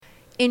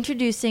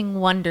Introducing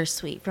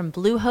Wondersuite from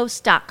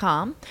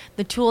Bluehost.com,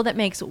 the tool that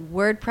makes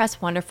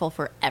WordPress wonderful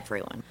for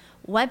everyone.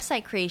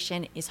 Website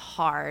creation is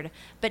hard,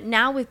 but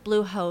now with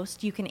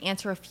Bluehost, you can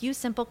answer a few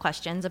simple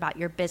questions about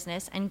your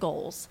business and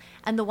goals,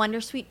 and the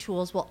Wondersuite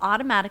tools will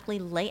automatically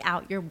lay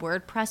out your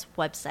WordPress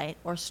website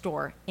or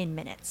store in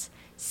minutes.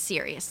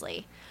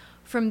 Seriously.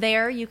 From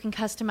there, you can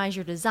customize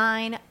your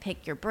design,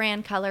 pick your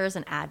brand colors,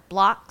 and add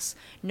blocks.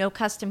 No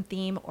custom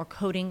theme or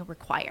coding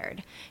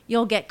required.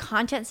 You'll get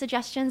content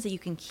suggestions that you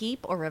can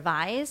keep or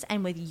revise,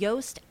 and with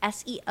Yoast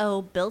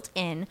SEO built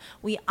in,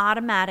 we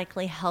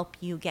automatically help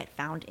you get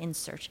found in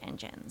search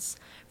engines.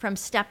 From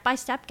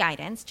step-by-step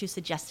guidance to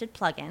suggested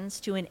plugins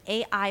to an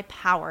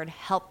AI-powered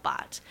help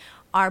bot,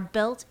 our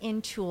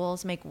built-in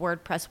tools make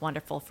WordPress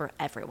wonderful for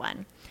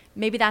everyone.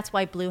 Maybe that's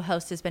why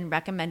Bluehost has been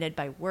recommended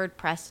by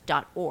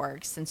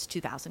WordPress.org since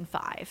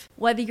 2005.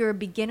 Whether you're a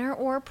beginner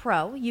or a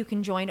pro, you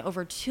can join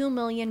over 2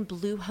 million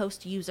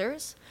Bluehost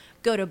users.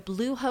 Go to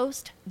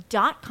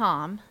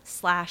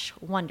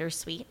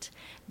bluehost.com/wondersuite.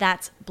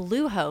 That's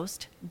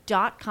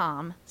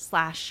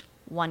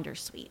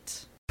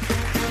bluehost.com/wondersuite.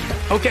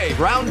 Okay,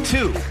 round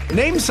two.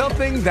 Name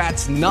something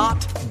that's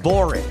not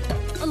boring.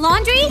 A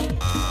laundry?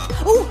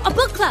 Ooh, a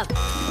book club.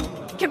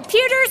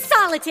 Computer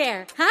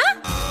solitaire, huh?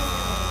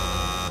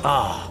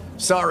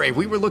 Sorry,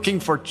 we were looking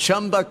for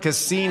Chumba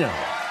Casino.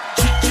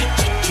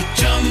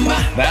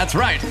 That's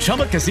right.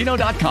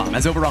 ChumbaCasino.com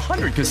has over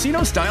 100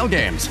 casino-style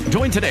games.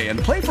 Join today and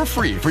play for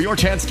free for your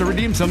chance to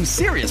redeem some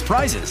serious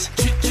prizes.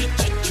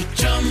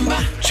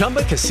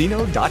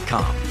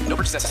 ChumbaCasino.com. No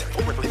purchase necessary.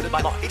 Void where prohibited by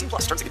law. 18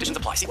 plus. Terms and conditions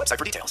apply. See website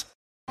for details.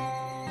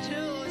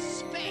 Two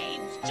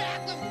spades,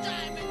 jack of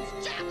diamonds,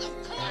 jack of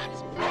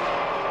clubs.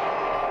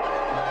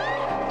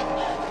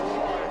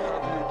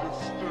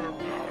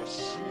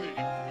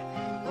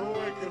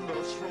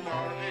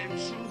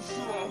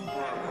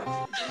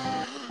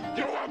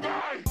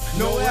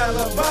 No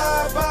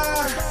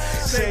alibi,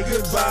 say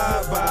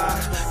goodbye, bye.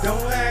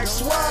 Don't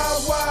ask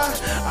why,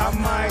 I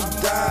might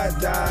die.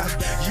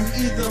 You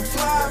either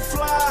fly,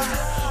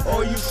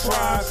 or you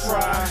fry.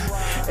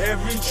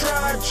 Every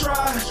try,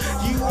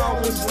 you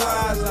always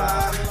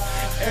lie.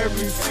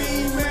 Every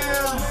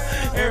female,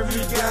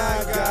 every guy.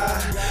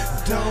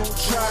 Don't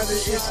try to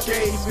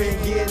escape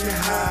and get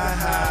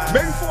high.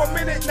 Maybe for a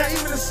minute, not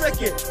even a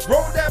second.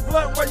 Roll that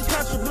blunt while you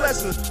count your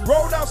blessings.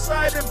 Rolled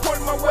outside and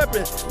pointed my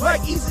weapon.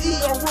 Like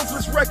Eazy-E on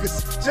Ruthless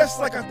Records. Just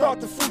like I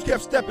thought, the food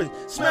kept stepping.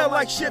 Smell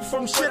like shit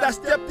from shit I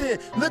stepped in.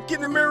 Look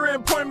in the mirror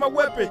and point my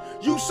weapon.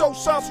 You so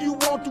soft you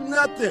won't do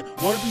nothing.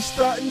 Wanna be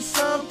starting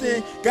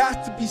something.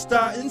 Got to be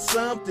starting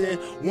something.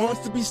 Wants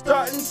to be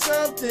starting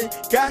something.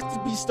 Got to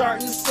be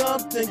starting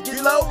something.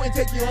 Get low and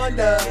take you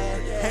under.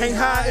 Hang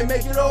high and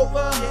make it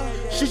over.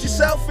 Shoot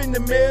yourself in the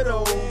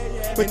middle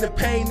when the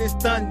pain is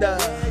thunder.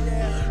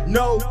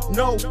 No,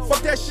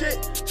 fuck that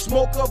shit.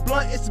 Smoke a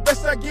blunt, it's the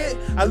best I get.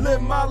 I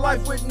live my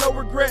life with no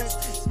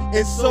regrets.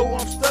 And so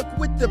I'm stuck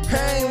with the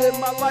pain. Live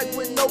my life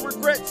with no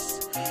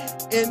regrets.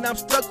 And I'm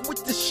stuck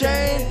with the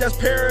shame. That's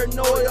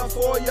paranoia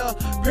for ya.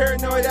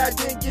 Paranoia that I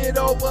didn't get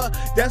over.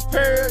 That's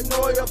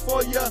paranoia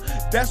for ya.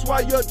 That's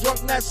why you're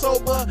drunk, not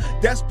sober.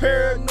 That's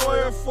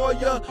paranoia for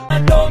ya. I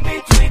know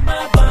between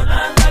my bun.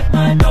 I like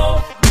my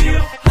nose real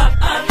hot.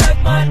 I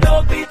like my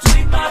nose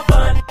between my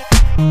bun.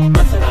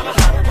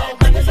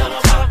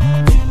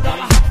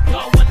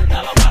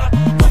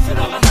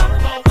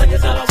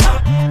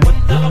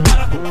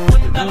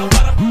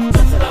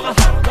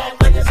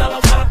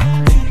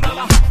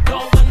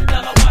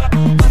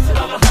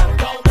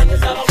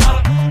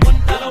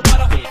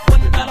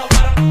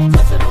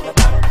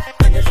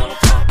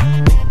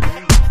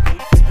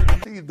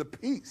 The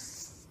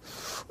peace.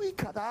 We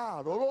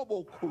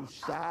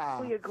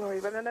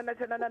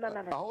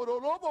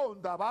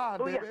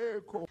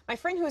My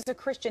friend who is a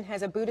Christian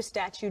has a Buddha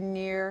statue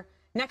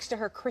next to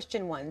her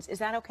Christian ones. Is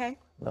that okay?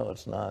 No,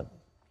 it's not.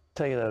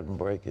 Take it out and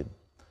break it.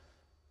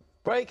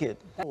 Break it.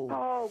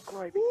 Oh,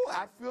 glory. Ooh,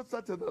 I feel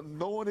such an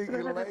anointing,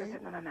 Elaine.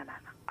 No.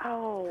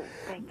 Oh,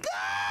 thank you.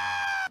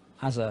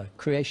 As a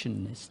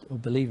creationist or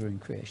believer in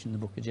creation, the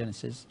book of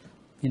Genesis,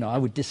 I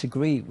would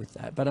disagree with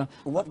that. But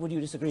what would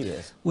you disagree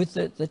with? With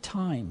the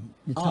time.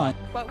 Time.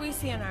 What we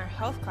see in our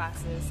health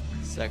classes,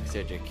 sex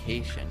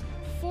education,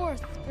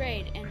 4th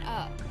grade and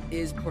up,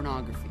 is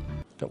pornography.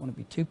 Don't want to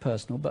be too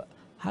personal, but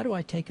how do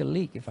I take a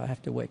leak if I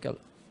have to wait a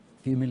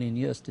few million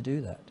years to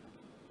do that?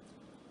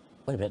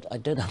 Wait a minute, I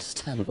don't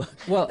understand.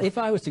 Well, if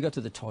I was to go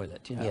to the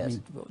toilet, yes. I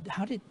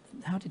mean,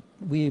 how did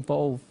we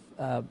evolve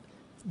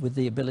with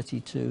the ability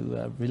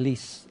to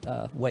release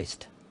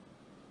waste?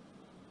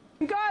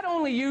 God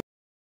only used.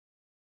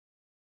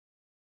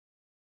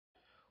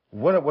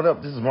 What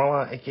up? This is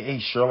Marlon, a.k.a.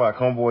 Sherlock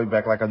Homeboy,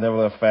 back like I never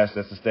left, fast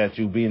as the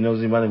statue, being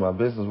nosy, money, my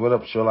business. What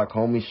up, Sherlock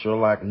homies,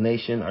 Sherlock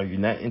Nation? Are you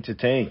not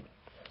entertained?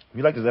 If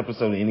you like this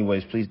episode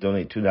anyways, please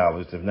donate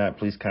 $2. If not,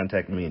 please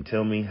contact me and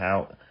tell me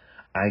how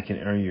I can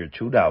earn your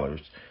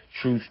 $2.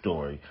 True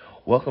story.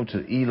 Welcome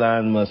to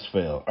Elon Musk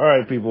fail. All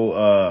right, people,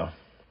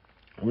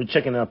 we're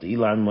checking out the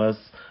Elon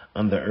Musk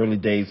on the early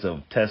days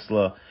of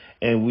Tesla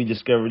and we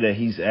discovered that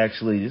he's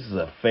actually, this is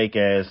a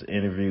fake-ass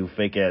interview,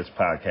 fake-ass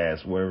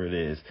podcast, whatever it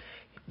is.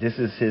 This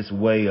is his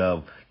way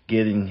of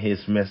getting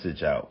his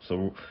message out.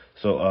 So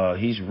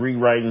he's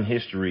rewriting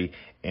history,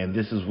 and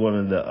this is one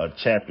of the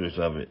chapters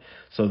of it.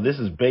 So this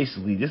is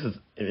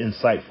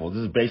insightful.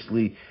 This is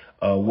basically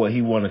what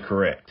he want to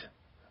correct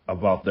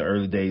about the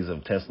early days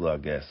of Tesla, I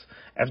guess.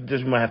 After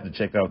this, we might have to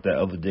check out that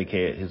other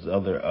dickhead, his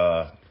other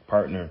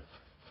partner,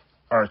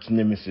 arch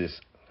nemesis.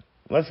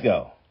 Let's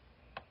go.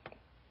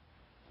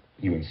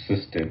 You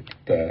insisted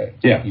that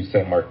you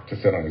sent Mark to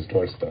sit on his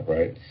doorstep,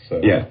 right?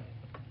 So yeah.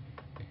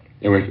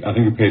 Anyway, I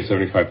think we paid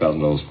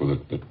 $75,000 for the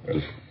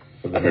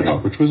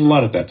trademark, which was a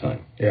lot at that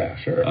time. Yeah,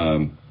 sure.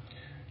 And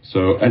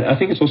I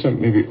think it's also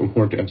maybe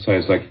important to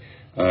emphasize, like,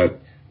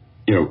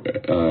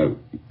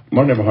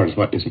 Martin Eberhard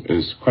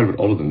is quite a bit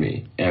older than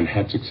me and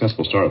had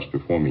successful startups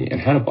before me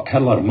and had a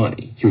lot of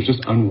money. He was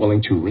just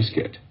unwilling to risk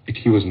it.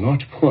 He was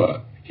not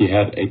poor. He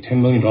had a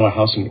 $10 million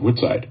house in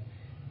Woodside.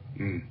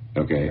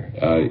 Okay.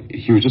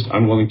 He was just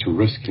unwilling to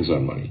risk his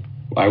own money.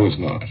 I was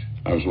not.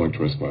 I was willing to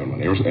risk my own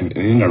money. And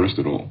then I risked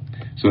it all.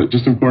 So it's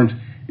just important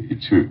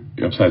to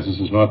emphasize this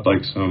is not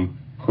like some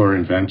poor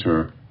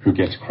inventor who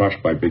gets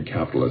crushed by big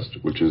capitalists,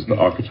 which is the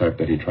archetype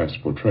that he tries to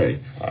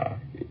portray.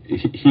 He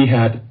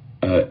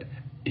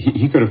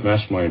could have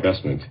matched my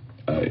investment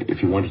if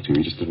he wanted to.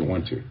 He just didn't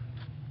want to.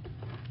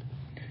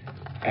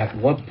 At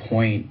what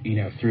point,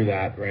 through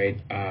that,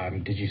 right,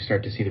 did you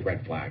start to see the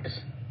red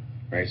flags,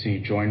 right? So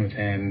you join with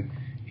him,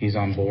 he's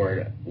on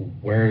board.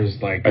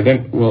 Where's like? I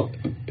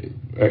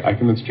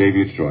convinced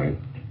JV to join.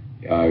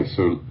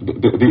 So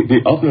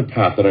the ultimate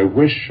path that I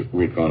wish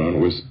we'd gone on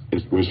was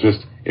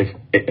just if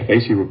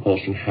AC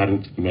Repulsion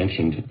hadn't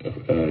mentioned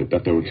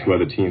that there were two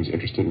other teams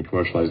interested in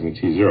commercializing the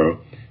T0,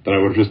 then I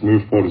would have just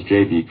moved forward with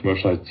JV,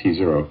 commercialized the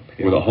T0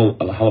 with a hell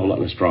of a lot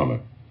less drama.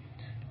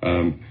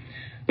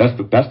 That's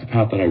the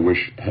path that I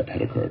wish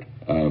had occurred.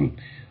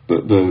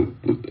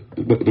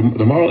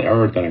 The moral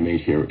error that I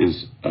made here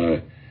is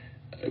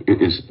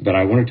that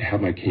I wanted to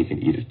have my cake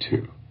and eat it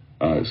too.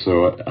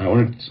 So I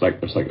wanted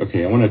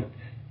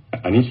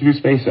I need to do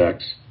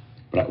SpaceX,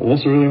 but I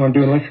also really want to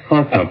do an electric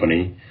car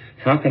company.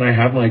 How can I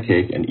have my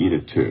cake and eat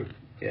it too?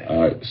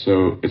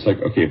 So it's like,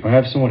 okay, if I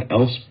have someone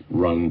else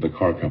run the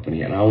car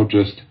company and I will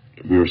just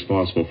be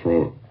responsible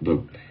for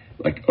the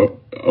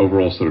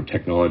overall sort of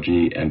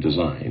technology and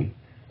design,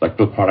 like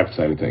the product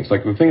side of things.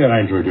 Like the thing that I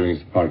enjoy doing is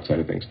the product side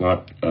of things,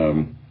 not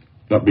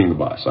being the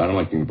boss. I don't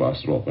like being the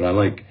boss at all, but I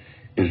like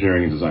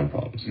engineering and design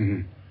problems.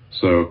 Mm-hmm.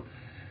 So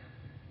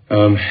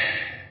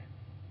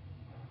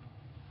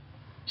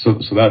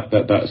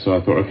I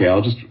thought, okay,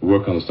 I'll just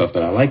work on the stuff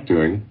that I like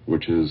doing,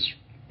 which is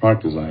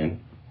product design,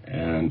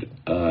 and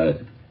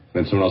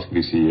then someone else can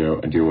be CEO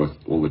and deal with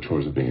all the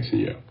chores of being a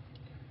CEO.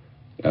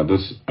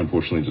 This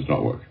unfortunately did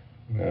not work.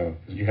 No,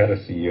 you had a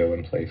CEO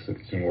in place that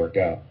didn't work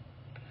out.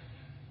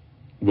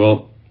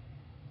 Well,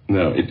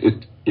 no,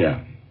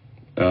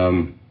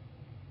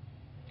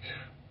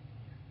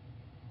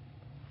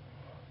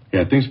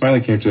 things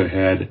finally came to a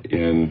head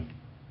in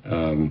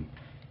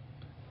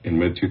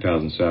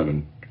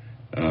mid-2007,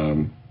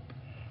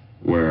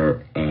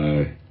 where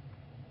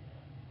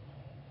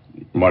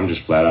Martin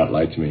just flat out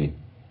lied to me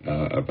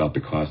about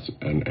the cost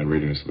and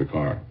readiness of the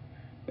car.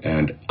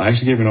 And I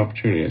actually gave him an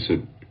opportunity. I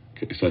said,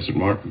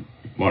 Martin,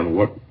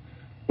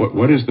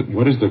 what is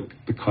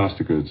the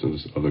cost of goods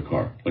of the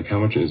car? Like, how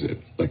much is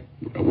it? Like,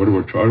 what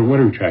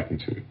are we tracking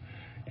to?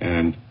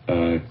 And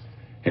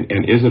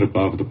is it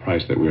above the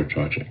price that we are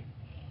charging?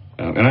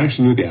 And I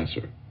actually knew the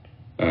answer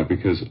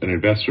because an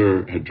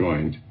investor had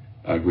joined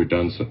who had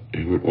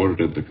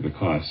audited the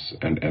costs,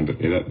 and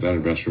that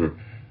investor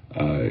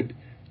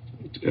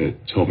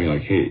told me,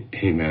 like,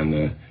 hey man,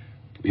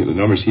 the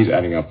numbers he's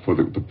adding up for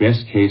the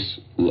best case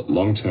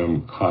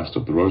long-term cost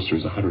of the Roadster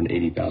is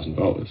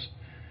 $180,000.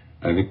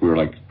 I think we were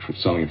like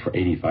selling it for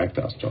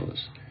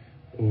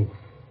 $85,000.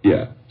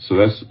 Yeah, so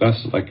that's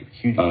like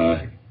huge.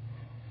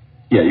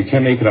 You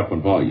can't make it up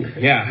on volume.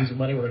 Yeah, it's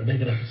money we're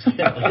making up.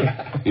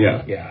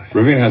 Yeah.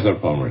 Rivian has that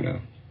problem right now.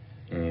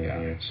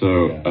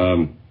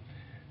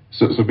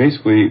 So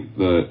basically,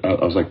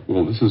 I was like,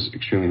 well, this is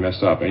extremely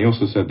messed up. And he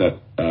also said that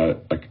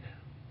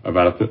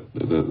about the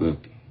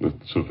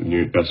sort of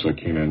new investor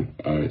that came in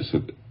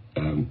said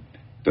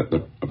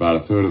that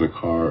about a third of the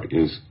car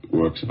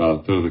works,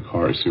 about a third of the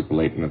car is super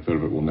late, and a third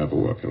of it will never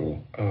work at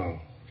all. Oh.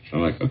 So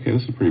I'm like, okay,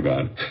 this is pretty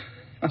bad.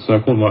 So I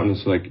called Martin and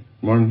said, like,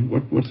 Martin,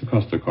 what's the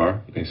cost of the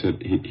car? And he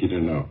said he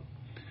didn't know.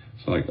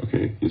 So I'm like,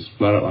 okay, he's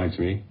flat out lying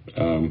to me.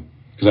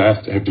 Because I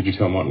asked, did you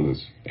tell Martin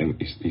this? And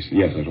he said,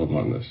 yes, I told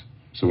Martin this.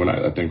 So when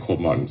I then called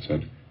Martin and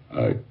said,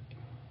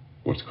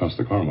 what's the cost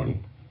of the car,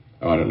 Martin?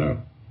 Oh, I don't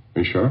know.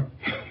 Are you sure?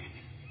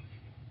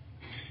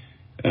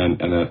 and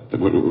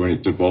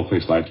when the ball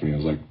place lied to me, I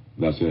was like,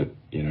 that's it.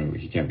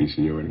 He can't be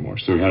CEO anymore.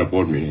 So we had a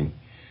board meeting,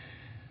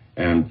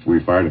 and we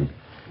fired him.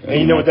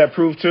 And you know what that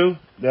proved too?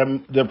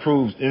 That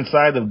proves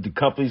inside of the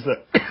companies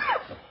that,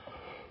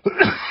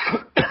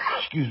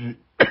 excuse me,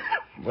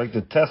 like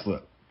the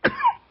Tesla.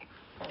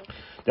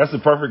 That's the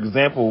perfect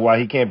example of why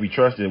he can't be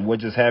trusted. What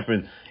just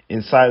happened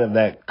inside of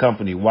that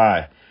company.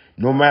 Why?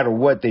 No matter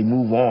what, they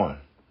move on.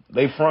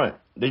 They front.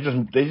 They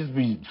just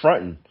be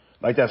fronting.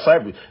 Like that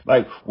Cyber,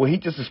 like what he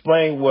just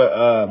explained what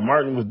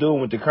Martin was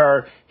doing with the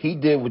car, he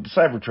did with the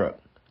Cybertruck.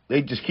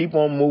 They just keep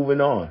on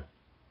moving on.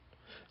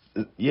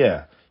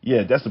 Yeah,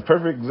 that's the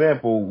perfect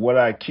example of what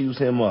I accuse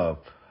him of.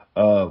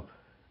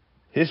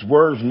 His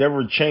words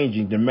never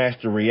changing to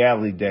match the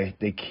reality that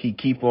he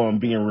keep on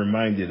being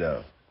reminded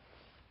of.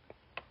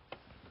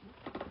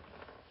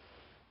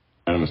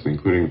 Honestly,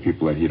 including the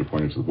people that he had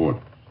appointed to the board.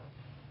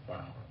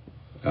 Wow.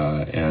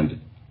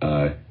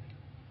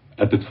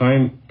 At the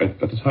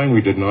time,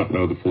 we did not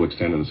know the full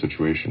extent of the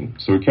situation,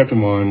 so we kept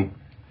him on.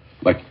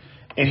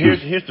 And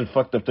here's the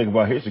fucked up thing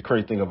about it. Here's the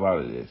crazy thing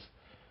about it is,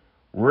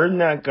 we're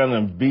not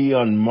gonna be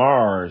on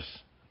Mars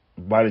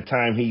by the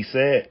time he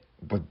said,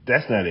 but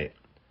that's not it.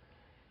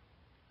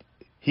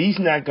 He's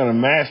not gonna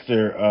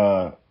master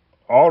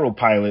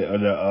autopilot or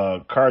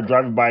the car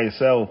driving by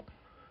itself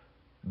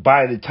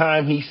by the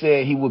time he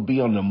said he would be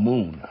on the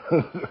moon.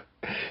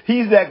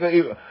 He's not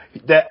gonna.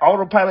 That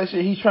autopilot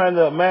shit he's trying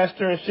to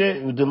master and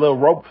shit with the little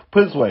rope.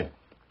 Put it this way.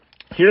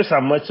 Here's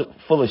how much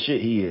full of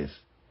shit he is.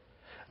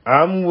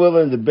 I'm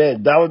willing to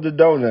bet dollar to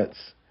donuts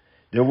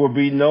there will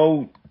be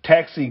no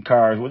taxi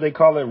cars, what they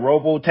call it,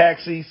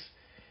 robo-taxis,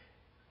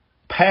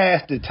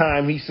 past the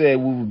time he said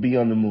we would be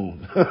on the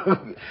moon.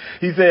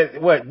 He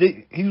said, what,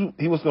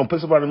 he was going to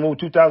put somebody on the moon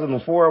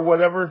 2004 or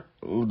whatever,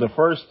 the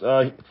first,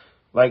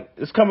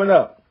 it's coming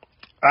up.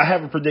 I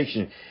have a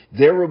prediction.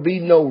 There will be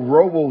no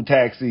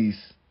robo-taxis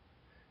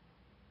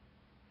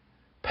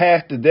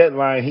past the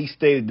deadline he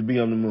stated to be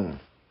on the moon.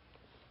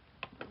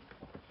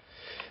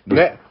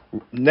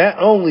 Not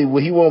only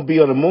will he won't be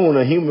on the moon,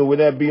 a human would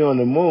not be on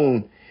the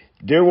moon,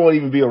 there won't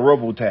even be a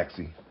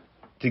robo-taxi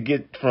to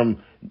get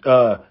from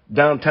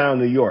downtown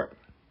New York.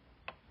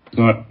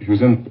 He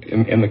was in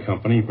the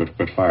company, but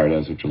fired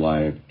as of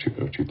July of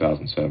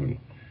 2007.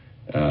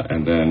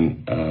 And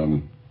then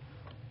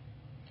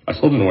I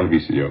still didn't want to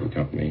be CEO of the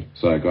company,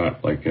 so I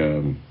got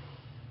an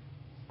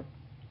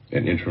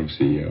interim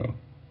CEO.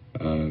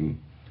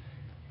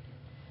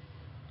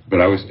 But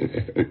I was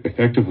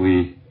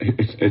effectively,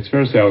 it's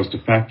fair to say I was de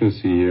facto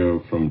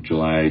CEO from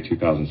July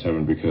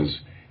 2007 because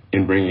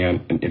in bringing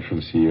in an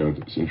interim CEO,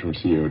 this interim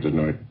CEO did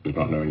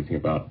not know anything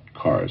about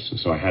cars.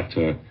 So I had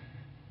to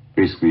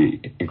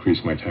basically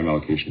increase my time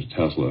allocation to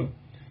Tesla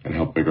and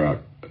help the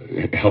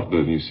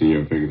new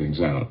CEO figure things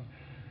out.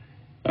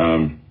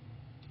 And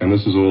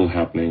this is all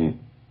happening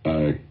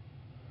as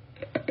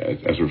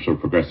we're sort of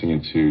progressing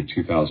into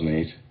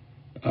 2008.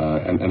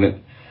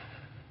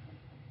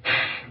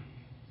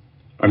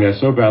 I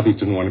so badly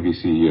didn't want to be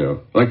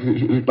CEO.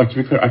 To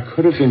be clear, I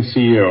could have been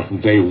CEO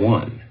from day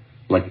one.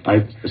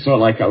 It's not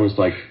like I was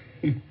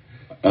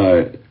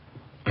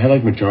I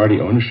had majority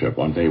ownership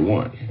on day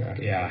one.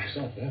 Yeah,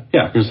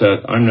 because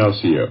I'm now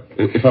CEO.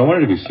 If I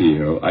wanted to be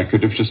CEO, I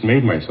could have just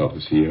made myself a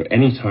CEO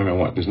anytime I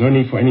want. There's no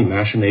need for any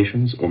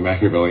machinations or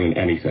Machiavellian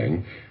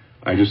anything.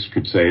 I just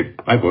could say,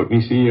 I vote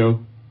me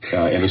CEO,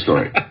 end of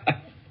story.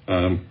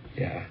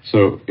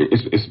 So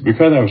it's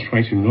because I was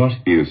trying to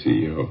not be the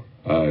CEO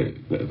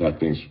that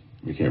things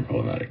became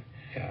problematic.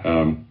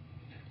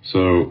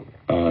 So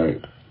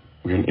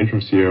we had an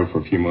interim CEO for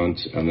a few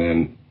months, and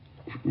then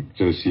we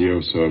did a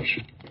CEO search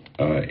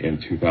in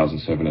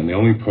 2007, and the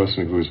only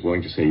person who was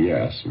willing to say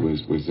yes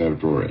was Zev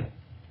Drory.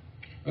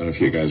 I don't know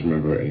if you guys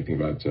remember anything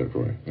about Zev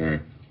Drory. All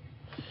right.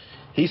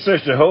 He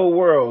searched the whole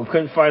world and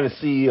couldn't find a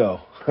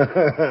CEO.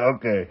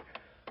 Okay.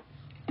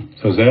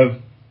 So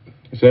Zev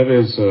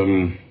is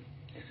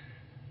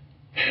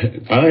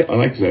I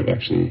like Zev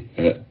actually.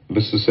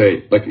 Let's just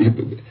say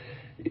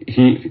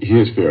he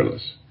is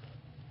fearless.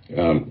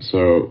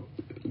 So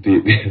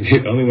the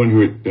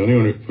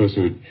only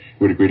person who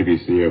would agree to be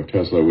CEO of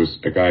Tesla was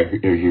a guy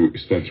who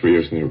spent 3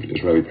 years in the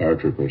Israeli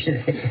paratroopers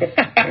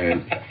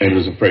and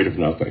was afraid of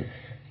nothing.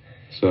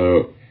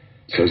 So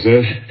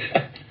Zev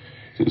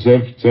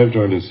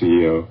joined as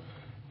CEO,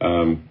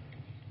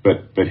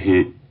 but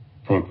he,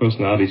 from a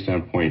personality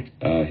standpoint,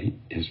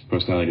 his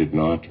personality did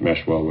not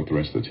mesh well with the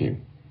rest of the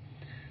team.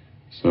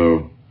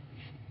 So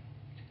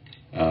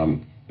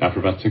after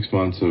about 6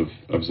 months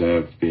of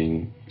Zev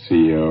being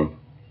CEO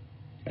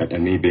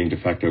and me being de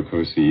facto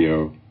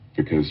co-CEO,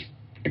 because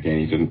again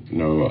he didn't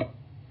know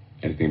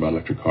anything about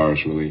electric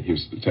cars really, he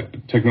was the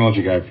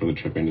technology guy from the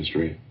chip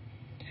industry.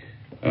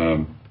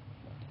 The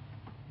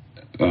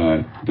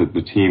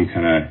team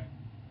kind of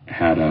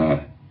had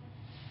a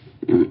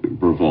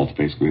revolt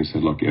basically. They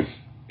said, look, if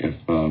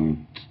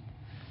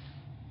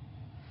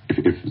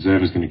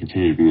Zev is going to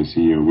continue to be the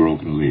CEO, we're all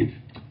going to leave.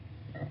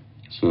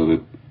 So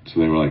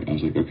they were like, I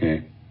was like,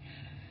 okay.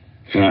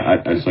 And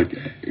I was like,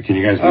 can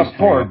you guys?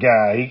 Poor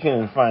guy, he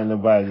couldn't find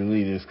nobody to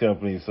lead his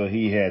company, so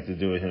he had to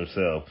do it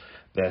himself.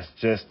 That's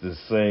just the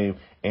same.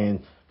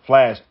 And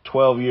flash,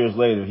 12 years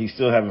later, he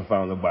still haven't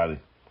found nobody.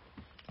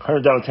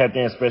 $100 Tap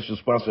Dance special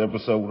sponsor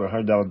episode with a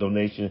 $100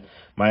 donation.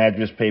 My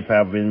address,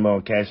 PayPal, Venmo,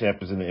 and Cash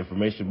App is in the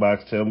information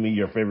box. Tell me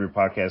your favorite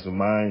podcast of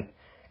mine,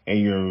 and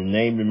your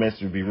name and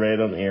message will be read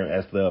on the air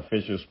as the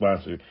official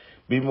sponsor.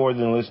 Be more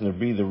than a listener,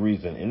 be the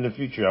reason. In the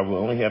future, I will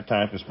only have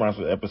time for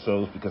sponsored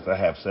episodes because I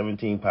have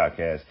 17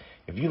 podcasts.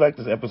 If you like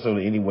this episode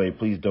in any way,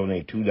 please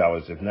donate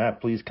 $2. If not,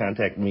 please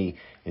contact me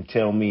and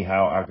tell me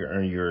how I can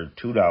earn your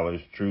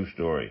 $2 true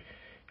story.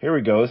 Here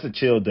we go. It's a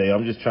chill day.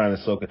 I'm just trying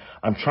to soak it.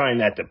 I'm trying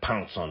not to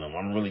pounce on them.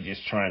 I'm really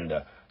just trying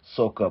to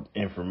soak up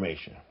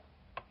information.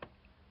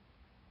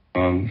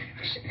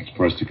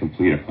 For us to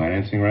complete a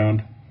financing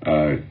round,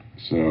 because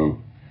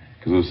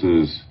this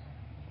is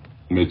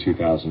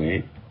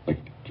mid-2008, like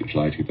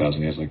July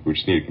 2008, it's like we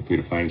just need to complete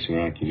a financing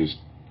round. Can you just,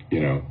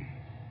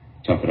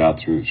 tough it out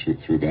through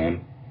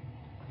then?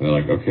 And they're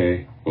like,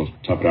 okay, we'll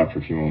tough it out for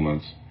a few more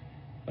months.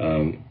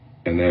 And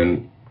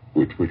then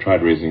we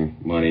tried raising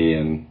money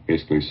in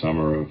basically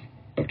summer of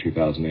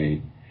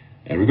 2008,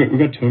 and we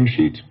got term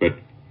sheets, but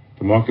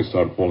the market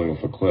started falling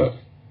off a cliff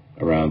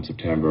around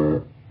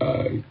September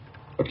of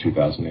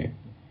 2008.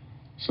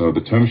 So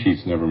the term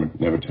sheets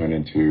never turned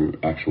into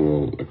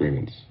actual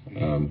agreements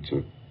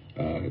to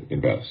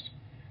invest.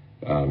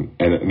 And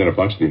then a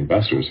bunch of the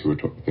investors who were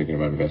thinking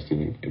about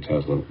investing in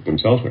Tesla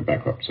themselves went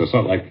bankrupt. So it's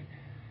not like,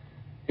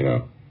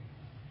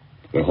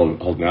 they're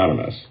holding out on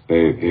us.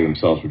 They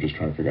themselves were just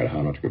trying to figure out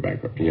how not to go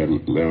bankrupt. You had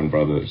Lehman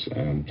Brothers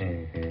and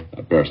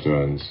Bear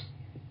Stearns,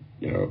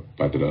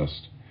 bite the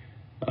dust.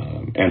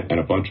 And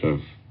a bunch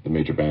of the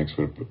major banks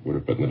would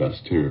have bitten the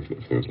dust too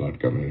if there was not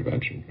government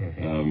intervention.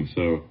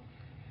 So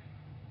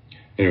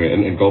anyway,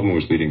 and Goldman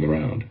was leading the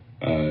round.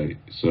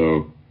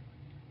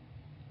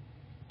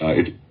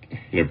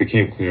 It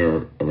became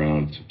clear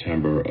around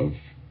September of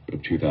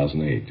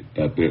 2008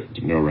 that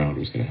no round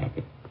was going to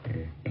happen.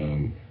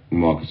 The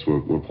markets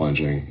were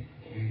plunging.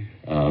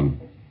 And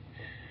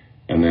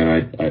then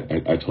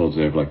I told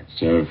Zev,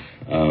 Zev,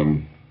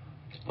 I'm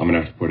going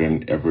to have to put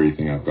in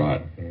everything I've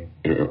got,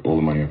 all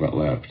the money I've got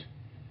left.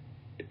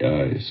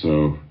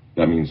 So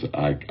that means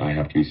I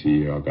have to be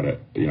CEO. I've got to,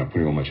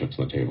 putting all my chips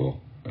on the table.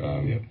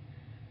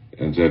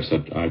 And Zev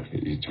said,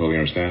 he totally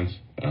understands.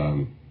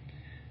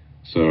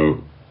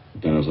 So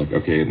then I was like,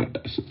 okay.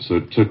 So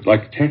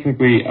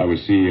technically I was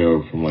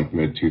CEO from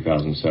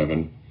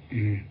mid-2007.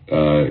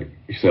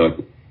 He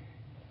said,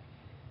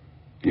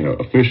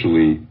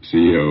 officially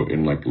CEO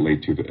in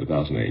late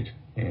 2008.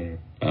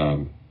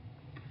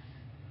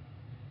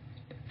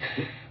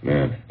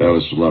 Man, that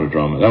was a lot of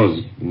drama. That was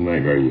a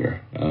nightmare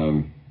year.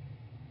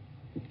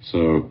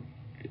 So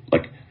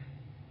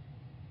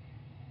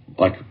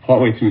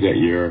partway through that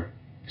year,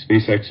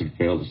 SpaceX had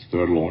failed its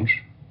third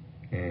launch.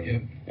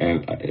 And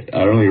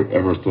I only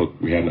ever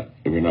thought we had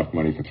enough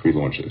money for 3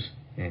 launches.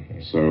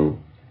 So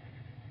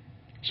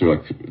we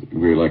were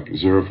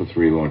 0 for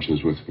 3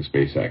 launches with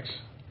SpaceX.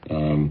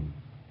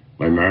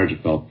 My marriage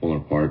had fallen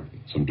apart,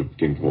 so I'm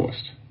getting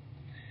divorced.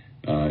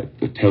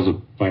 The Tesla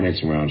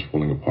financing round is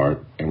falling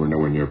apart, and we're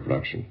nowhere near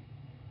production.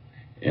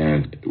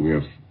 And we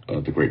have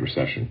the Great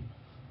Recession.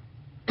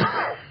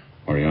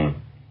 Ariana.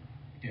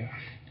 Yeah.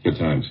 Good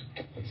times.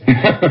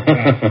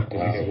 Doesn't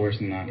get worse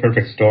than that.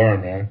 Perfect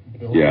storm, man.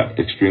 Yeah,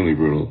 extremely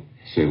brutal, to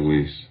say the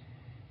least.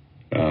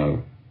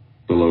 The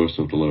lowest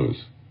of the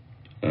lows.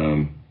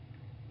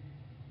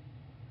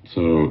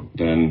 So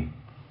then,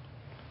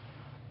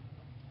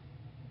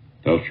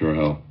 that was pure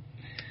hell.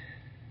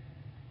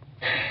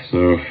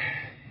 So,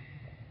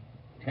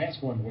 can I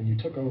ask one? When you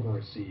took over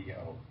as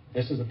CEO,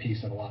 this is a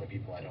piece that a lot of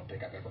people I don't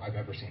think I've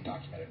ever seen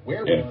documented.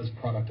 Where was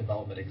product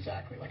development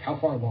exactly? How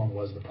far along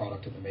was the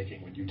product in the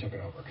making when you took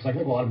it over? Because I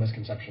think a lot of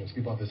misconceptions.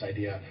 People have this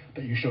idea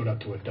that you showed up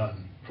to a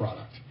done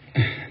product.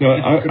 No,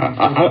 I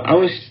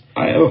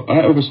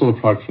oversaw the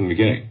product from the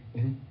beginning.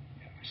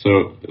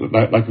 So,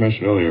 like I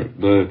mentioned earlier,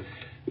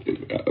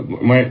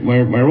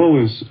 my role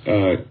is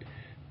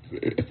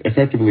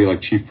effectively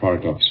chief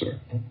product officer.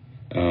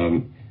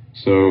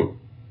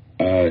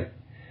 The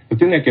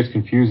thing that gets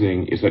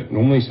confusing is that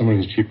normally someone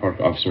who's chief product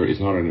officer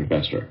is not an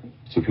investor.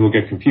 So people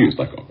get confused,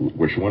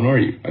 which one are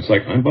you? It's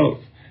I'm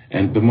both.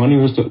 And the money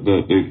was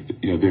the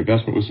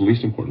investment was the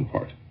least important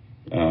part.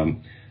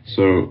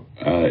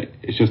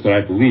 It's just that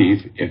I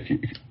believe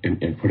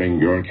in putting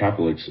your own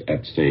capital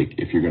at stake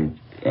if you're going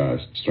to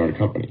start a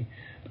company.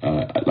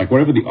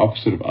 Whatever the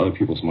opposite of other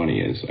people's money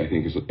is, I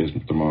think is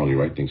the morally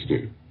right thing to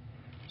do.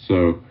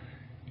 So,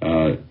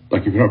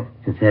 if you're not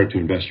prepared to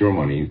invest your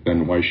money,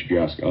 then why should you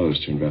ask others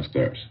to invest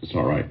theirs? It's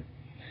not right.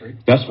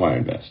 That's why I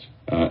invest.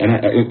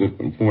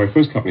 And for my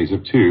first company,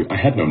 Zip2, I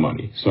had no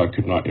money, so I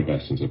could not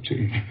invest in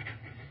Zip2.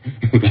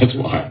 That's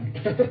why.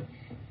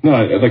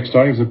 No,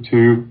 starting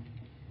Zip2,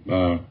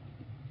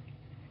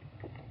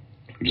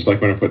 just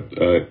like when I put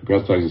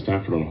grad studies at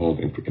Stanford on hold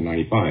in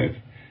 95,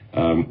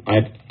 I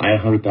had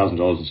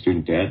 $100,000 in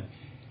student debt,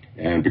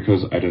 and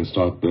because I didn't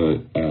start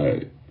the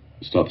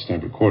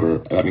Stanford quarter,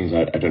 that means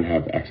I didn't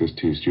have access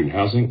to student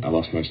housing. I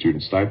lost my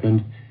student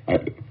stipend. I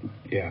had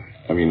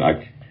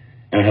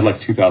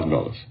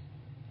 $2,000.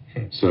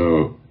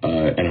 So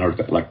and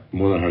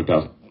more than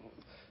 100,000.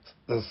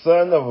 The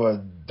son of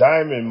a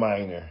diamond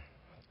miner,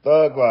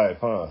 thug life,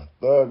 huh?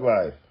 Thug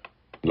life.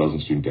 $1,000 in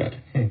student debt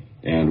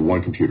and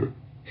 1 computer.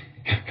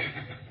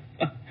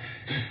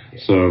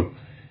 So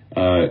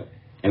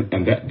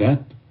and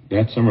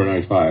that summer of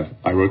 95,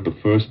 I wrote the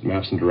first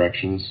maps and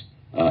directions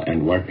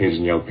and white pages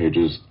and yellow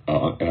pages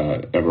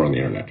ever on the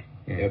internet.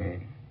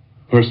 Yep.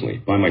 Personally,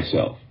 by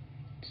myself.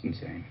 It's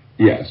insane.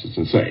 Yes, it's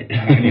insane.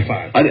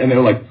 95. And they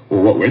were like,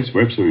 well, what web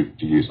server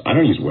do you use? I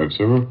don't use web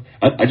server.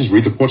 I just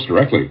read the ports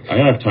directly. I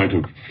don't have time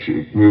to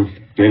move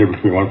data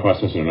between one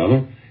process and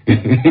another.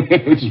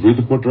 Just read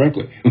the port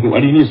directly. Why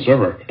do you need a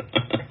server?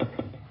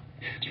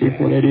 It's read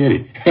port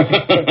 8080.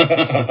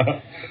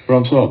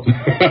 Problem solved.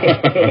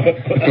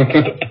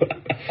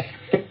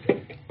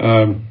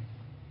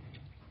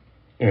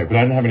 Yeah, but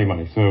I didn't have any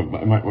money. So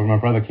when my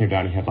brother came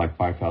down, he had like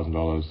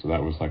 $5,000. So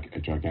that was like a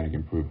gigantic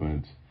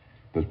improvement.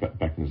 Those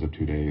back in those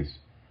 2 days,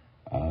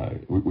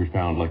 we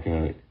found like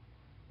a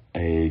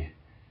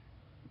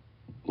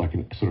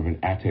sort of an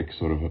attic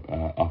sort of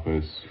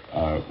office.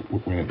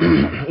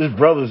 His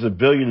brother's a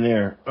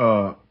billionaire,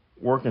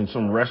 working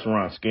some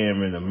restaurant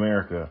scam in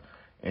America,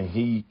 and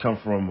he come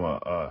from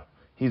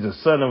he's a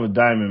son of a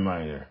diamond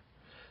miner.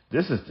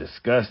 This is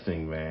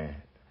disgusting, man.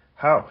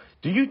 How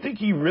do you think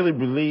he really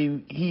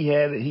believed he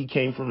had it? He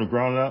came from the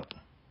ground up.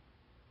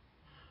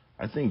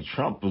 I think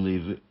Trump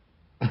believes it.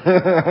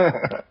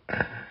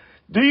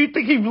 Do you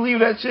think he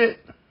believed that shit?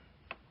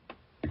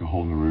 Like a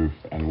hole in the roof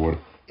and water.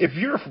 If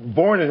you're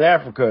born in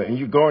Africa and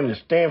you're going to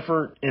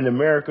Stanford in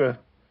America,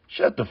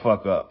 shut the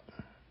fuck up.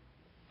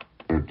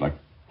 Like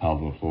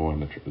piled on the floor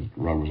and the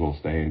rug was all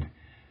stained.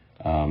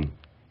 But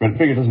I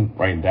figure it doesn't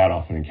rain that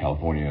often in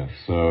California,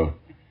 so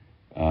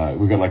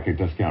we got like a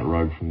discount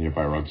rug from the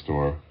nearby rug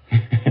store,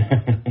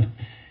 and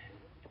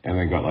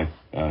then got like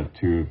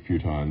 2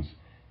 futons.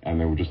 And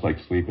they would just like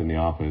sleep in the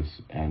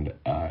office and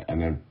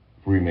then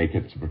remake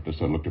it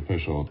so it looked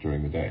official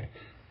during the day.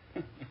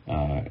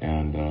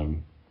 And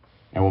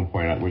at one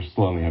point, we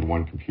still only had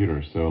one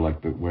computer, so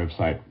like the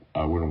website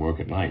wouldn't work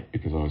at night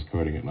because I was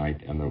coding at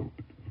night, and the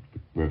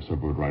web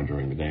server would run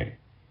during the day.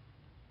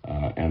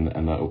 And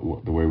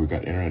the way we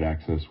got internet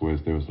access was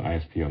there was an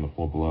ISP on the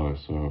floor below,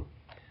 so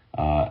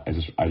I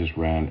just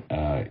ran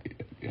an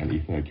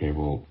Ethernet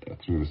cable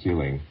through the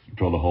ceiling,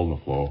 drilled a hole in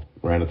the floor,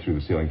 ran it through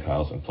the ceiling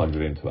tiles, and plugged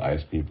it into the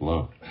ISP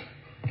below.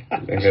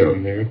 They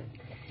knew?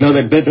 No,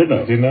 they did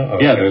know. Did know?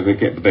 Yeah,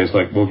 they was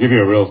like, we'll give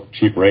you a real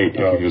cheap rate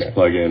if you just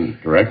plug in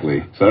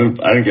directly. So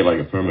I didn't get like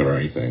a permit or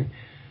anything.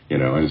 You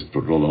know, I just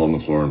drilled a hole in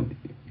the floor and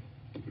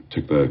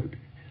took the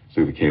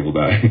cable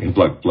back and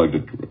plugged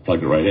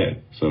it right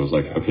in. So it was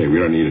like, okay, we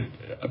don't need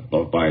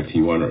buy a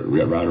T1 or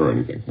router or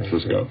anything.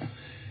 Cisco.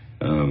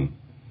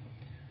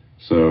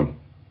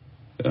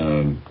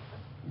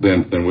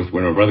 Then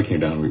when my brother came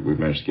down, we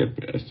managed to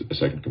get a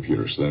second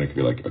computer. So then it could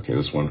be like, okay,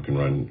 this one can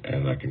run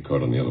and I can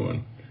code on the other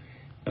one.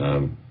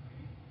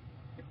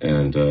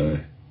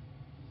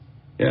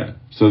 Yeah.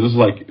 So this is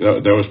like, we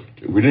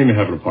didn't even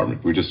have an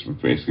apartment. We just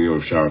basically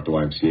would shower at the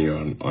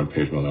YMCA on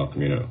Page Mill and El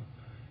Camino,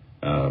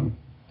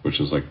 which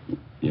was like,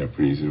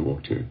 pretty easy to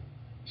walk to.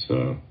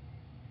 So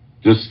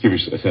just to give you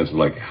a sense of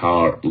like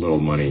how little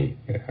money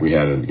we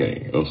had in the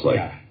beginning. It was like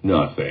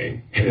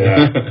nothing.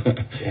 Yeah.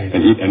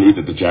 and eat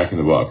at the Jack in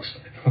the Box,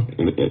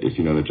 if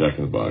you know the Jack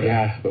in the Box.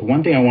 Yeah, but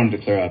one thing I wanted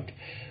to clear up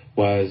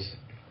was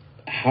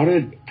how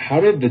did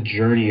the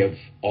journey of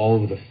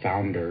all of the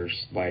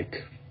founders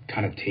like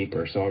kind of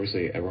taper? So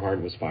obviously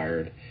Everhard was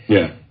fired.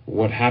 Yeah.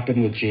 What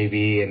happened with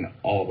JB and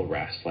all the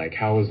rest? Like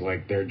how was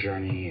like their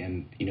journey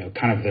and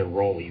kind of their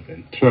role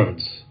even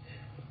towards?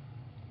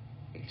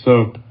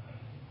 So,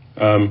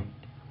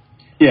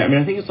 yeah, I mean,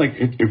 I think it's like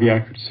it'd be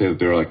accurate to say that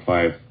there are like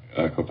 5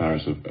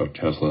 co-founders of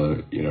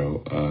Tesla,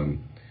 and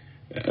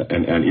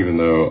even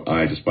though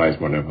I despise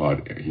Martin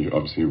Everhard, he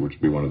obviously would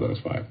be one of those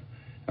 5.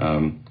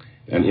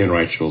 And Ian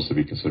Wright should also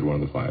be considered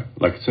one of the 5.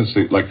 Like,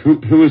 essentially, like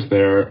who was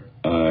there,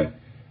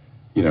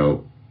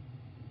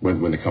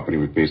 when the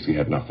company basically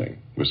had nothing,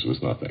 which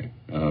was nothing,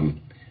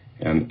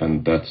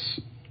 and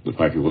that's the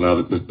 5 people.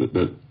 Now,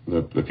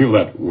 the people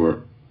that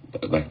were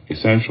like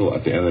essential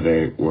at the end of the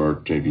day were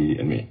JB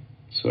and me.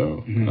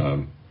 So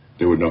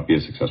there would not be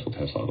a successful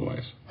Tesla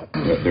otherwise.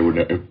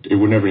 It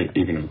would never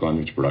even have gone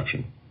into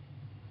production.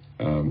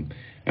 And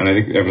I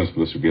think the evidence for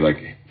this would be like,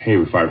 hey,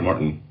 we fired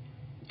Martin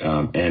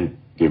and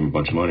gave him a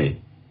bunch of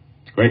money.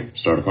 Great,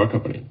 start a car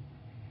company.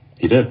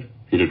 He did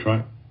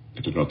try.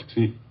 It did not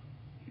succeed.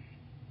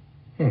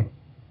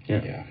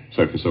 Yeah.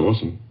 So if you're so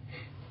awesome,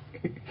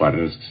 why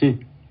did it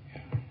succeed?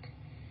 Yeah.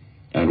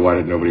 And why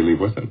did nobody leave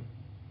with him?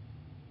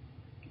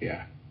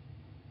 Yeah.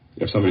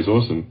 If somebody's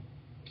awesome,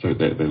 so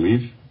they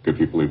leave, good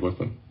people leave with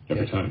them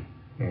every time.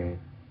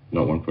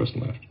 Not one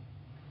person left.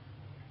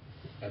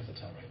 That's a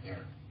tell right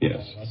there. Yes.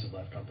 All of us have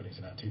left companies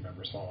and had team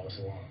members follow us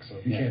along. So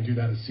if you can't do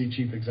that as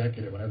chief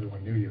executive when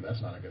everyone knew you,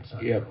 that's not a good sign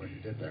for what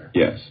you did there.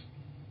 Yes.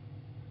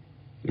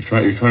 You're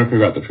trying to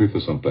figure out the truth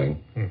of something.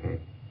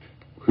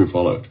 Who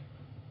followed?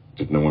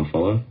 Did no one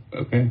follow?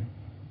 Okay.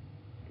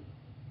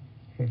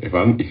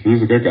 If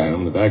he's a good guy and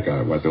I'm the bad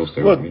guy, why they'll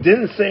stay with me? Well,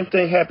 didn't the same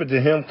thing happen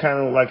to him, kind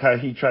of like how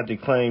he tried to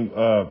claim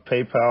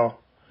PayPal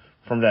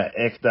from that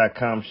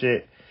X.com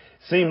shit?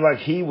 Seemed like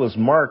he was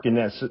Mark in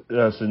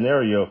that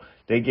scenario.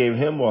 They gave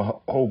him a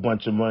whole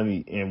bunch of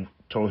money and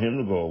told him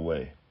to go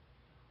away.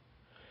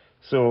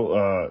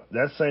 So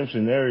that same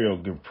scenario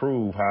could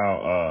prove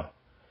how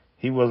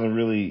he wasn't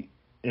really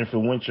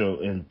influential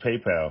in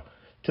PayPal.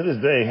 To this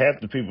day, half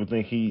the people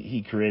think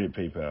he created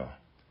PayPal.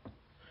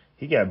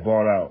 He got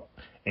bought out,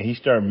 and he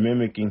started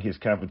mimicking his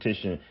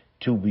competition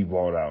to be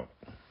bought out.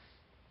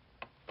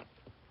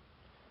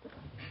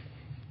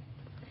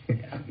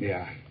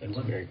 Yeah, that's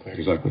very clear.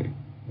 Exactly.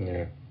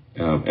 Yeah.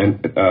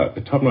 And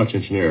a top-notch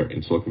engineer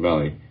in Silicon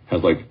Valley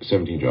has like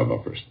 17 job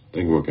offers.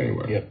 They can work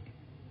anywhere. Yep.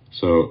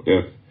 So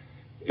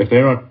if they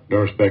don't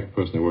respect the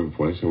person they're working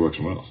for, they should work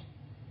somewhere else.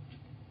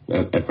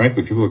 And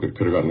frankly, people could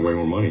have gotten way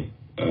more money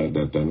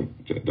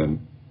than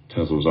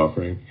Tesla was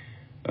offering,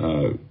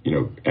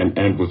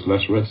 and with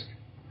less risk.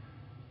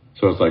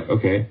 So it's like,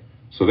 okay,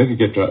 so they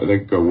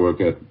could go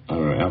work at, I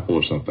don't know, Apple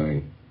or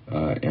something,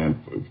 and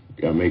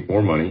make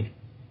more money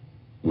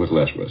with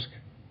less risk,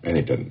 and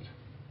it didn't.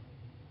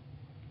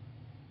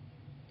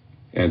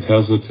 And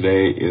Tesla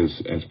today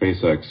and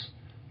SpaceX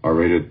are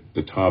rated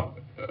the top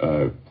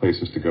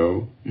places to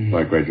go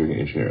by graduating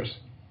engineers.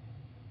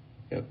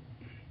 Yep.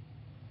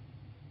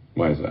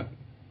 Why is that?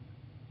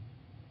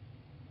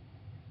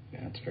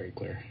 Yeah, it's very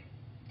clear.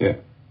 Yeah.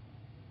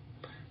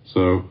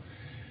 So,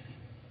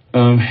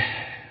 so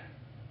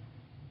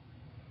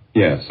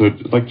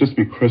like just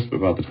to be crisp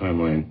about the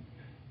timeline,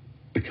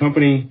 the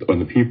company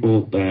and the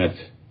people that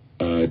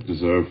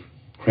deserve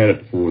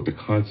credit for the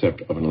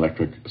concept of an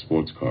electric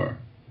sports car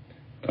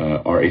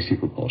are AC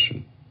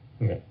Propulsion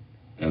and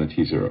the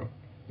T0.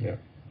 Yeah.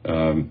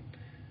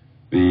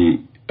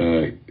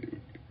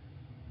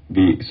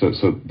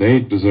 So they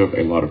deserve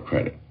a lot of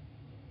credit.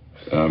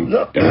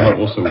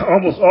 Also,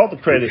 almost all the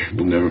credit,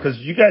 because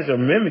you guys are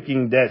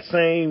mimicking that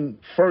same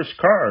first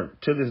car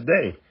to this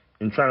day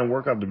and trying to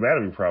work out the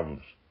battery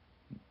problems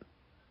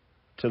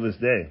to this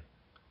day.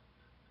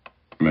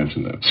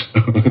 Mention that.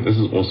 This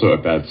is also a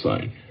bad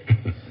sign.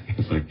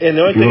 And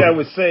the only thing I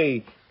would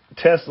say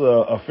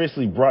Tesla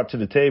officially brought to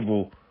the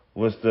table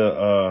was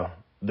the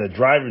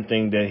driving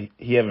thing that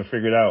he haven't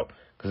figured out,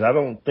 because I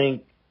don't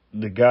think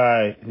the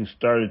guy who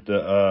started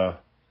the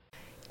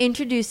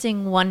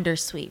Introducing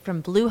Wondersuite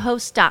from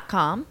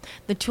Bluehost.com,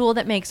 the tool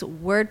that makes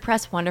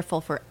WordPress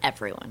wonderful for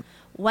everyone.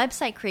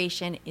 Website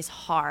creation is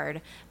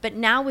hard, but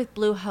now with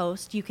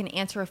Bluehost, you can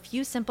answer a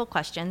few simple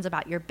questions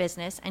about your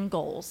business and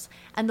goals,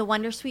 and the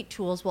Wondersuite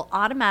tools will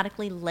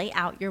automatically lay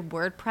out your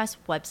WordPress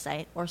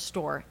website or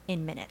store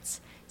in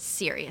minutes.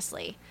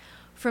 Seriously.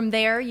 From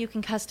there, you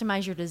can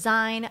customize your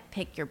design,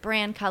 pick your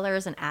brand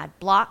colors, and add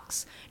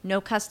blocks.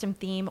 No custom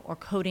theme or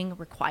coding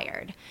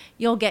required.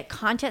 You'll get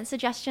content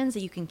suggestions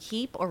that you can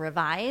keep or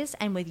revise,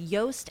 and with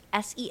Yoast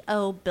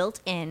SEO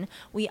built in,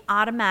 we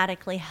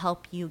automatically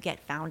help you get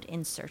found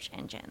in search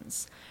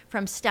engines.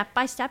 From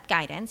step-by-step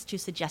guidance to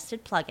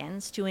suggested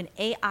plugins to an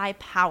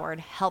AI-powered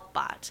help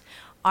bot,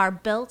 our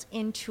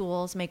built-in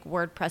tools make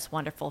WordPress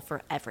wonderful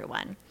for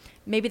everyone.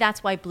 Maybe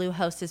that's why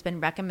Bluehost has been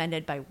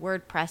recommended by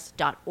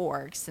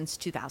WordPress.org since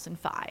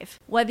 2005.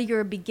 Whether you're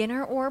a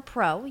beginner or a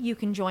pro, you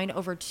can join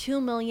over 2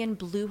 million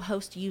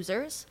Bluehost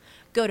users.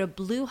 Go to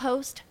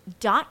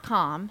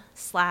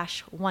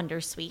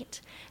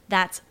bluehost.com/wondersuite.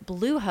 That's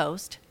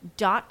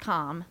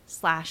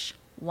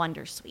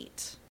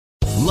bluehost.com/wondersuite.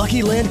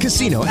 Lucky Land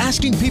Casino,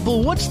 asking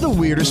people, what's the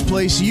weirdest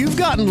place you've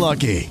gotten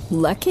lucky?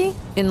 Lucky?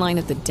 In line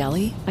at the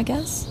deli, I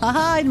guess?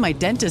 Aha, in my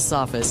dentist's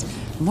office.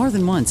 More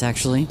than once,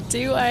 actually.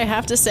 Do I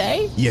have to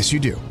say? Yes, you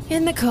do.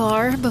 In the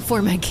car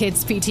before my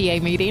kids'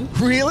 PTA meeting.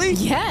 Really?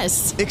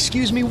 Yes.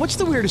 Excuse me, what's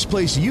the weirdest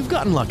place you've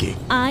gotten lucky?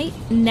 I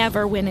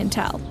never win and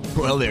tell.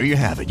 Well, there you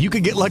have it. You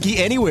can get lucky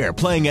anywhere,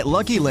 playing at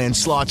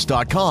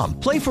LuckyLandSlots.com.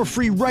 Play for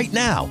free right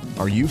now.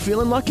 Are you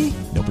feeling lucky?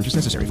 No purchase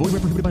necessary. Void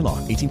where prohibited by law.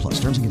 18+.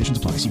 Terms and conditions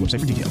apply. See website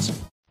for details.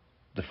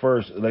 The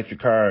first electric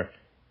car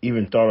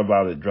even thought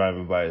about it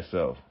driving by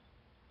itself.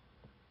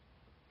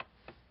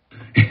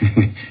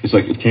 It's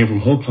like it came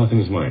from whole cloth in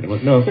his mind. I'm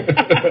like, no.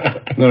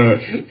 No.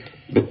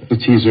 The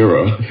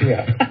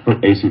T0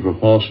 from AC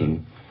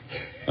Propulsion,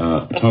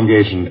 Tom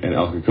Gage and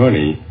Al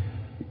Ciccone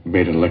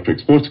made an electric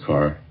sports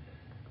car.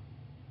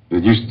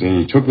 Then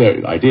you took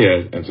that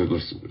idea and said,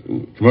 let's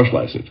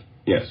commercialize it.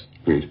 Yes,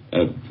 agreed.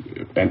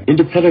 And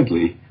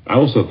independently, I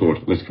also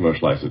thought, let's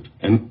commercialize it.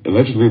 And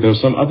allegedly, there was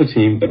some other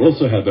team that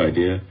also had the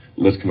idea,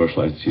 let's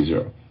commercialize the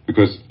T0.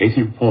 Because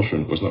AC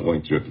Propulsion was not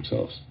willing to do it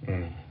themselves.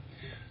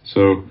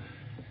 So,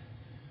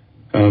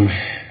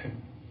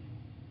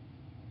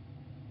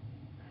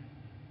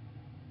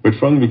 but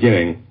from the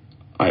beginning,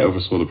 I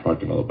oversaw the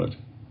product development.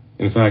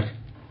 In fact,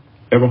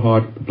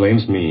 Eberhard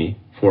blames me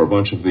for a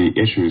bunch of the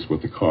issues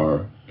with the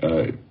car,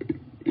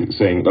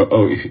 saying,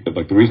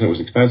 like the reason it was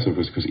expensive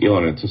was because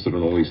Elon insisted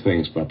on all these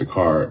things about the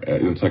car.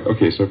 And it's like,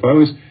 okay, so if I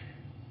was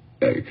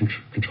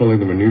controlling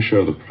the minutiae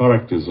of the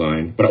product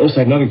design, but I also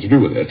had nothing to do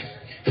with it,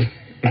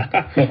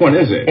 which one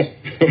is it?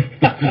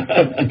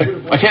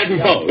 I can't be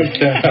both.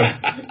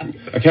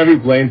 I can't be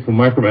blamed for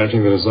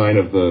micromanaging the design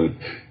of the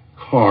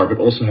car, but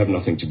also have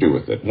nothing to do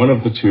with it. One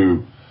of the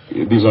two,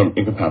 these are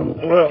incompatible.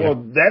 Well,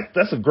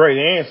 that's a great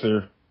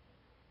answer,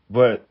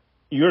 but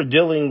you're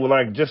dealing with,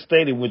 like just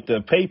stated, with the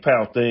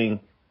PayPal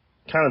thing,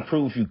 kind of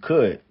proves you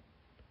could.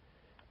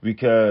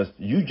 because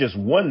you just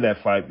won that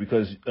fight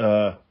because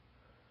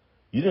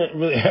you didn't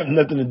really have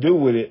nothing to do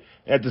with it.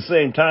 At the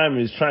same time,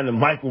 it's trying to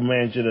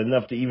micromanage it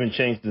enough to even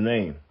change the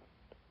name.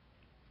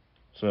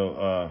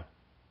 So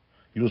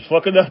you was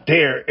fucking up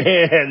there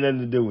and had nothing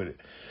to do with it.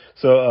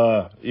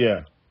 So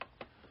yeah.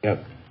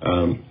 Yep.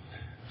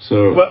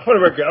 But for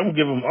the record, I'm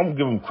gonna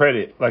give him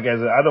credit. Like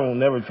I don't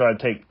never try to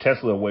take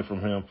Tesla away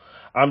from him.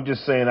 I'm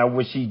just saying I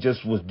wish he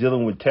just was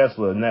dealing with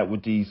Tesla and not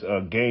with these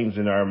games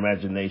in our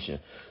imagination.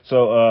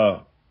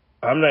 So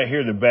I'm not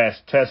here to bash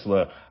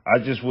Tesla. I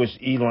just wish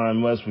Elon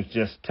Musk was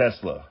just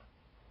Tesla.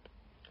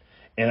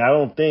 And I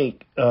don't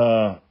think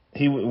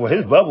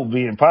his bubble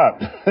being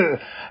popped.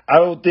 I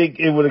don't think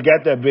it would have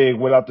got that big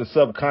without the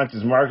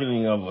subconscious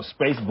marketing of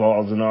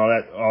Spaceballs and all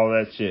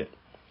that shit.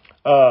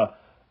 I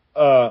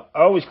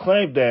always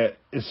claimed that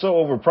it's so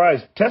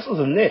overpriced. Tesla's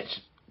a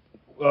niche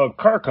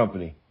car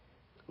company.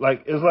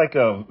 Like it's like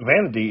a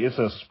vanity. It's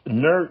a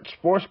nerd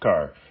sports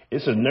car.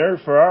 It's a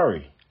nerd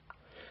Ferrari.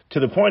 To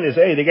the point is,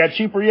 hey, they got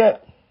cheaper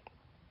yet?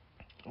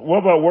 What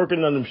about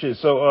working on them shit?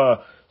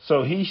 So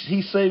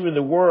he's saving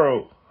the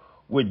world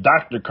with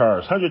doctor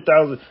cars,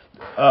 100,000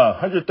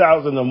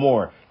 or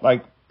more.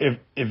 Like if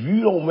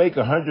you don't make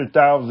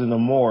 100,000 or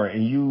more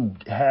and you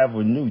have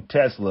a new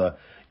Tesla,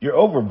 you're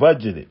over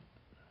budgeted.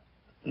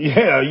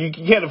 Yeah, you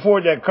can't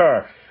afford that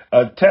car.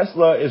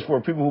 Tesla is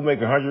for people who make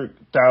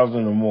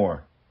 100,000 or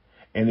more.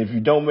 And if you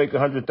don't make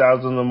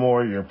 100,000 or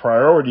more, your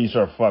priorities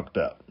are fucked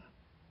up.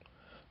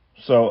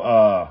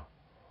 So,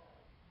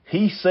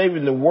 he's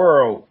saving the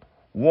world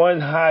one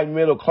high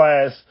middle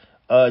class,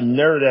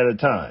 nerd at a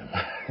time.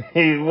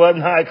 He's one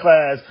high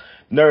class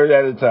nerd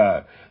at a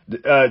time.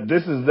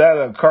 This is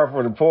not a car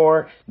for the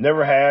poor.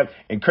 Never have.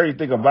 And crazy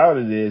thing about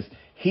it is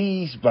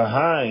he's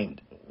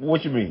behind.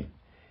 What you mean?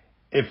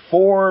 If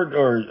Ford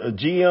or a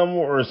GM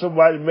or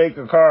somebody make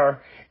a car,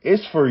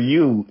 it's for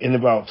you in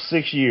about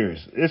 6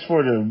 years. It's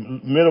for the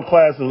middle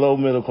class and low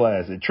middle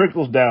class. It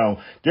trickles down.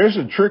 There's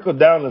a trickle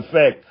down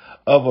effect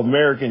of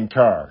American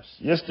cars.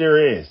 Yes,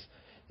 there is.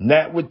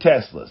 Not with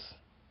Teslas.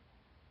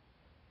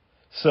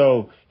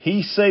 So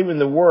he's saving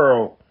the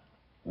world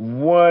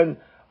one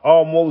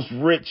almost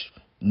rich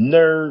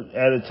nerd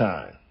at a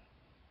time.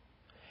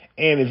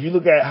 And if you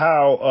look at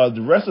how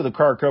the rest of the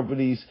car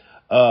companies,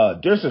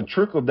 there's a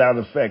trickle down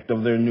effect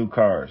of their new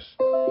cars.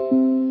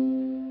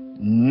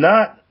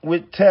 Not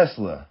with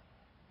Tesla.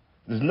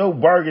 There's no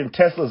bargain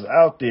Teslas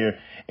out there.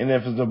 And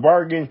if it's a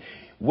bargain,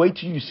 wait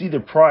till you see the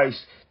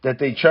price that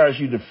they charge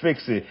you to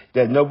fix it,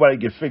 that nobody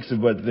can fix it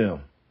but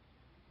them.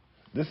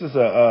 This is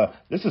a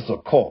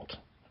cult.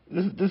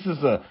 This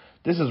is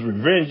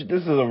revenge.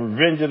 This is a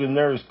Revenge of the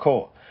Nerds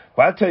cult.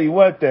 But I tell you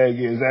what, thing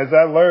is, as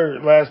I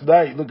learned last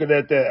night looking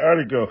at that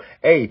article,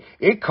 hey,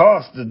 it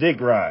costs the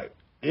dick ride.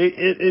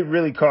 It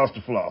really costs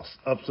to floss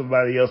up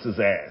somebody else's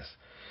ass.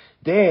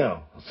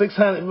 Damn,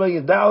 $600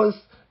 million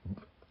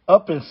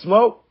up in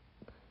smoke.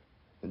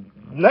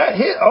 Not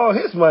all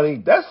his money.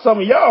 That's some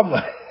of y'all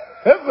money.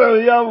 That's some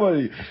of y'all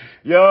money.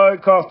 Y'all,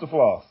 it costs to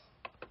floss.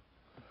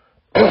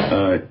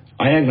 I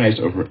agonized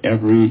over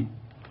every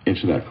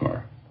inch of that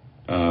car.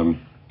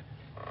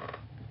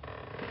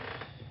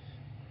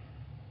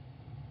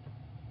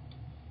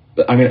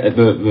 I mean,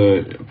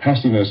 the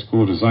passing the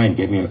school of design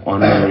gave me an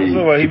honorary.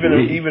 So he's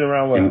been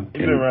around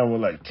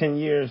what, like 10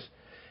 years.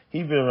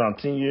 He's been around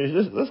 10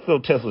 years. Let's go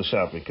Tesla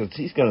shopping because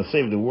he's gonna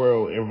save the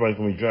world. Everybody's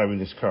gonna be driving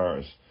these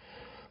cars.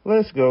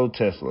 Let's go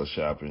Tesla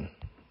shopping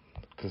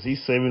because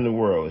he's saving the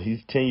world.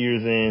 He's 10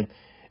 years in,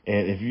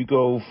 and if you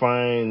go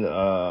find,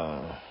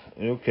 we're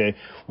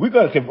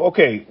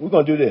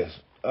gonna do this.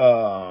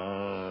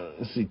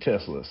 Let's see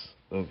Teslas.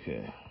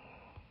 Okay.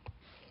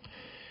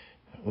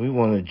 We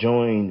want to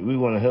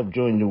help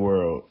join the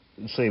world,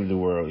 save the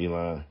world,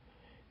 Elon.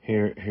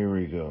 Here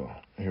we go.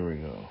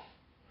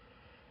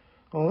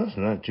 Oh, that's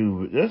not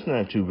too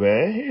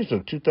bad. Here's a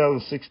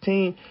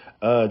 2016,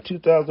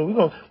 2000.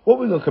 What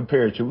we gonna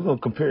compare it to? We're gonna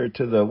compare it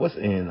to the what's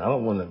in. I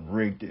don't want to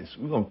rig this.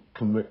 We're gonna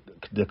compare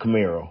the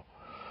Camaro.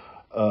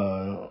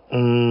 No,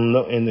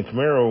 in the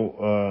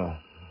Camaro.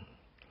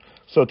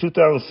 So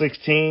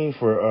 2016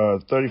 for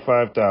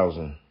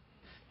 35,000.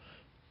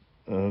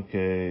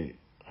 Okay.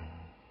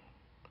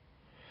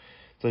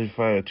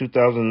 35,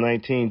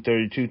 2019,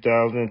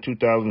 32,000,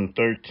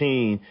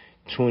 2013,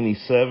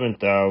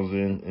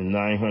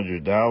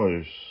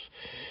 $27,900.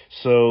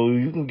 So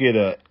you can get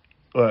a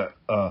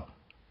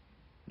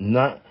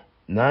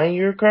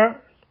 9-year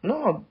car?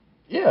 No,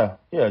 yeah,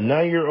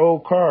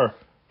 9-year-old car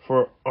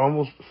for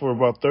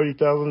about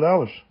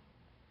 $30,000.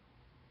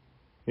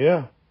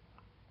 Yeah.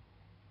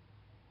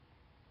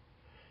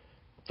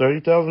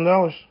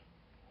 $30,000.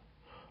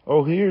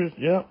 Oh,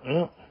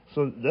 yeah.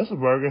 So that's a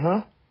bargain,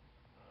 huh?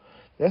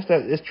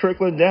 It's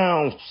trickling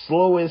down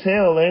slow as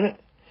hell, ain't it?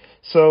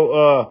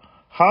 So,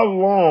 how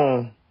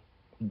long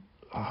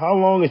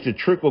is the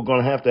trickle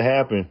gonna have to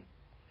happen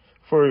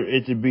for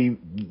it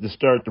to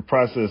start the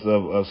process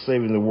of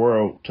saving the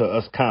world to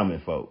us common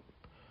folk?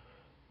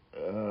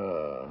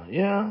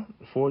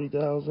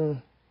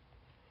 40,000.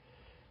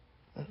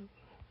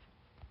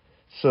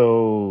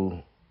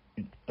 So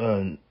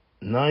a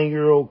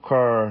 9-year-old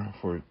car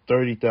for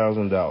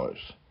 $30,000.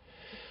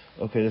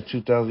 Okay, that's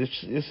 2000.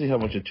 Let's see how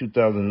much a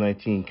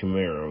 2019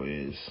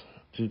 Camaro is.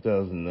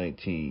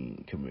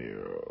 2019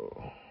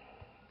 Camaro.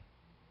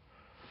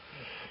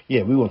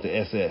 Yeah, we want the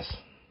SS.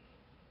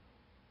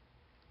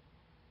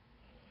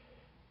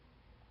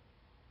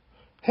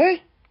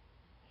 Hey,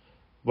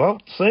 well,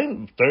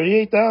 same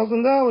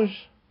 $38,000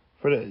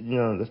 for that. You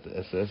know, that's the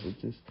SS.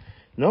 It's just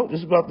nope.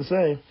 It's about the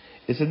same.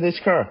 It's a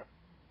niche car.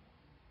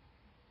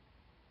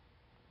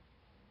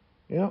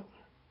 Yep,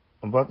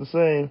 about the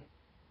same.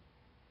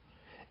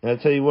 And I'll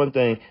tell you one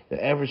thing,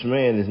 the average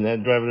man is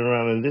not driving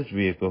around in this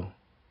vehicle.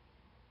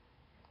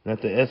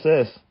 Not the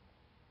SS.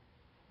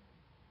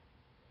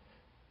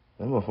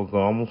 That motherfucker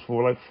almost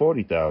for like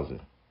 $40,000.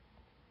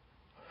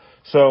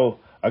 So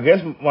I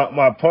guess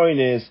my point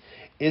is,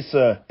 it's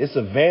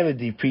a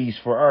vanity piece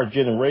for our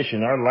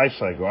generation, our life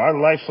cycle. Our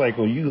life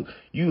cycle, you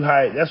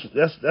hide.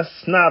 That's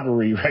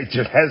snobbery right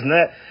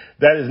there.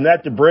 That is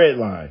not the bread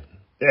line,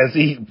 as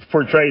he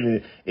portrayed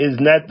it. Is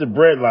not the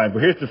bread line.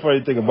 But here's the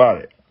funny thing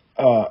about it.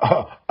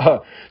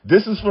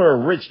 This is for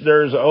rich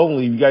nerds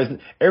only. You guys,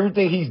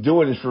 everything he's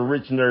doing is for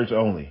rich nerds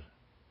only.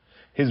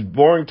 His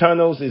boring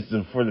tunnels is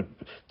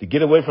to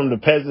get away from the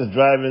peasants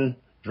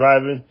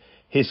driving.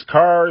 His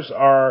cars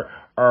are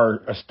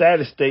a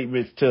status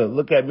statement to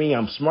look at me,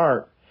 I'm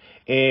smart.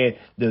 And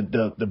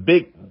the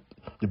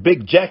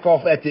big jack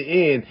off at the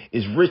end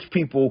is rich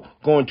people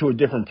going to a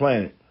different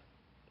planet.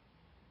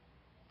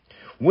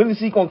 When is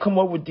he gonna come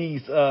up with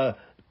these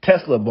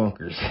Tesla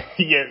bunkers?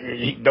 Yeah,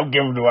 don't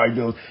give him no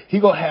ideas. He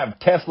gonna have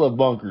Tesla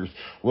bunkers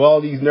where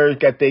all these nerds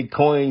got their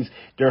coins,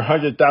 their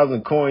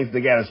 100,000 coins.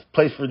 They got a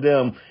place for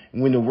them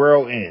when the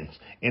world ends,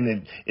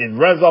 and it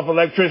runs off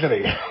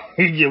electricity.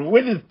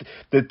 When is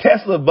the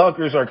Tesla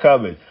bunkers are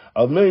coming?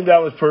 $1 million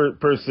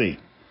per seat.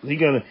 He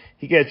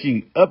got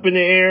you up in the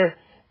air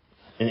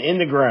and in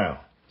the ground.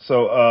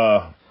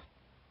 So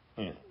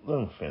let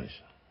me finish.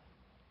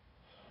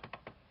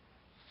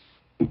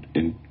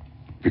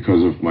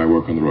 Because of my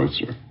work on the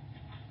Roadster.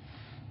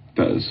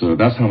 So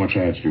that's how much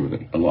I had to do with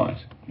it. A lot.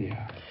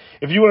 Yeah.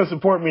 If you want to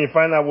support me and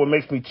find out what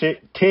makes me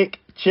tick,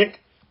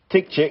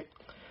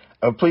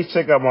 please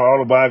check out my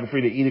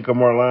autobiography, The Edict of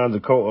Marlon, The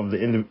Cult of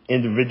the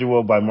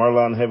Individual by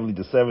Marlon Heavily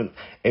VII,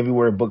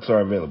 everywhere books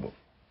are available.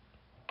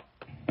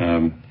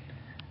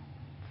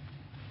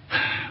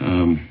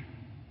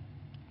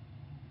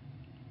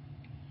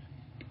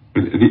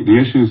 But the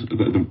issues,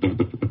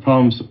 the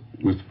problems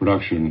with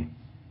production.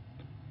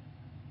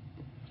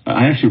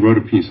 I actually wrote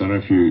a piece. I don't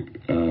know if you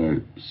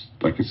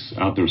it's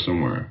out there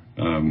somewhere.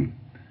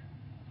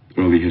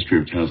 Early history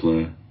of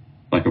Tesla,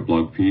 like a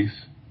blog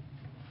piece.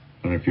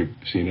 I don't know if you've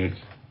seen it.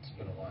 It's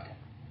been a while.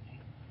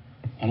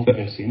 I don't think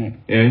I've seen it.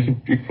 Yeah, you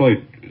can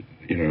probably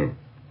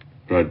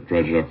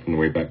dredge it up from the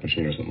Wayback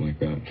Machine or something like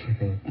that.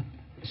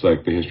 It's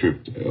like the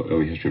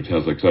early history of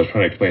Tesla. Because I was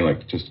trying to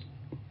explain just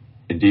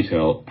in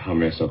detail how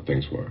messed up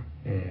things were.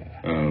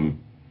 Yeah.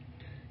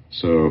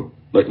 So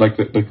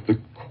the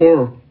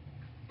core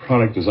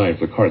product design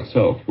for the car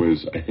itself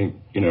was, I think,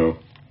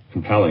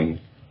 compelling,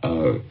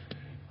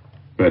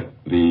 but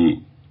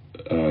the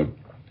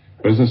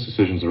business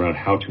decisions around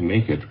how to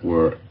make it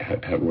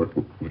had worked.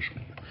 Which,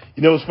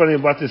 you know what's funny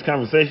about this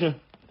conversation?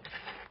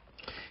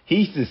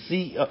 He's the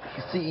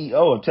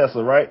CEO of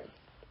Tesla, right?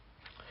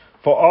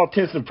 For all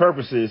intents and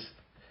purposes,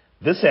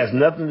 this has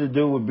nothing to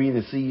do with being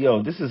the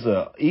CEO. This is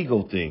an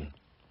ego thing.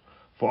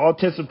 For all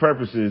intents and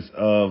purposes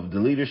of the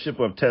leadership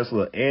of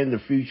Tesla and the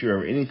future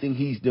of anything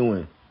he's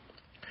doing,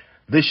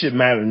 this should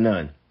matter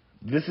none.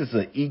 This is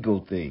an ego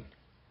thing.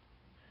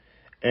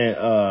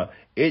 And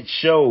it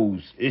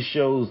shows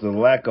the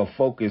lack of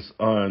focus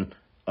on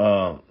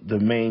the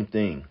main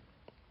thing.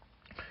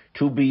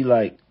 To be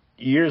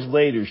years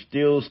later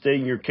still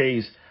stating your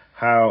case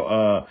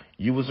how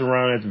you was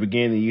around at the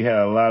beginning, you had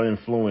a lot of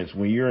influence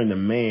when you're in the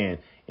man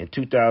in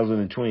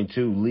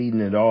 2022 leading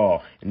it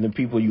all, and the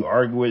people you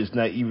argue with is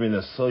not even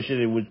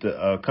associated with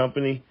the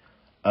company.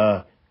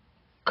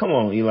 Come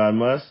on, Elon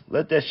Musk,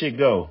 let that shit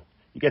go.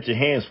 You got your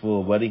hands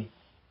full, buddy.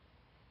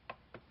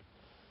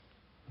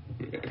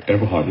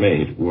 Eberhard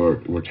made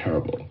were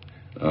terrible.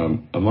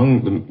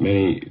 Among the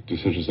many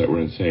decisions that were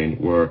insane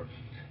were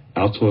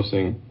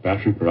outsourcing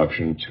battery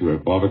production to a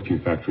barbecue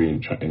factory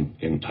in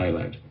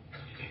Thailand.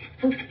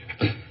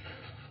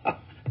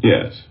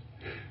 Yes.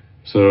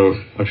 So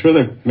I'm sure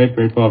they make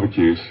great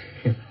barbecues.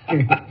 They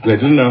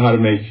didn't know how to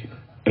make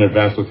an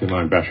advanced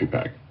lithium-ion battery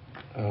pack.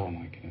 Oh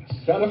my goodness.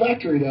 It's not a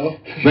factory though.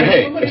 But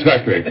hey, it's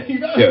factory.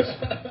 Yes.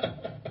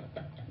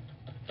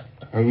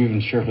 Are we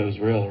even sure if it was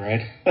real,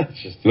 right?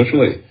 It's just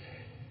literally.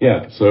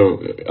 Yeah. So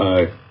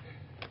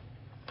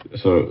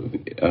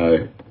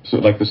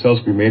like the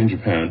cells be made in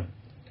Japan,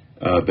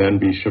 then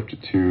be shipped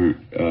to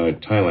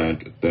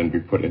Thailand, then be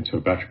put into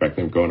a battery pack,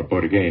 then go on a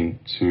boat again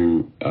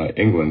to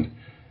England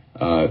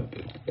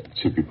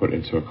to be put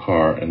into a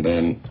car, and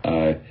then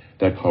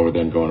that car would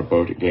then go on a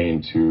boat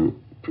again to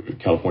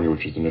California,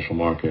 which is the initial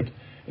market,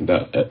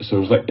 So it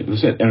was like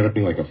this ended up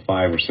being like a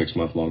 5 or 6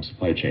 month long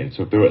supply chain.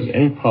 So if there was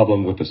any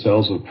problem with the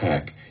sales of the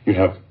pack, you'd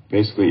have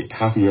basically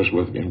half a year's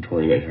worth of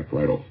inventory that you have to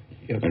write off,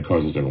 and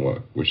cars that didn't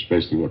work, which is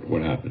basically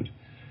what happened.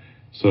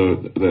 So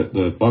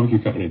the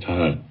barbecue company in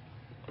Thailand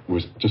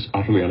was just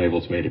utterly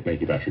unable to make a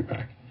battery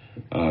pack.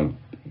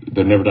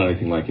 They'd never done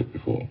anything like it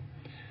before.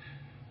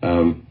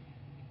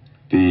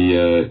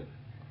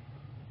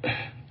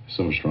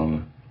 So much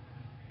drama.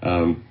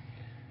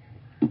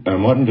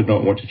 Martin did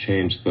not want to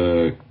change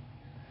the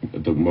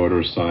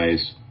motor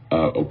size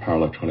or power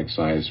electronic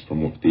size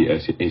from the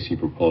AC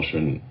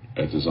propulsion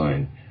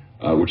design,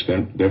 which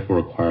then therefore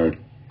required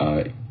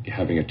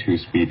having a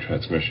 2-speed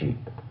transmission.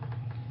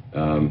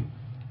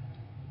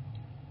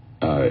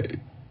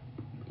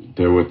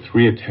 There were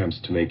 3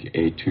 attempts to make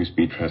a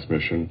 2-speed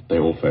transmission. They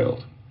all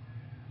failed.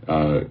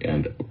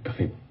 And I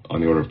think on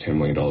the order of $10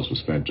 million was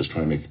spent just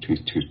trying to make a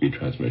 2-speed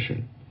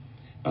transmission.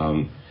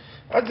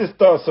 I just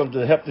thought something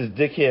to help this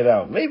dickhead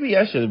out. Maybe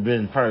I should have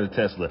been part of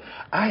Tesla.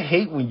 I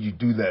hate when you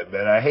do that,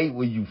 man. I hate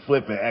when you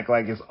flip and act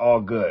like it's all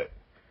good.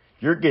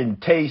 You're getting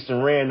tased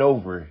and ran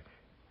over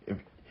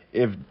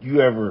if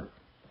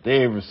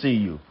they ever see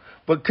you.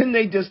 But couldn't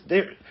they just...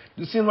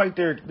 It seems like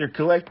they're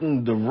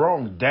collecting the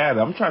wrong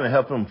data. I'm trying to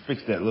help him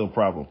fix that little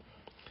problem.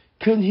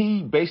 Couldn't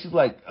he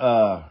basically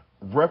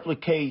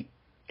replicate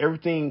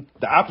everything,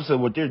 the opposite of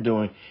what they're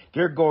doing?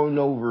 They're going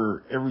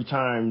over every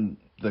time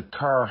the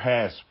car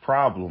has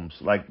problems,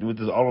 like with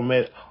this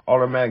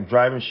automatic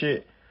driving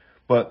shit.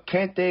 But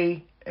can't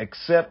they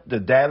accept the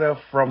data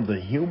from the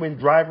human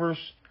drivers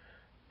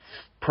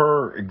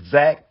per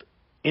exact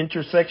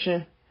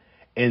intersection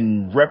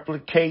and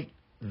replicate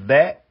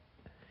that?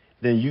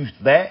 Then use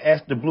that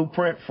as the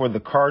blueprint for the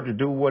car to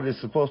do what it's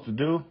supposed to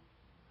do.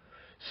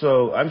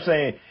 So I'm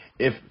saying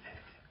if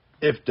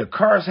the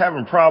car's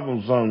having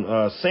problems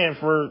on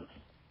Sanford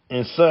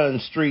and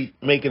Sun Street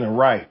making a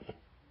right,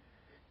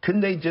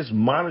 couldn't they just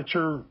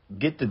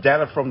get the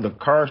data from the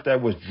cars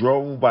that was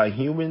drove by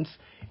humans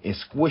and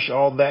squish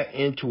all that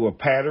into a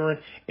pattern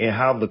and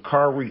how the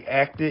car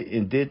reacted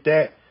and did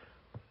that,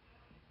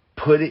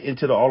 put it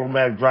into the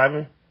automatic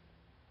driving?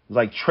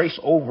 Like trace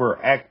over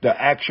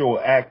the actual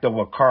act of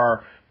a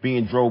car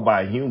being drove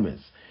by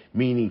humans,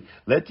 meaning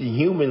let the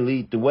human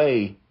lead the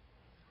way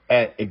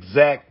at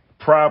exact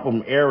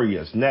problem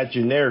areas, not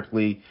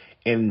generically,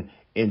 and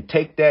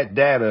take that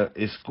data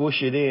and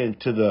squish it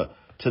into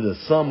the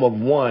sum of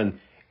one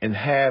and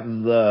have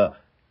the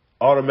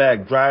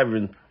automatic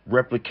driving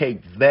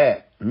replicate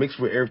that mixed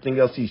with everything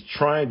else he's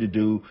trying to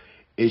do.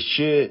 It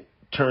should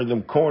turn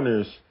them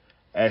corners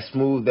as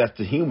smooth as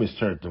the humans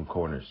turned them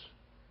corners.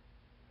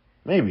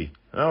 Maybe.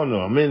 I don't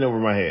know. I'm in over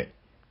my head.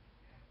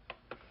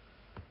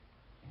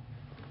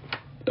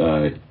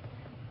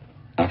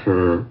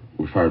 After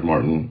we fired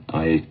Martin,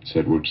 I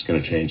said we're just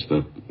going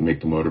to make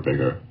the motor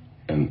bigger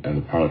and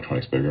the power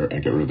electronics bigger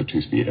and get rid of the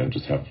 2-speed and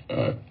just have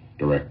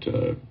direct,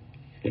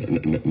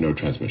 no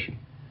transmission.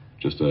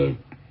 Just a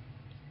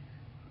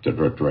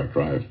direct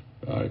drive.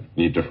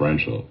 Need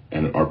differential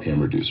and an RPM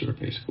reducer,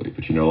 basically,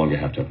 but you no longer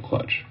have to have a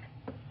clutch.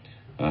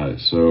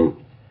 So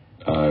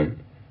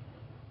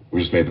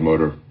we just made the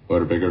motor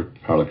bigger,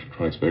 power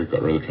electronics bigger,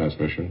 got rid of the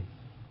transmission.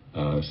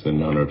 So then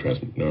now no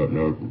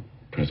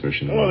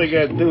transmission. All they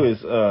got to do is,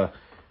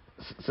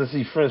 since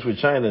he's friends with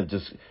China,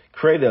 just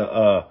create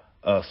a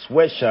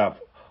sweatshop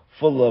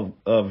full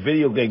of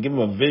video game. Give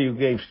them a video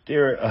game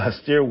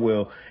steer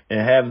wheel and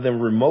have them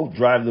remote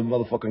drive the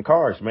motherfucking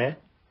cars, man.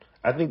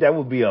 I think that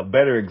would be a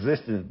better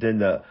existence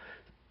than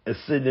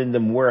sitting in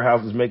them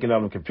warehouses making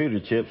all the computer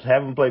chips.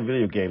 Have them play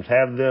video games.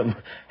 Have them.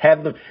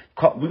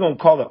 We're gonna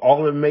call it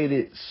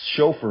automated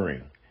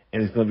chauffeuring,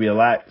 and it's gonna be a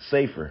lot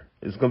safer.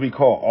 It's gonna be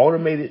called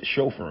automated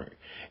chauffeuring,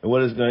 and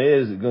what it's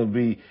gonna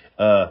be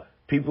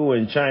people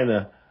in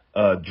China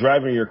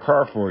driving your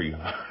car for you.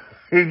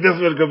 That's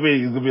what it's gonna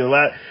be. It's gonna be a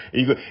lot,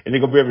 and they're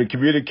gonna be able to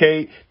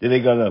communicate. Then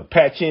they're gonna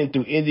patch in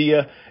through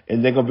India,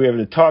 and they're gonna be able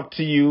to talk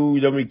to you.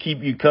 They're gonna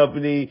keep you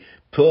company.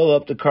 Pull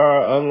up the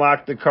car,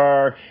 unlock the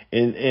car,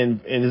 and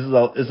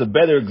it's a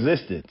better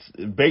existence.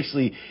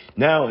 Basically,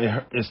 now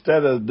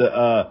instead of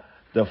the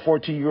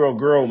 14-year-old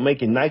girl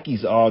making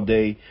Nikes all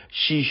day,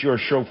 she's your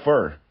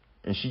chauffeur,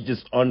 and she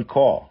just on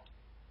call,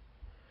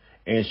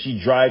 and she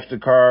drives the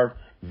car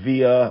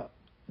via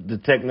the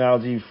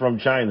technology from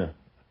China,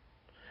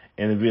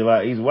 and it'd be a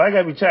lot easier. Why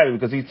gotta be China?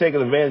 Because he's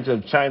taking advantage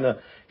of China.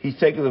 He's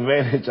taking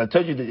advantage. I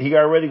told you that he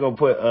already gonna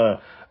put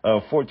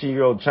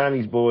 14-year-old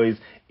Chinese boys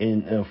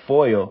in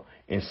foil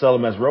and sell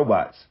them as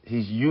robots.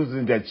 He's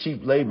using that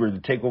cheap labor to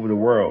take over the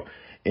world.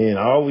 And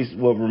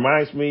what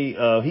reminds me,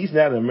 he's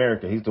not an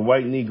American. He's the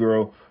white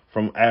Negro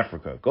from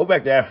Africa. Go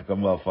back to Africa,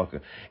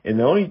 motherfucker. And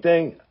the only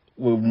thing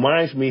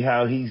reminds me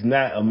how he's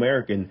not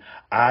American,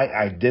 I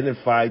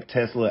identify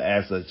Tesla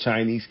as a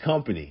Chinese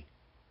company.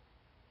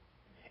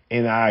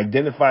 And I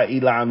identify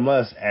Elon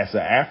Musk as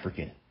an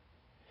African.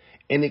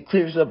 And it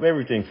clears up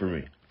everything for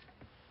me.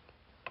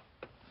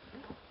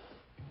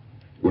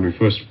 When we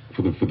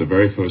for the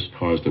very first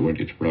cars that went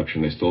into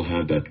production, they still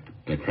had that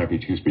crappy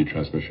 2-speed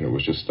transmission. It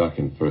was just stuck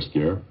in first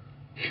gear.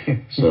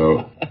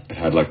 So it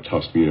had like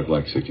top speed of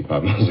like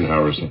 65 miles an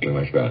hour or something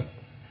like that.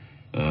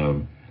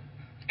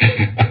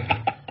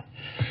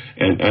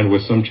 And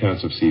with some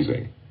chance of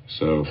seizing.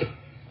 So,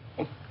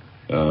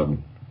 the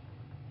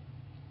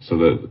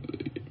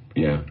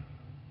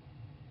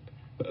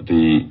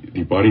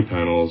body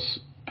panels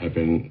have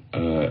been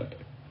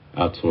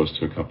outsourced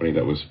to a company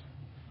that was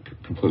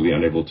completely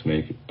unable to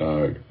make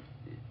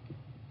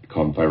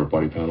carbon fiber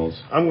body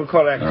panels. I'm gonna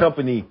call that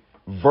company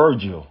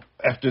Virgil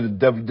after the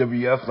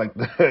WWF, like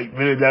the $1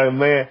 Million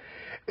Man.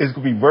 It's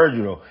gonna be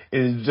Virgil.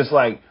 It's just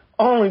like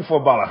only for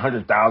about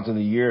 $100,000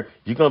 a year.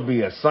 You're gonna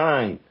be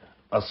assigned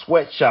a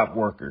sweatshop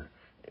worker,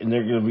 and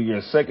they're gonna be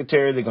your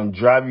secretary. They're gonna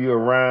drive you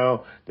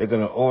around. They're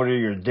gonna order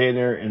your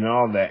dinner and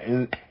all that.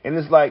 And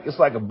it's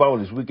like a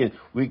bonus. We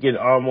can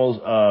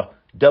almost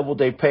double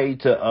their pay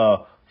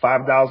to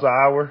 $5 an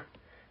hour,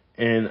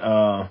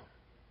 and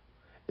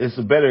it's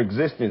a better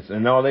existence.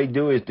 And all they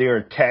do is they're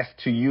attached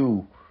to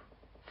you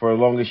for as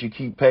long as you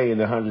keep paying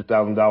the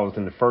 $100,000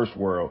 in the first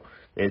world.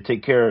 They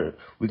take care of.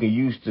 We can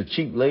use the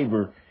cheap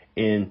labor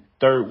in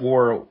third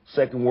world,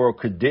 second world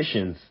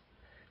conditions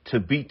to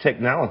beat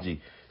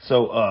technology.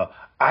 So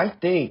I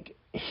think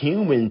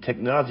human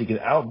technology can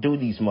outdo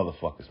these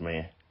motherfuckers,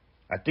 man.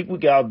 I think we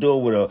can outdo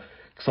it with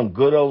some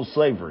good old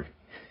slavery.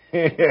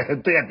 I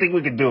think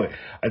we can do it.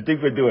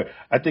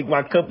 I think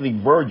my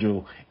company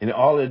Virgil, and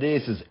all it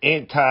is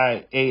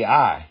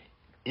anti-AI.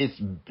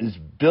 It's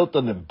built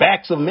on the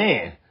backs of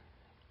man.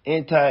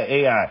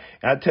 Anti-AI.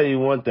 And I'll tell you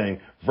one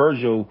thing,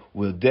 Virgil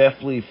will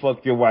definitely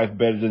fuck your wife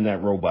better than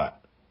that robot.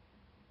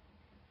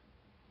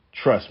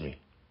 Trust me.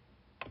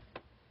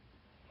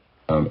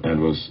 When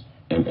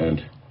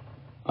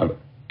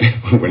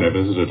I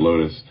visited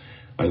Lotus,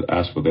 I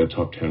asked for their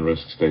top 10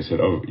 risks. They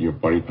said, "Oh, your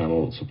body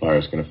panel supplier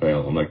is going to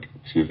fail." I'm like,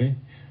 "Excuse me?"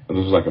 And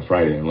this was like a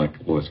Friday. I'm like,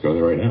 "Well, let's go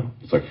there right now."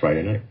 It's like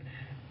Friday night.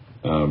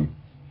 So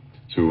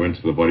we went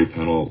to the body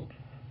panel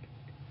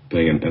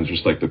thing, and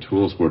just like the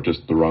tools were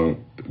just the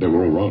wrong. They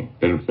were all wrong.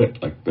 They didn't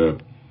fit. Like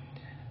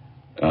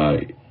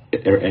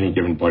any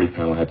given body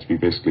panel had to be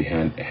basically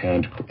hand.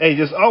 Hey,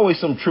 there's always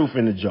some truth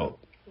in the joke.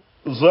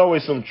 There's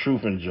always some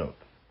truth in the joke.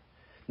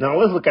 Now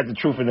let's look at the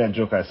truth in that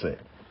joke I said.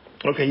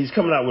 Okay, he's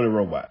coming out with a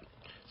robot.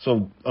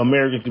 So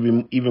Americans could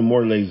be even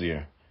more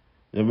lazier.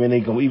 I mean,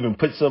 they can even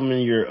put something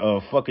in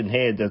your fucking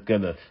head that's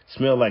gonna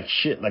smell like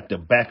shit, like the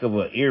back of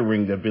an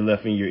earring that's been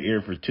left in your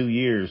ear for 2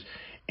 years,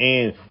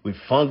 and with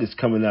fungus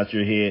coming out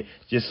your head,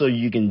 just so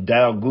you can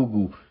dial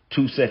Google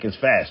 2 seconds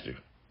faster.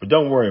 But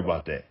don't worry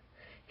about that.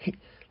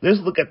 Let's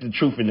look at the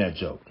truth in that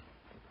joke.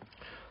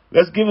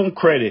 Let's give him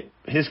credit.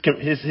 His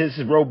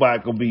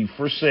robot gonna be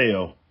for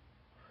sale.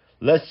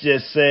 Let's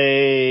just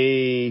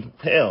say,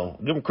 hell,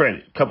 give him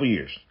credit. Couple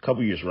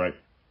years, right?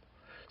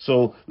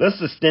 So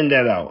let's extend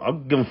that out.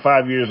 I'm gonna give him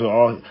 5 years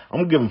I'm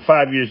gonna give him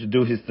 5 years to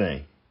do his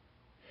thing,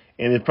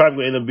 and it's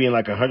probably gonna end up being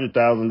like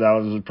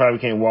 $100,000. It probably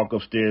can't walk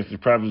upstairs.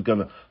 It's probably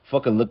gonna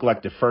fucking look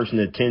like the first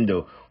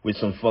Nintendo with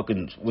some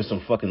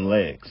fucking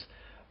legs.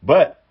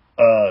 But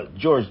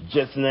George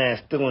Jetson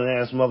ass, stealing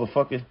ass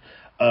motherfucker.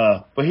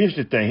 But here's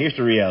the thing. Here's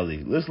the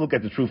reality. Let's look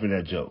at the truth in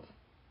that joke.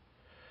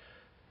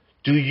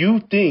 Do you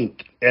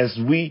think, as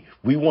we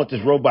want this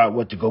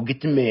robot to go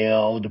get the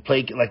mail, to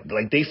play,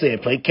 like they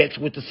said, play catch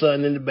with the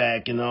sun in the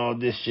back and all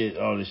this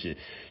shit.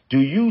 Do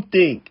you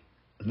think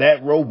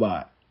that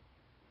robot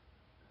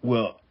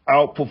will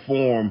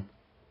outperform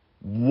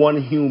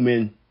one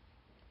human?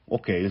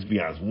 Okay, let's be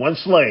honest. One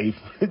slave.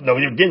 No,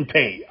 you're getting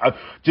paid.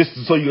 Just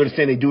so you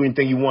understand, they do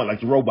anything you want,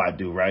 like the robot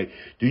do, right?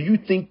 Do you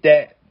think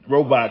that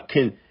robot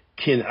can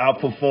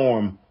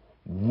outperform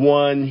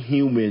one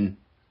human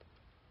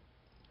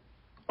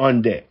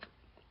on deck?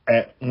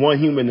 At one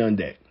human on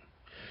deck.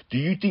 Do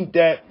you think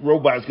that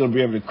robot's going to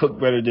be able to cook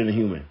better than a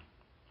human?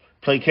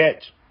 Play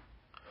catch?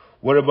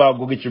 What about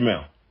go get your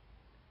mail?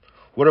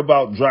 What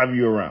about drive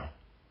you around?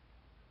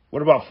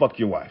 What about fuck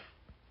your wife?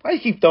 Why do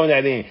you keep throwing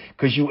that in?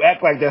 Because you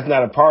act like that's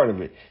not a part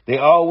of it. It's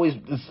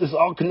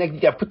all connected.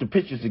 You got to put the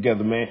pictures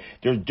together, man.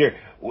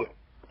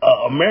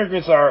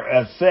 Americans are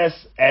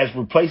assessed as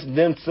replacing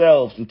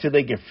themselves until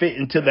they can fit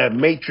into that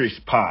matrix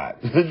pod.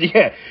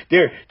 Yeah,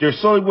 they're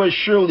slowly but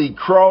surely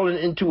crawling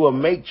into a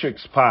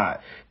matrix pod.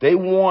 They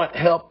want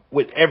help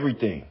with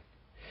everything.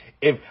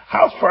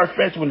 How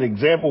far-fetched when the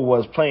example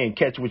was playing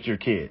catch with your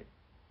kid.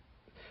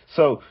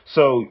 So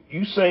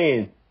you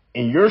saying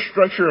in your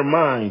structure of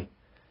mind,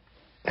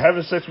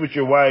 having sex with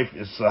your wife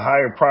is a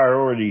higher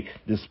priority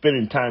than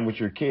spending time with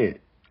your kid?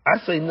 I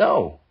say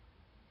no.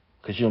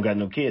 Because you don't got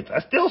no kids. I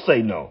still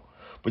say no.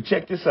 But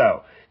check this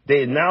out.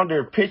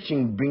 They're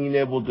pitching being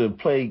able to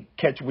play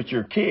catch with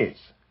your kids.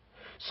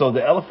 So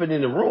the elephant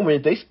in the room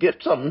is they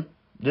skipped something.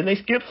 Didn't they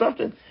skip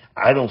something?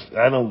 I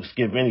don't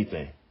skip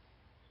anything.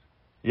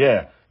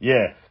 Yeah.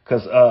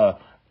 Because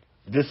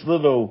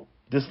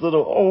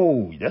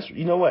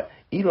you know what?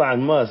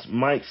 Elon Musk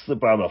might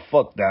slip out a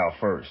fuck dial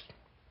first.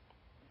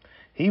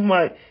 He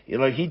might,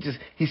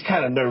 he's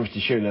kind of nervous to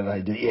share that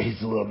idea. Yeah,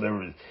 he's a little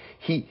nervous.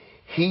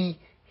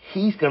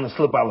 He's going to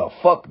slip out a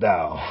fuck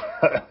dial.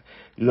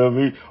 You know what I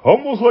mean?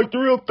 Almost like the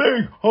real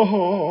thing.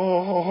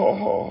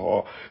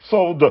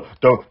 So the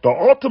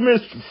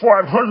Ultimate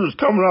 500 is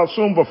coming out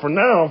soon, but for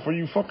now, for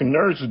you fucking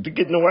nerds to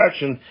get no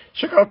action,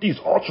 check out these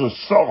ultra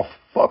soft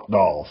fuck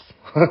dolls.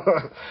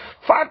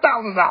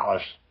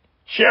 $5,000.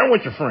 Share them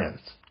with your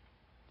friends.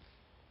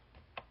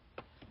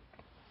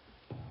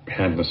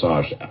 Hand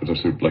massage,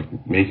 just to like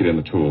make it in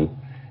the tool,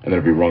 and then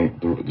it'd be wrong.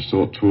 The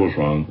tool was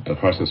wrong, and the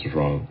process was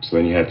wrong. So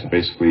then you had to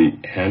basically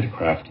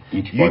handcraft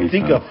each body. You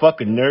think panel. a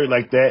fucking nerd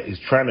like that is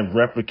trying to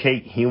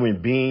replicate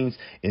human beings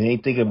and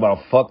ain't thinking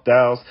about fuck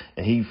dolls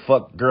and he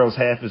fuck girls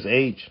half his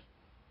age?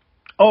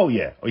 Oh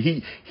yeah,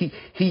 he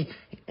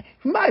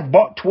might have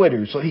bought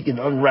Twitter so he can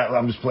unravel.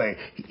 I'm just playing.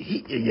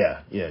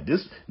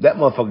 That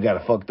motherfucker got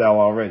a fuck doll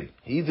already.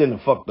 He's in the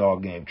fuck doll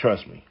game.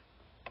 Trust me.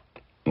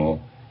 Well,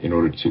 in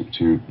order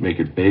to make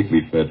it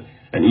vaguely fit,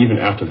 and even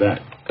after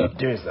that,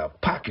 there's a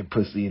pocket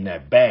pussy in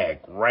that bag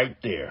right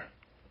there.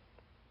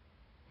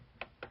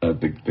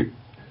 The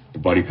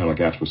body panel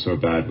gaps was so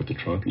bad with the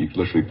trunk, you could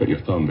literally put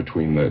your thumb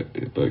between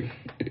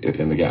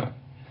in the gap.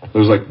 It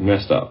was like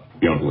messed up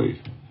beyond belief.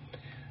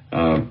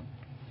 And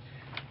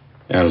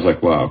I was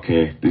like, wow,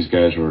 okay, these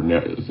guys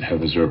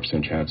have a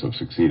 0% chance of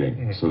succeeding.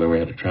 Mm-hmm. So then we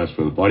had to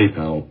transfer the body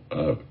panel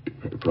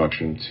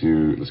production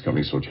to this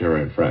company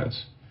Sotera in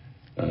France.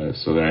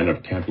 So then I ended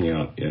up camping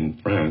out in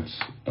France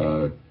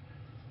for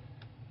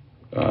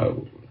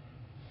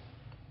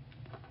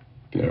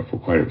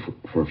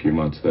a few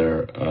months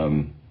there,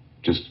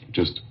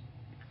 just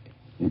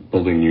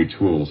building new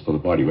tools for the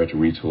body. We had to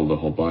retool the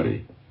whole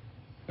body.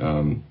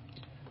 So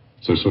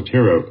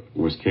Sotera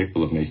was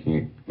capable of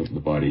making the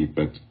body,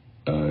 but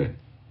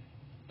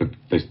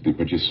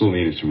you still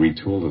needed to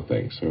retool the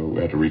thing. So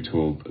we had to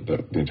retool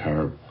the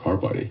entire car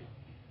body.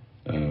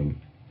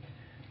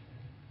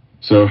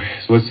 So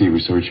let's see.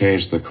 So we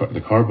changed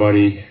the car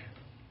body.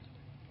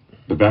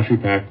 The battery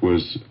pack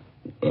was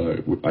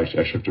I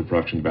shifted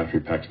production of the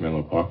battery pack to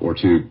Menlo Park, or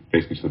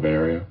basically to the Bay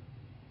Area,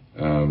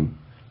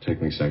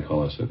 technically St.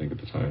 Carlos, I think at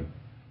the time,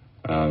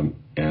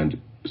 and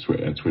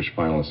switched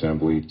final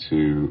assembly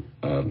to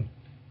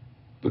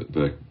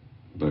the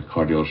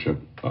car dealership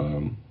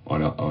on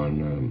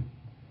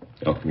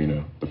El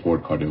Camino, the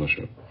Ford car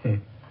dealership. Hmm.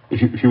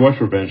 If you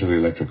watch Revenge of the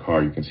Electric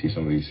Car, you can see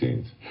some of these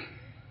scenes.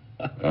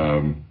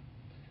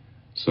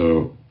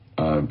 So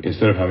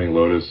instead of having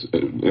Lotus,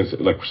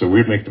 so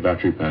we'd make the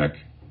battery pack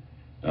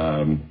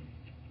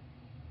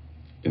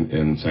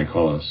in St.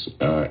 Carlos,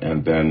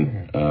 and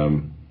then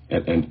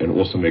and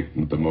also make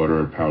the motor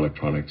and power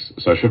electronics.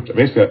 So I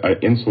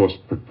insourced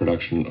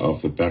production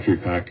of the battery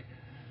pack,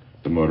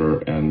 the motor,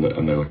 and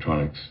the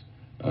electronics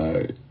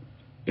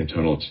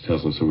internal to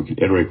Tesla, so we could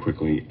iterate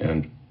quickly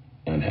and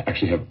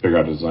actually figure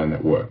out a design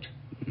that worked.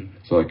 Mm-hmm.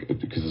 So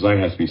because design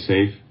has to be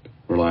safe,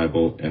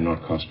 reliable, and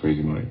not cost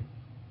crazy money,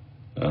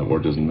 or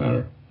it doesn't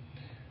matter.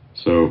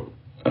 So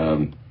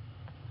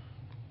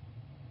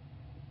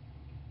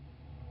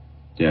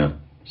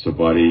so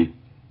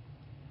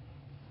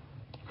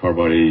car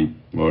body,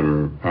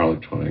 motor, power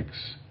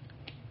electronics,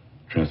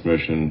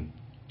 transmission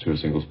to a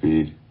single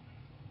speed.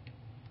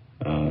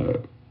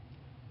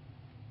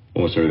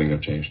 Almost everything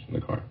got changed in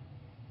the car.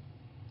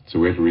 So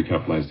we had to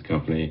recapitalize the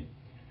company,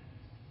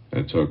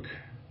 and it took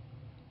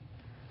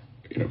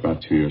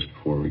about 2 years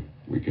before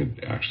we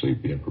could actually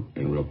be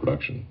in real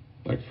production,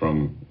 like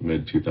from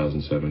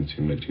mid-2007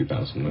 to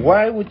mid-2009.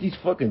 Why would these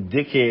fucking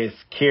dickheads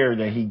care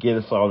that he get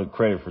us all the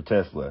credit for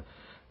Tesla?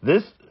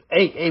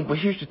 Hey, but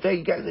here's the thing,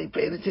 you guys ain't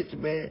paying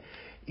attention, man.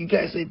 You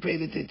guys ain't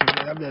paying attention,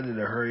 man. I'm not in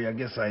a hurry. I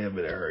guess I am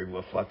in a hurry,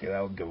 but fuck it, I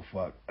don't give a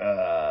fuck.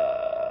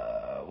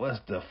 What's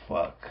the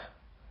fuck?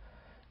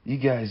 You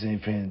guys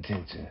ain't paying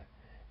attention.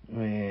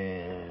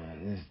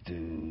 Man,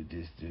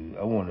 this dude.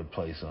 I want to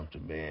play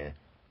something, man.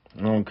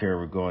 I don't care if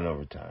we're going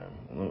over time.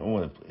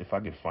 If I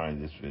can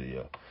find this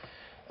video.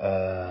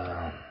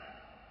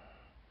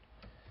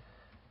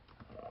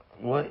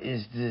 What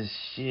is this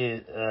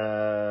shit?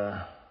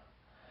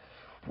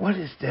 What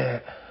is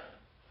that?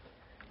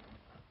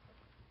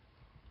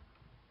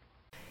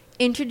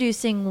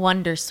 Introducing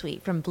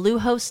Wondersuite from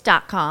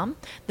Bluehost.com,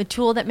 the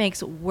tool that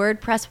makes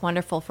WordPress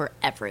wonderful for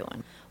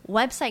everyone.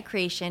 Website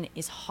creation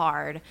is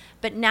hard,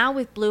 but now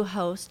with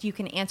Bluehost, you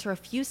can answer a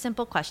few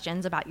simple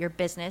questions about your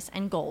business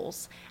and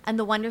goals, and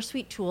the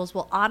Wondersuite tools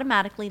will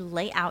automatically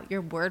lay out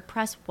your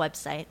WordPress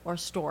website or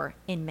store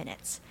in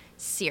minutes.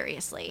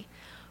 Seriously.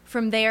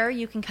 From there,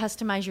 you can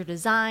customize your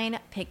design,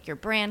 pick your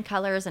brand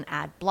colors, and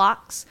add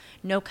blocks.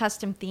 No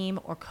custom theme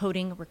or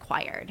coding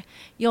required.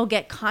 You'll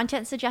get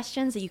content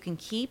suggestions that you can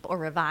keep or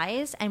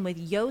revise, and with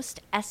Yoast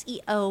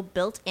SEO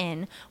built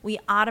in, we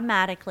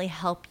automatically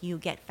help you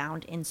get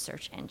found in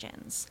search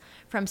engines.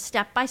 From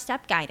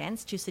step-by-step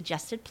guidance to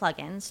suggested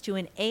plugins to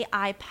an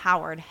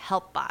AI-powered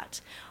help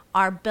bot,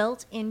 our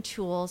built-in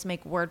tools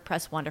make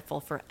WordPress wonderful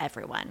for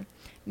everyone.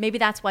 Maybe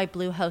that's why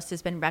Bluehost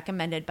has been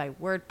recommended by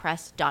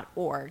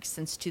WordPress.org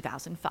since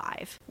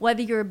 2005.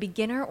 Whether you're a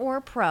beginner or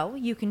a pro,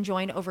 you can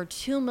join over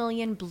 2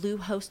 million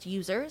Bluehost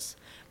users.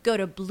 Go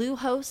to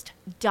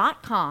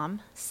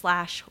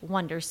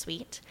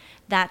bluehost.com/wondersuite.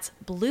 That's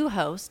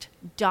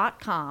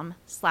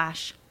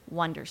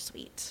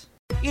bluehost.com/wondersuite.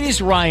 It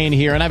is Ryan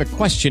here, and I have a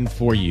question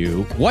for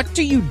you. What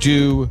do you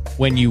do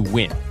when you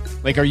win?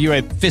 Like, are you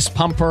a fist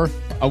pumper,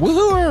 a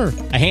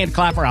woohooer, a hand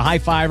clapper, a high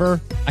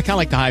fiver? I kind of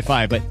like the high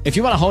five, but if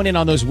you want to hone in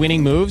on those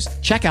winning moves,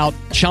 check out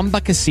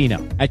Chumba Casino.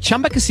 At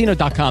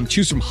ChumbaCasino.com,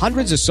 choose from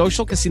hundreds of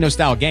social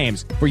casino-style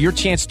games for your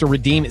chance to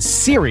redeem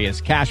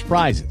serious cash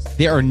prizes.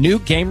 There are new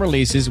game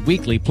releases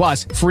weekly,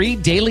 plus free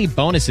daily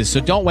bonuses. So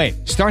don't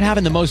wait. Start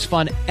having the most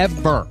fun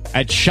ever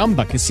at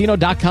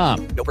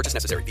ChumbaCasino.com. No purchase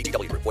necessary.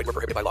 VGW Group. Void where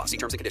prohibited by law. See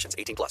terms and conditions.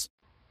 18+.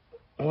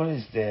 What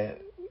is that?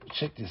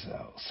 Check this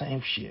out.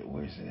 Same shit.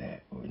 Where is it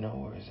at? No,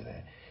 where is it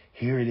at?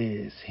 Here it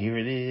is. Here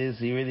it is.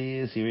 Here it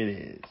is. Here it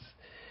is.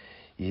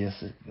 Yes,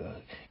 it's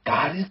good.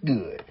 God is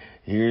good.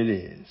 Here it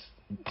is.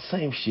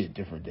 Same shit,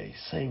 different day.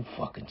 Same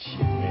fucking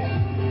shit,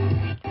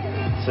 man.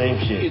 Same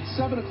shit. It's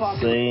 7 o'clock.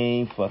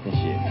 Same fucking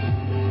shit.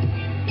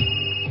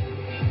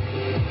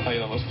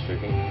 Elon Musk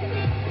speaking.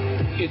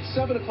 It's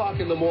 7 o'clock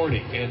in the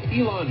morning, and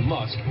Elon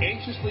Musk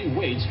anxiously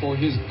waits for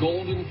his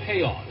golden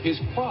payoff, his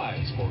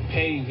prize for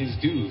paying his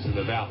dues in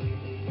the valley.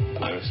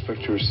 I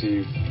expect to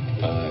receive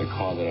a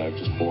car that I've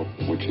just bought,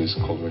 which is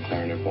called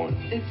McLaren F1.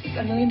 It's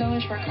 $1 million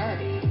for a car.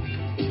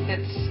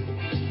 It's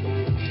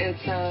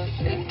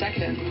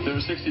decadent. There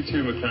are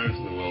 62 McLarens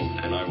in the world,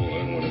 and I will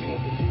own one of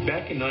them.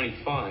 Back in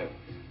 '95,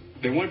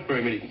 there weren't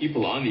very many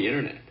people on the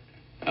internet,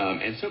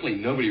 and certainly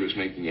nobody was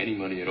making any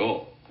money at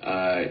all.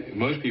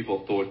 Most people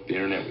thought the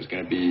internet was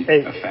going to be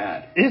a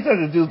fad. It's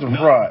nothing to do with the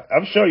fraud.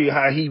 I'm showing you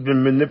how he's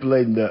been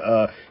manipulating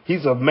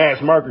he's a mass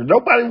marketer.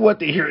 Nobody wants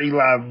to hear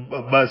Elon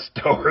Musk's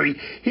story.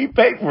 He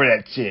paid for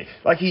that shit.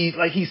 Like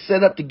he's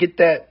set up to get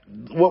that,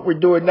 what we're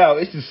doing now.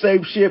 It's the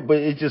same shit, but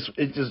it's just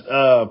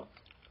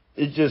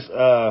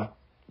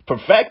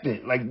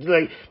perfected. Like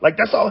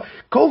that's all.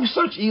 Go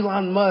search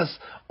Elon Musk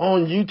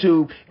on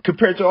YouTube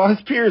compared to all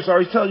his peers. I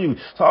always tell you,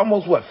 it's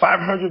almost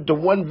 500 to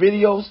 1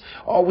 videos,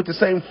 all with the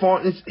same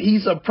font.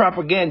 He's a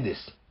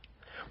propagandist.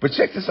 But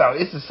check this out.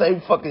 It's the same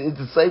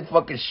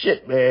fucking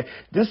shit, man.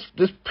 This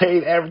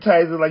paid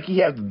advertising, like he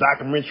has the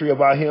documentary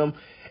about him.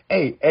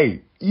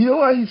 Hey, you know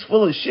why he's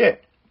full of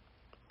shit?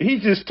 He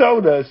just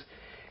told us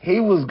he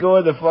was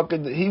going to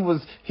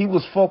he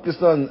was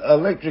focused on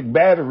electric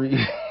batteries.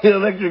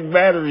 Electric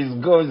batteries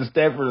going to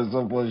Stanford or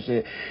some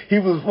bullshit. He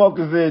was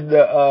focusing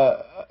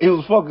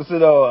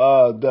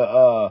on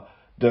the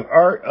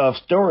art of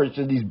storage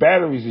of these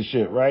batteries and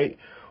shit, right?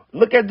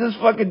 Look at this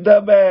fucking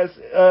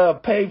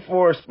dumbass paid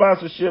for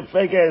sponsorship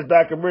fake ass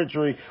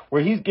documentary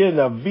where he's getting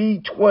a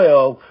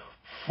V12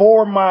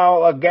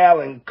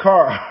 4-mile-a-gallon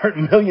car,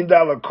 $1 million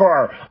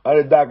car on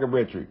a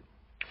documentary.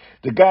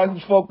 The guy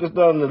who's focused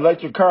on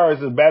electric cars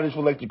and batteries for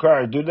electric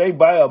cars, do they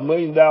buy a $1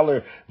 million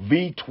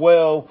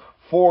V12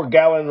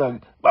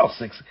 4-gallon, about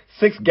 6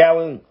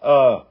 gallon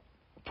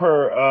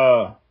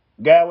per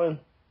gallon,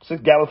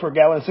 6 gallons per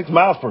gallon, 6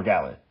 miles per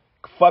gallon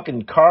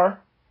fucking car?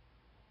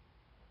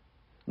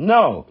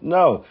 No.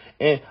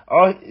 And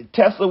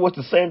Tesla was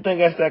the same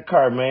thing as that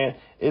car, man.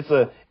 It's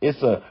a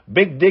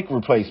big dick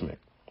replacement.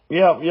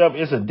 Yep.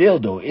 It's a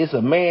dildo. It's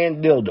a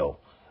man dildo.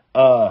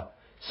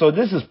 So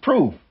this is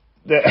proof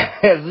that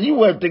as you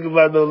weren't thinking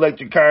about the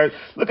electric cars,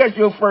 look at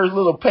your first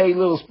little paid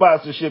little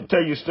sponsorship.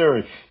 Tell your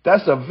story.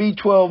 That's a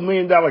V12 $1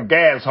 million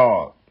gas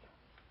hog.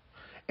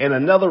 And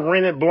another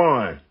rented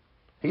blonde.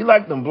 He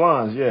liked them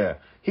blondes, yeah.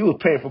 He was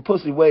paying for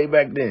pussy way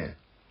back then.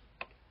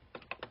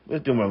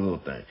 Let's do my little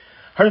thing.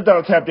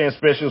 $100 tap dance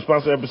special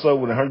sponsor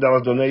episode with a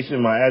 $100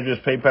 donation. My address,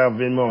 PayPal,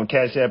 Venmo, and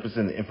Cash App is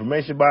in the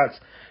information box.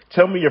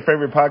 Tell me your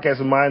favorite podcast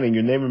of mine, and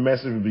your name and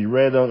message will be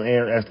read on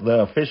air as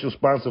the official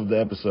sponsor of the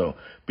episode.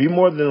 Be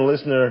more than a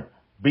listener.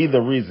 Be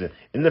the reason.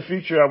 In the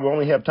future, I will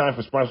only have time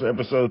for sponsored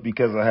episodes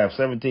because I have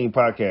 17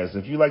 podcasts.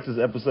 If you like this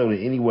episode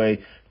in any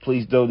way,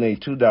 please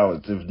donate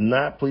 $2. If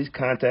not, please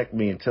contact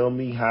me and tell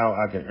me how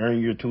I can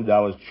earn your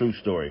 $2 true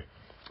story.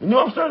 You know,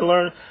 I'm starting to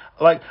learn,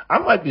 like, I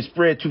might be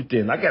spread too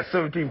thin. I got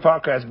 17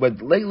 podcasts,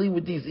 but lately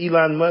with these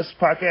Elon Musk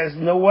podcasts,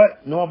 you know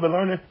what? You know what I've been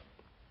learning?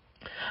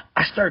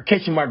 I started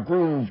catching my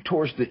groove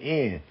towards the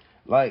end.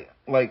 If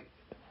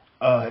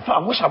I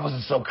wish I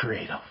wasn't so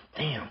creative.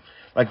 Damn.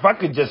 Like, if I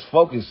could just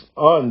focus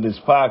on this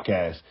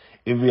podcast,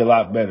 it'd be a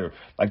lot better.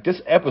 Like,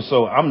 this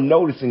episode, I'm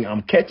noticing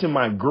I'm catching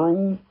my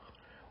groove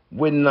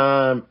when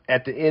I'm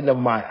at the end of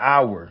my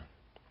hour.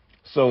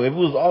 So if it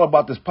was all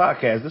about this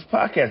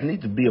podcast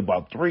needs to be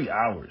about 3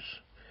 hours.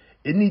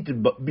 It needs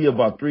to be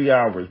about 3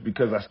 hours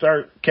because I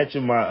start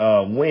catching my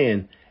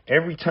wind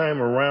every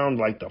time around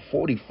like the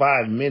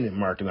 45-minute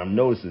mark, and I'm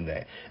noticing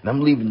that. And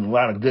I'm leaving a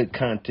lot of good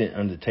content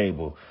on the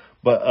table.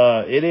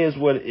 But it is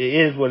what it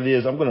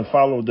is. I'm going to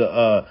follow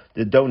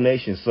the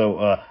donation. So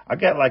I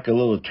got like a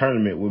little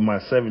tournament with my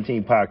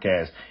 17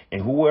 podcasts,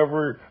 and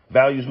whoever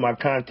values my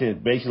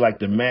content, basically like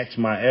to match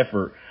my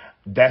effort,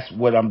 that's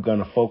what I'm going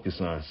to focus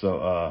on.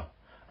 So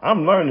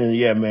I'm learning,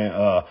 yeah, man.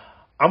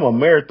 I'm a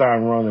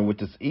marathon runner with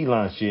this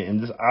Elon shit,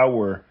 and this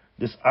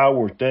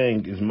hour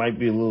thing might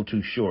be a little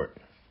too short.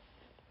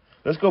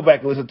 Let's go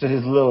back and listen to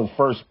his little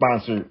first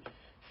sponsored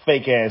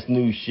fake ass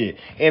news shit.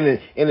 And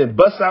it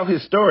busts out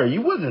his story.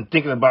 You wasn't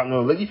thinking about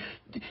no,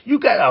 you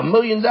got $1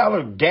 million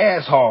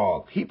gas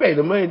hog. He paid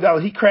 $1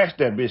 million. He crashed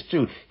that bitch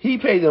too. He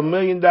paid $1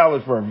 million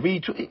for a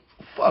V2.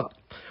 Fuck.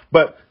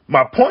 But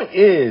my point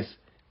is,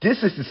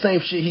 this is the same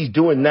shit he's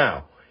doing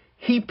now.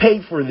 He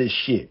paid for this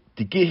shit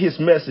to get his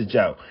message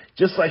out,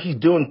 just like he's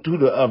doing through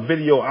the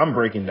video I'm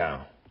breaking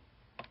down.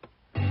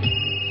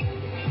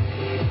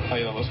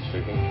 Elon Musk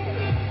speaking.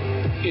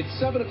 It's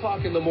 7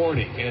 o'clock in the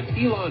morning, and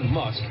Elon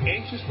Musk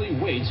anxiously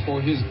waits for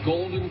his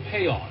golden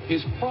payoff,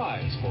 his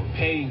prize for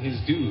paying his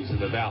dues in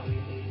the valley.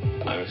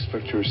 I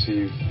expect to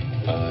receive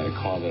a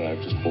car that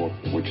I've just bought,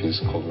 which is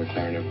called the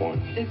McLaren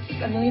F1. It's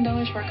 $1 million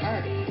for a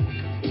car.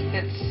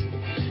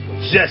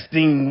 It's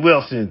Justine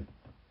Wilson.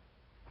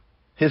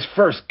 His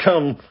first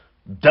cum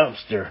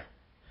dumpster.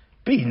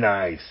 Be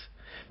nice.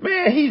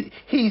 Man,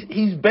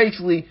 he's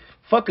basically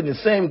fucking the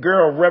same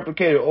girl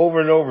replicated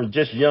over and over,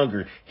 just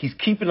younger. He's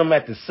keeping them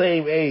at the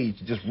same age,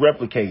 just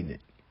replicating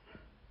it.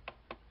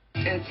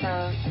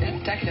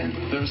 It's decadent.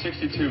 There are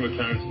 62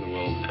 McLarens in the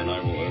world, and I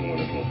will own one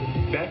of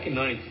them. Back in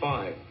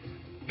 95,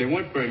 there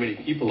weren't very many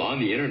people on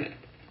the internet,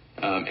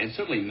 and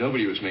certainly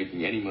nobody was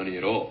making any money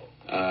at all.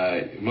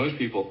 Most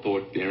people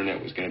thought the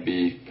internet was going to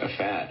be a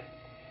fad.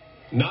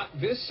 Not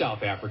this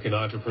South African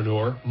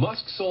entrepreneur.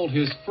 Musk sold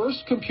his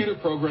first computer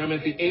program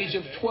at the age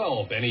of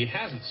 12, and he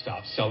hasn't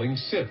stopped selling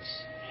since.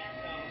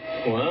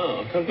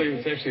 Wow, I can't believe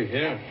it's actually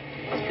here.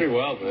 It's pretty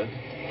wild,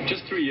 man.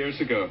 Just 3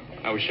 years ago,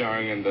 I was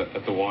showering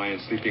at the Y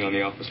and sleeping on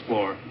the office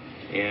floor.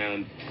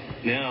 And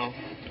now,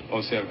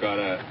 obviously, I've got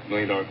 $1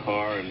 million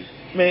car and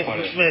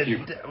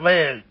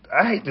Man,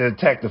 I hate to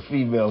attack the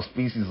female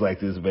species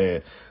like this,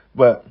 man.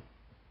 But,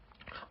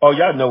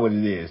 y'all know what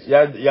it is.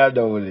 Y'all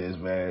know what it is,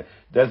 man.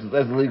 That's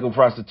legal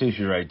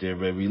prostitution right there,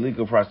 baby.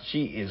 Legal prostitution.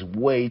 She is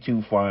way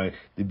too fine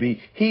to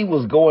be. He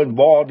was going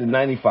bald in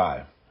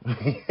 95.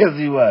 Yes,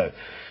 he was.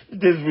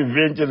 This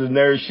Revenge of the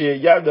Nerd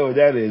shit. Y'all know what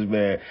that is,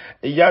 man.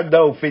 And y'all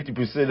know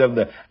 50% of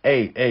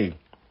the,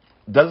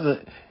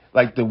 doesn't,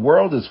 like, the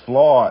world is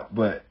flawed,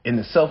 but in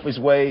a selfish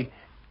way,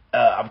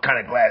 I'm kind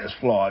of glad it's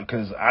flawed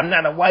because I'm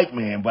not a white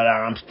man, but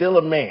I'm still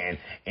a man.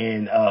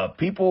 And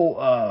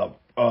people,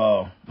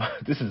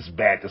 this is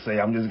bad to say,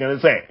 I'm just going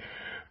to say it.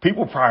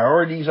 People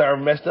priorities are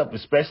messed up,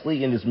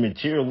 especially in this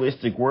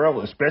materialistic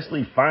world,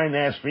 especially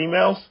fine-ass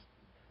females.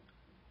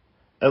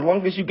 As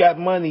long as you got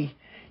money,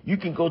 you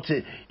can go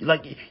to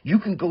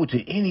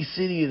any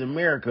city in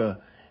America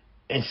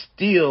and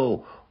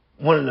steal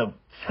one of the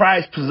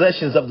prized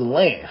possessions of the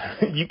land.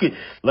 You can,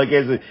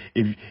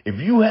 if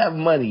you have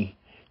money,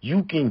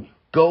 you can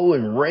go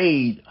and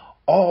raid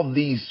all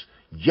these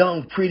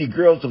young, pretty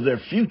girls of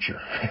their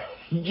future.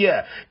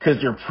 Yeah,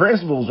 because their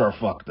principles are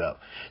fucked up.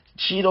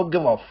 She don't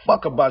give a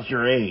fuck about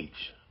your age.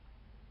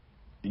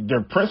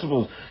 Their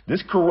principles,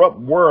 this corrupt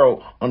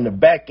world on the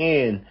back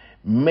end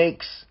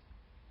makes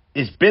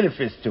its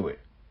benefits to it.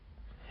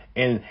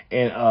 And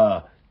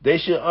they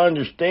should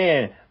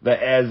understand that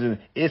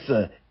it's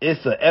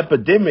an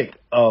epidemic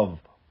of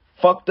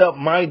fucked up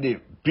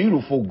minded,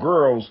 beautiful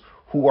girls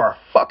who are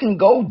fucking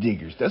gold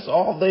diggers. That's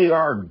all they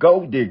are,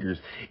 gold diggers.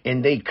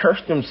 And they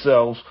curse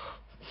themselves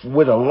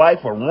with a life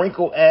of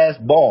wrinkled ass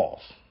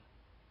balls.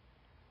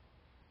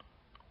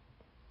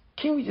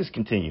 Can we just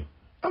continue?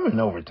 I'm in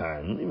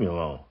overtime. Leave me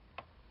alone.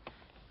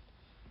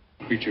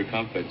 Creature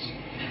comforts.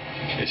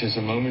 It's just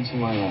a moment in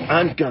my life.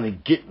 I'm gonna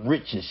get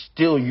rich and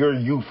steal your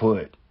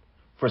youthhood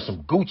for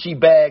some Gucci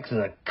bags and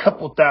a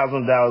couple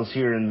 $1,000s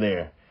here and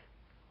there.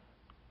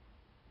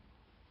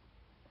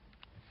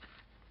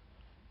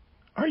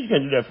 Are you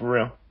gonna do that for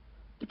real?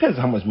 Depends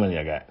on how much money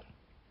I got.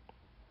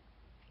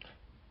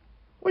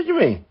 What do you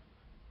mean?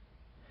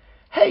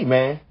 Hey,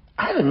 man,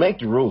 I didn't make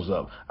the rules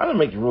up.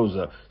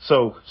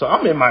 So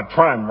I'm in my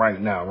prime right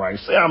now, right?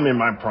 Say I'm in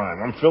my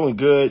prime. I'm feeling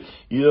good.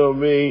 You know what I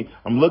mean?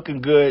 I'm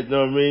looking good. You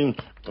know what I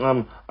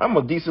mean? I'm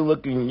a decent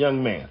looking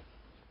young man.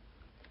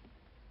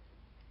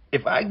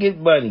 If I get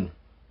money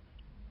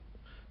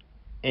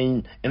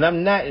and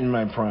I'm not in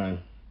my prime,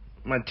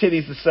 my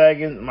titties are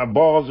sagging, my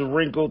balls are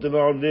wrinkled and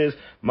all this,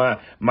 my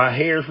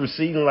hair's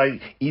receding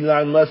like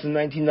Elon Musk in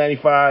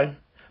 1995,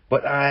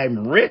 but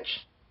I'm rich.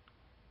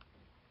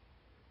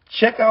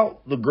 Check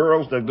out the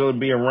girls that are going to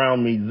be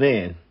around me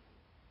then,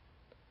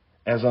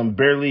 as I'm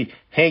barely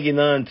hanging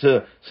on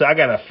to. So I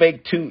got a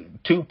fake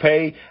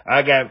toupee,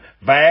 I got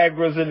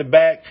Viagra's in the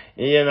back,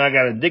 and I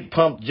got a dick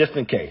pump just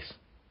in case.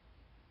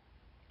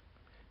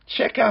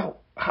 Check out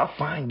how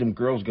fine them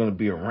girls going to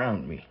be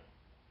around me.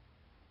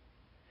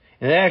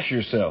 And ask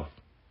yourself,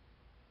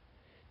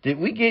 did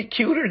we get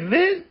cuter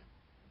then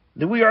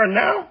than we are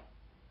now?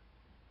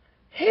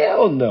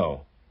 Hell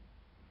no.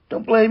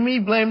 Don't blame me,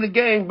 blame the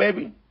game,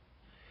 baby.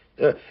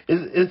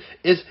 It's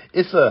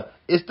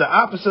the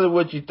opposite of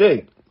what you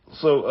think.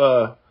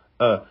 So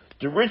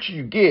the richer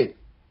you get,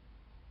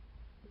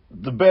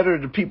 the better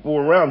the people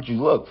around you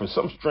look for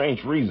some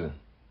strange reason.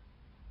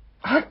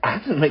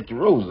 I didn't make the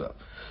rules up.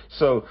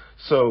 So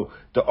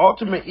the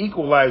ultimate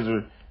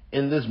equalizer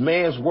in this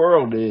man's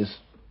world is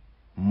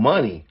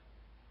money.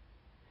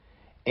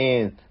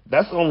 And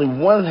that's only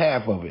one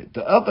half of it.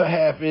 The other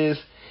half is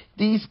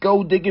these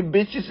gold-digging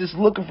bitches is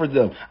looking for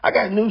them. I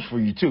got news for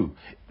you, too.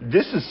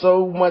 This is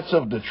so much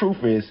of the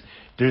truth is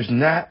there's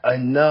not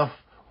enough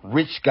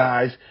rich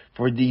guys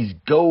for these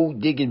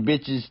gold-digging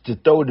bitches to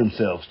throw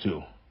themselves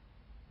to.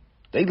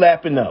 They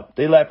lapping up.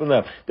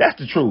 That's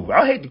the truth.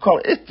 I hate to call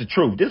it. It's the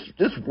truth.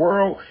 This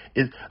world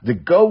is the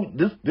gold.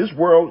 This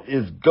world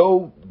is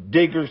gold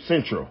digger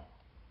central.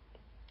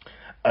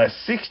 A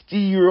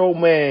 60-year-old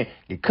man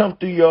can come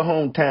through your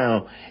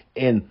hometown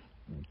and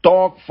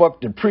dog fuck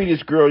the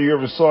prettiest girl you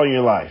ever saw in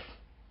your life.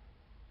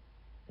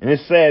 And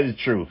it's sad,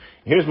 it's true.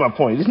 Here's my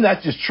point. It's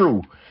not just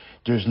true.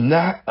 There's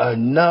not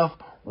enough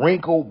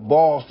wrinkled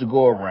balls to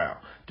go around.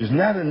 There's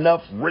not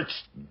enough rich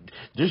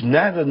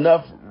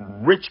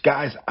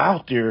guys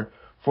out there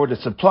for the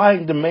supply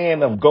and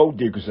demand of gold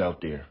diggers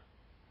out there.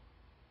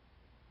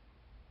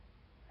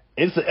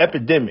 It's an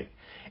epidemic.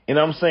 And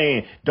I'm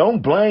saying,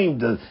 don't blame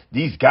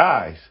these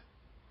guys.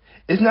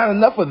 It's not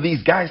enough of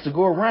these guys to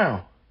go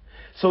around.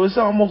 So it's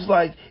almost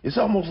like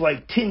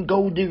 10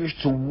 gold diggers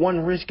to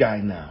one rich guy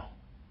now.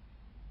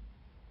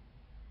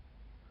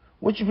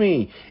 What you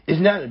mean? It's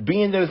not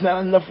being there's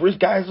not enough rich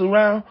guys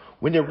around.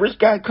 When the rich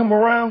guy come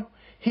around,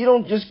 he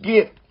don't just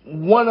get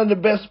one of the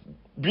best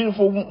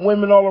beautiful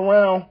women all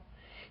around.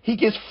 He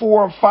gets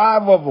 4 or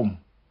 5 of them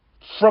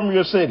from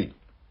your city.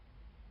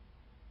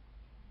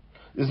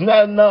 There's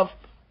not enough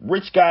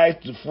rich guys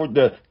for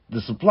the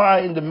supply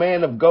and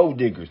demand of gold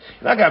diggers.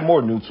 And I got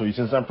more news for you.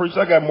 Since I'm pretty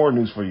sure I got more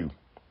news for you.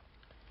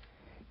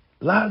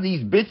 A lot of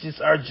these bitches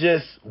are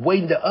just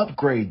waiting to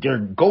upgrade. They're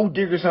gold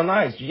diggers on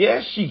ice.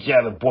 Yeah, she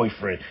got a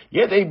boyfriend.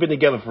 Yeah, they've been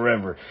together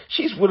forever.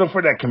 She's with him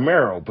for that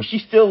Camaro, but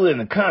she's still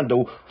in a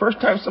condo. First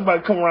time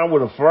somebody come around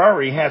with a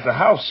Ferrari and has a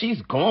house, she's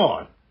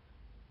gone.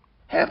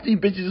 Half these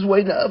bitches is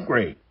waiting to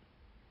upgrade.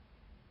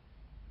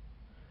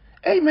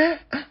 Hey, man.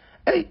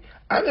 Hey,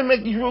 I didn't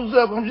make these rules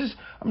up. I'm just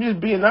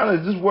being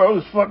honest. This world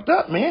is fucked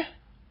up, man.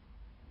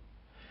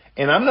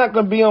 And I'm not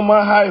going to be on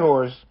my high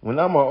horse when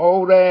I'm an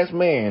old-ass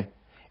man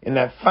and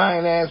that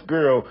fine-ass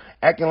girl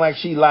acting like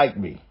she liked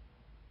me.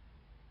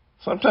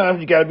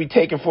 Sometimes you got to be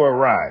taken for a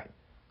ride.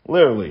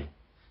 Literally.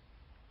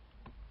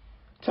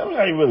 Tell me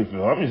how you really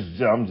feel. I'm just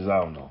I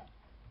don't know.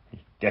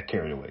 Got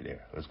carried away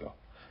there. Let's go.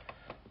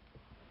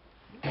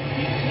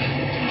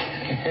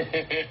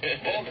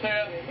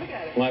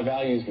 My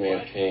values may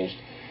have changed,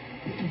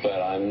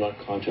 but I'm not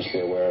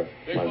consciously aware of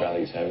my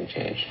values having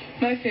changed.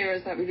 My fear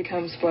is that we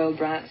become spoiled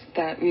brats,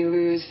 that we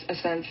lose a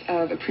sense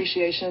of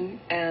appreciation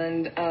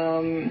and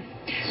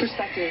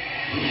perspective.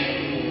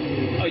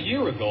 A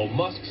year ago,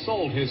 Musk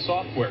sold his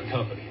software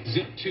company,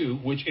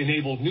 Zip2, which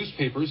enabled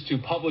newspapers to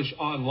publish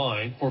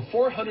online for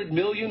 $400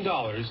 million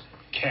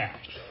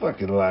cash.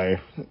 Fucking liar.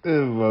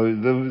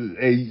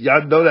 Hey,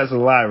 y'all know that's a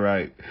lie,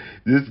 right?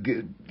 This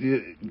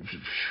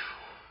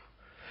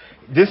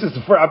is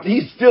the first.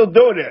 He's still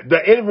doing it.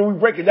 The enemy we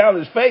break it down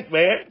is fake,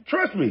 man.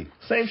 Trust me.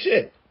 Same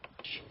shit.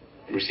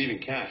 Receiving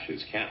cash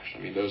is cash. I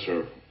mean, those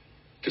are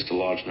just a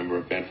large number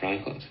of Ben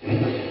Franklins.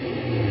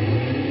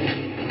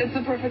 It's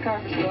the perfect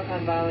car for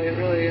Silicon Valley. It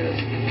really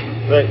is.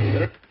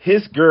 Like,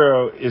 his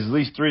girl is at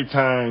least 3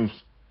 times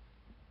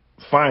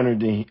finer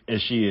than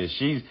as she is.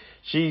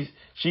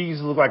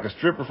 She's look like a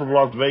stripper from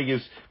Las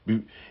Vegas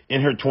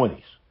in her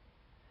 20s.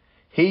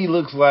 He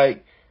looks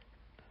like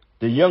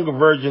the younger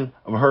version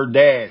of her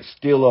dad,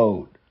 still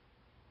old.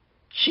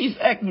 She's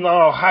acting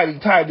all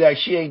hidey-tidy like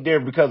she ain't there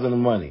because of the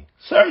money.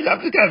 Sir, y'all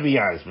just gotta be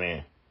honest,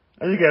 man.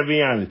 I just gotta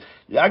be honest.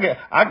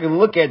 I can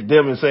look at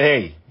them and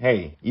say,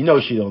 hey, you know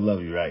she don't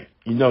love you, right?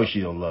 You know she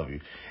don't love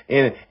you.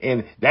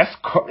 And that's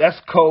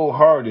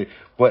cold-hearted,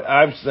 but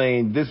I'm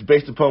saying this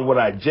based upon what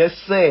I just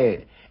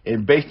said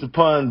and based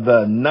upon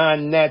the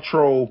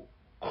non-natural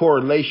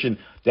correlation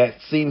that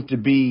seems to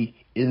be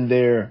in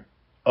their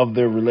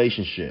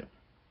relationship.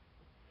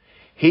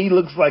 He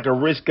looks like a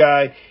rich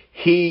guy.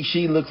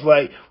 She looks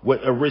like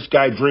what a rich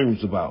guy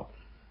dreams about.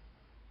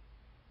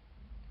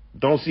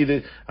 Don't see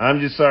this.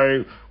 I'm just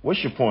sorry.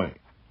 What's your point?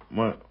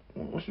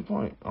 What's your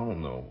point? I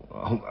don't know.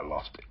 I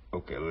lost it.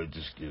 Okay, let's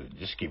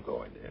just keep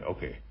going then.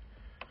 Okay.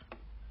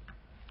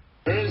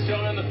 Where is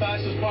John the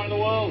fastest car in the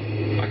world?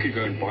 I could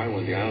go and buy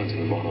one of the islands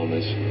in the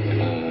Bahamas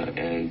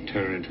and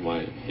turn it into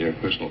my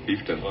personal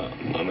fiefdom.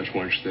 I'm much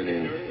more interested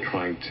in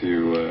trying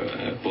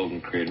to build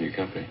and create a new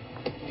company.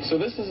 So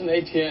this is an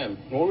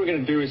ATM. What we're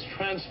going to do is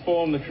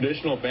transform the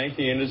traditional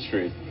banking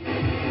industry.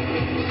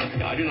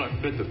 I do not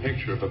fit the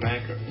picture of a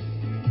banker.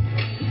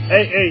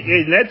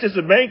 Hey, not just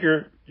a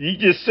banker. You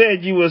just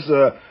said you was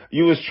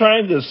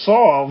trying to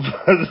solve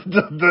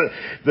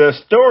the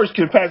storage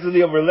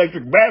capacity of an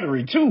electric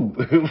battery too.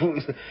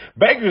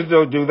 Bankers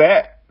don't do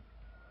that.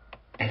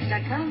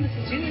 X.com, this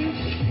is Julie.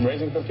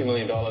 Raising $50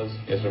 million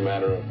is a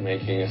matter of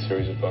making a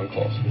series of phone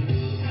calls,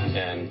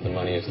 and the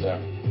money is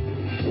there.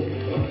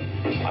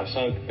 I've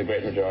sunk the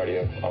great majority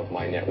of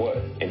my net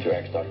worth into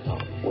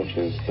X.com, which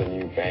is the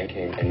new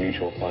banking and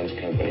mutual funds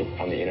company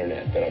on the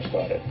internet that I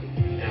started.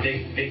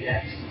 Big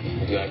X.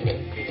 Exactly.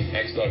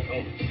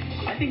 X.com.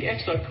 I think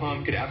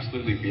X.com could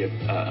absolutely be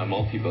a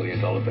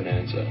multi-billion-dollar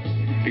bonanza,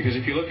 because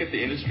if you look at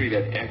the industry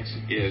that X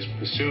is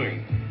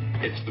pursuing,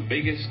 it's the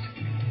biggest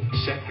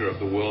sector of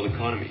the world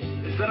economy.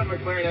 Is that a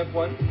McLaren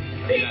F1?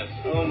 Yes.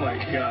 Oh my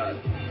God.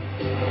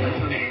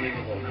 That's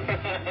unbelievable.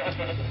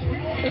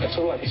 It's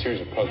sort of like a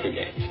series of poker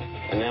games.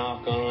 And now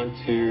I've gone on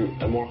to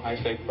a more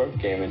high-stake poker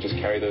game and just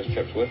carry those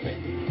chips with me.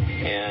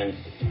 And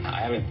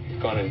I haven't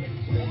gone and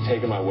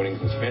taken my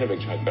winnings and spent a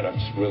big chunk, but I've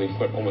just really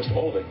put almost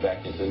all of it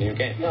back into the new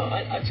game. No,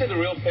 I'd say the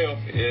real payoff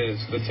is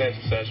the sense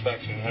of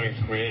satisfaction in having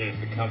created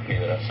the company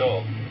that I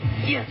sold.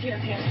 Yes, the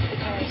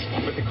cars.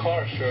 But the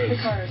car sure is.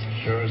 The cars.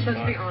 Sure is. Let's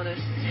fun. be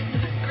honest.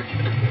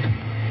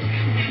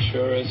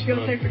 Sure is. You'll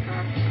fun. take the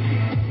car.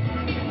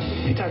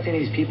 If you talk to any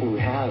of these people who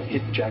have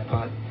hit the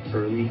jackpot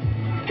early,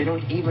 they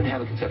don't even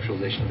have a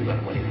conceptualization of the amount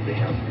of money that they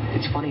have.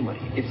 It's funny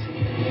money. It's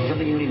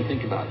something you don't even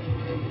think about.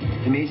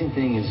 The amazing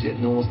thing is that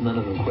almost none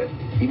of them quit,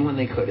 even when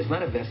they could. It's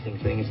not a vesting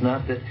thing. It's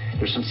not that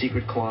there's some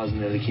secret clause in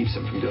there that keeps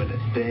them from doing it.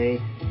 They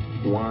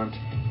want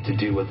to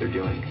do what they're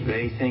doing.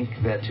 They think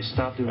that to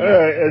stop doing All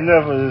right,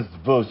 enough of this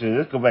bullshit.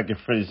 Let's go back and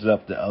finish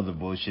up the other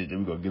bullshit, then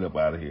we're going to get up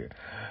out of here.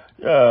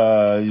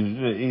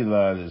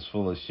 Elon is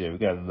full of shit. We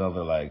got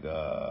another,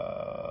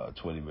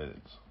 20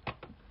 minutes.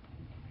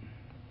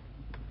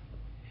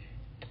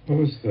 What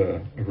was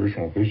the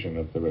original vision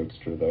of the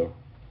Roadster, though?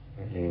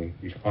 I mean,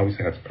 you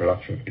obviously had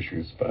production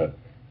issues, but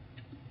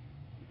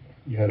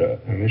you had an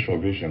initial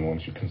vision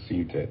once you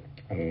conceived it.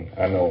 I mean,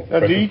 I know.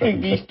 Now, do you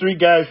think these three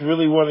guys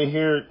really want to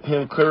hear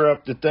him clear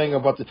up the thing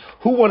about the...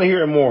 Who want to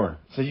hear it more?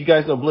 So you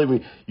guys don't believe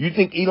me. You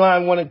think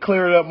Elon want to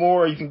clear it up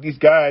more, or you think these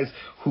guys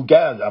who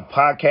got a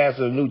podcast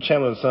or a new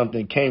channel or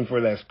something came for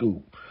that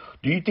scoop?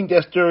 Do you think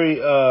that story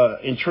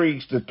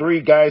intrigues the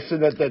three guys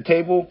sitting at that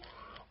table,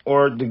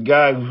 or the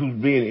guy who's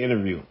being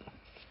interviewed?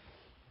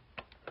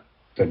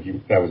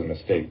 That was a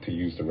mistake to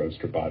use the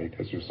Roadster body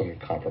because there's something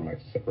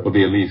compromised. Well,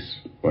 the Elise,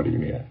 what do you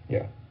mean?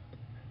 Yeah.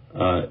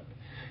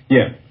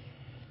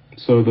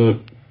 So the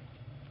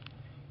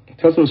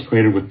Tesla was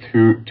created with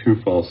two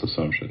false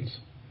assumptions.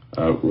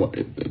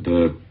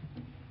 One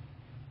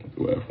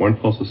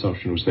false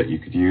assumption was that you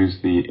could use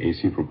the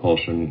AC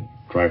propulsion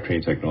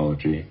drivetrain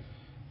technology,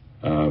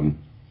 and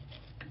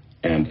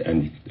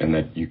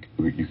that you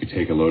could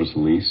take a Lotus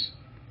Elise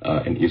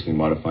and easily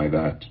modify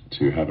that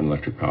to have an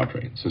electric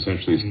powertrain. So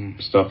essentially,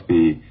 stuff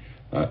the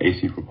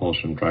AC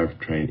propulsion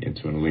drivetrain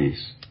into an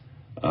Elise,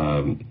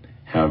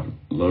 have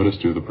Lotus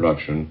do the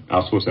production,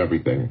 outsource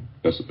everything.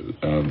 Let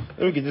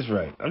me get this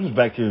right. I'm just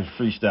back here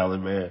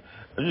freestyling, man.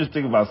 I'm just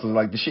thinking about something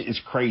like this shit is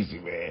crazy,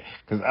 man.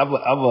 Because I'm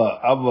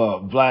a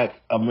black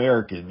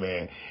American,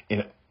 man,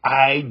 and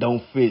I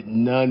don't fit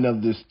none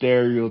of the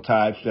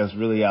stereotypes that's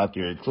really out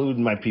there,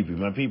 including my peepee.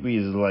 My peepee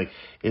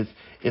is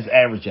it's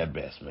average at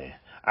best, man.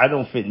 I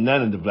don't fit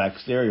none of the black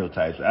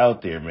stereotypes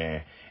out there,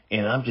 man.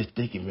 And I'm just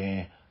thinking,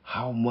 man,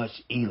 how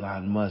much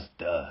Elon Musk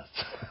does.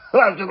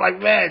 I'm just like,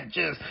 man,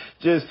 just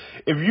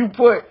if you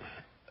put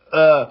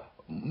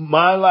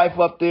my life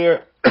up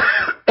there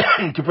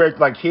compared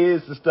to like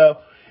his and stuff,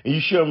 and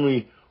you show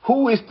me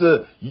who is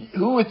the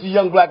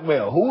young black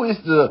male, who is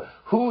the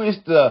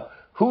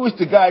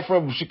guy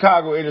from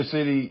Chicago inner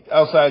city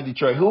outside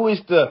Detroit, who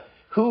is the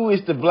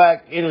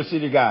black inner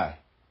city guy.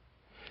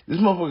 This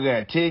motherfucker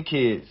got 10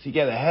 kids. He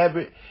got a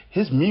habit.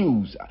 His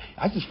muse,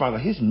 I just found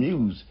out his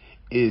muse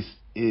is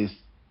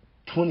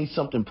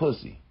 20-something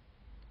pussy.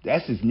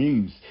 That's his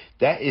muse.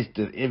 That is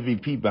the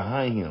MVP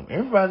behind him.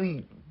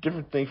 Everybody,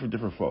 different things for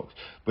different folks.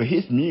 But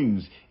his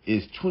muse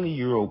is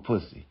 20-year-old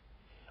pussy.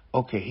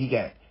 Okay, he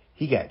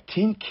got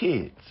 10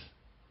 kids.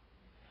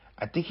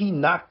 I think he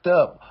knocked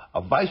up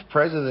a vice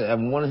president at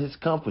one of his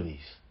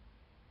companies.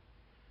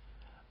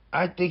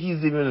 I think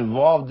he's even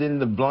involved in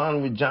the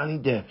blonde with Johnny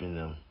Depp in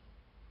them.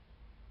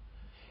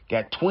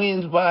 Got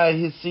twins by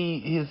his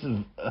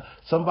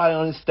somebody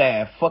on his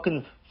staff,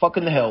 fucking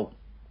the help.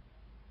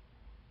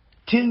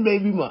 10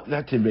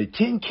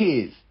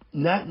 kids,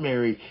 not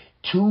married.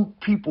 2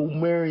 people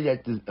married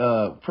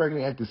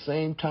pregnant at the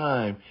same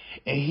time,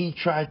 and he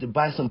tried to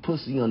buy some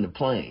pussy on the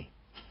plane.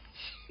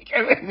 You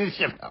can't make this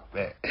shit up,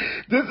 man.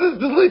 This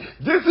is your leader.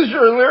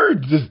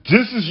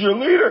 This is your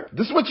leader.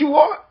 This is what you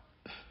want.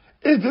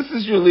 This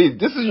is your leader.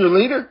 This is your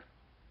leader.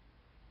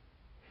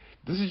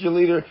 This is your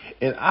leader,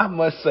 and I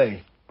must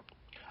say,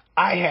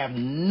 I have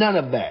none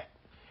of that,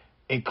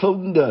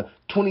 including the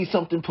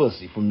 20-something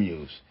pussy from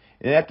Muse.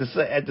 And at the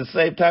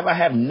same time, I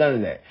have none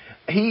of that.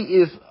 He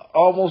is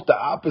almost the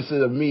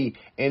opposite of me,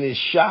 and it's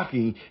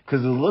shocking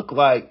because it looked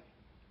like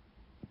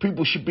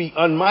people should be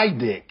on my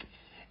dick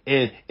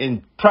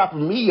and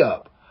propping me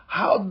up.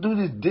 How do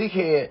this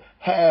dickhead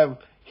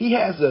he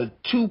has a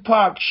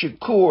Tupac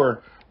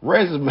Shakur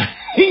resume.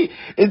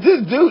 Is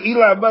this dude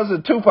Elon Musk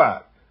a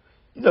Tupac?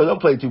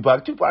 don't play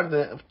Tupac. Tupac,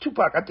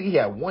 I think he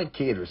had one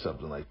kid or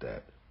something like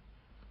that.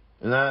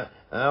 And I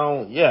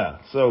don't, yeah.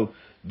 So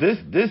this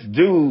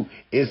dude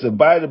is a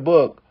by the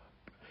book.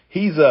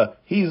 He's a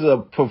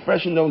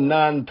professional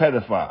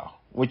non-pedophile.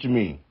 What you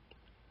mean?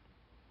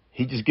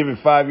 He just give it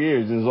 5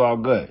 years and it's all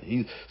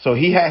good. So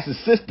he has his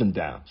system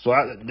down. So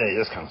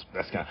that's kind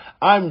of.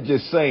 I'm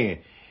just saying,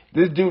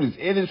 this dude is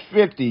in his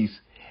 50s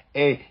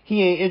and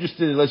he ain't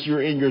interested unless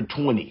you're in your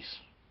 20s.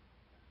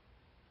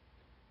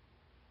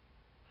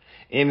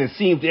 And it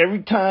seems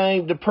every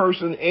time the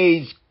person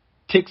age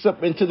ticks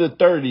up into the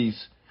 30s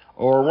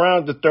or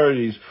around the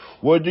 30s,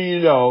 what do you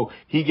know?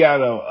 He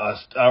got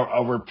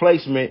a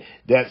replacement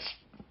that's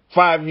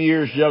 5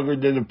 years younger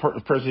than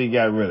the person he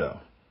got rid of.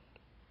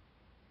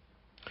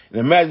 And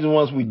imagine the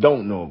ones we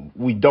don't know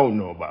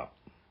about.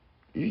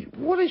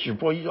 What is your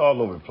point? You're all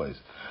over the place.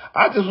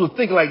 I just was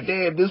thinking like,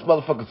 damn, this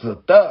motherfucker's a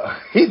thug.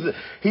 He's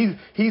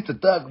a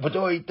thug, but the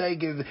only thing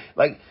is,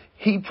 like,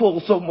 he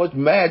pulls so much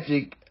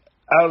magic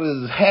out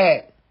of his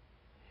hat.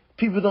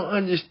 People don't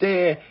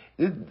understand.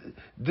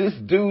 This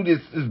dude is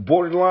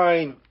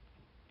borderline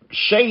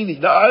shady.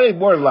 No, it ain't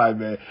borderline,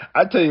 man.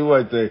 I tell you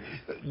one thing.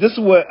 This is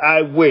what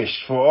I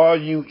wish for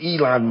all you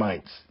Elon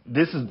mites.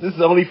 This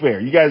is only fair.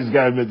 You guys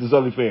gotta admit this is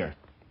only fair.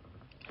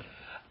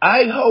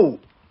 I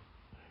hope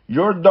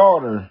your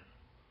daughter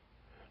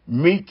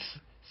meets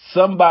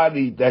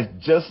somebody that's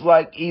just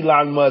like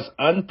Elon Musk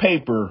on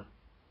paper,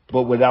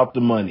 but without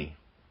the money.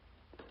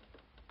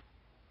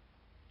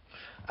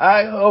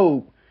 I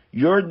hope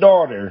your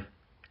daughter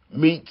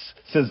meets,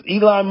 since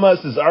Elon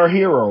Musk is our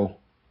hero,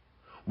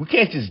 we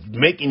can't just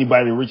make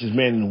anybody the richest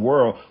man in the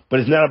world, but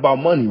it's not about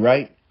money,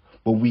 right?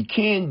 What we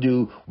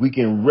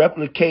can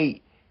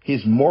replicate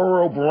his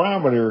moral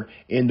barometer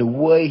in the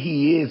way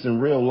he is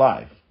in real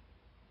life.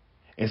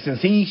 And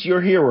since he's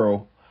your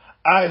hero,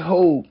 I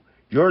hope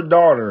your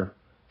daughter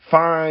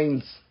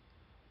finds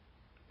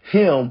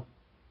him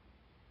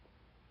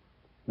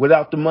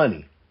without the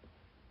money.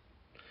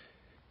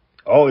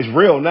 Oh, it's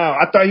real now.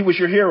 I thought he was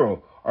your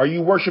hero. Are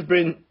you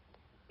worshiping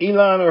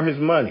Elon or his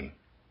money?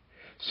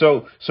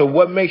 So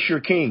what makes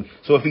your king?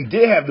 So if he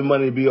did have the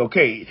money to be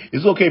okay,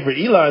 it's okay for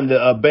Elon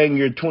to bang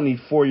your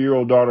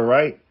 24-year-old daughter,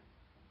 right?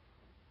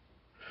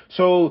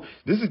 So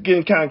this is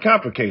getting kind of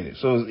complicated.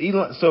 So is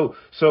Elon.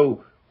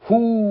 So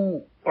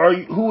who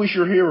is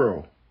your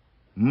hero?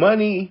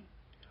 Money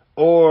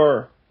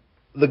or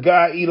the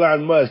guy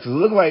Elon Musk? Because it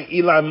looks like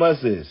Elon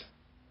Musk is.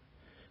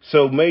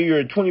 So may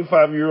your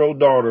 25-year-old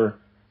daughter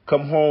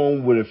come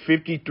home with a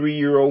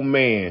 53-year-old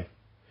man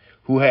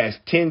who has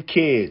 10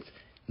 kids,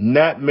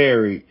 not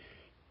married,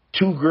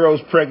 2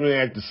 girls pregnant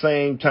at the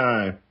same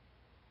time,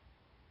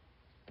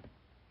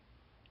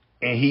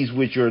 and he's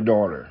with your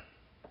daughter.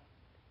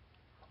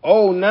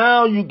 Oh,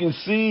 now you can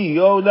see.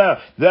 Oh, now.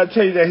 Did I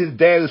tell you that his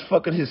dad is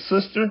fucking his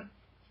sister?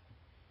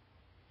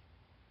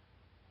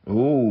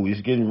 Ooh, it's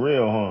getting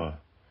real, huh?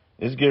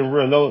 It's getting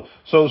real. No,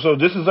 so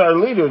this is our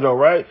leader, though,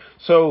 right?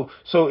 So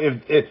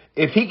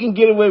if he can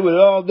get away with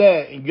all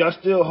that and y'all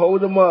still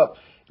hold him up,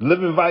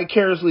 living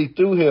vicariously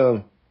through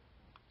him,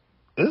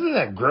 isn't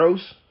that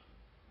gross?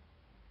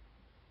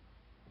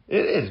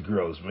 It is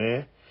gross,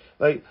 man.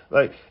 Like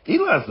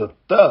Elon's a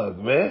thug,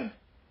 man.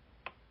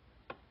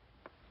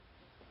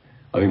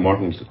 I think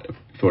Martin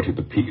thought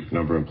the peak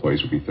number of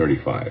employees would be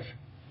 35,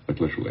 like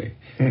literally.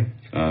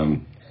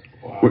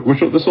 Which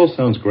this all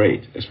sounds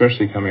great,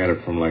 especially coming at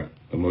it from like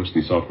a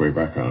mostly software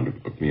background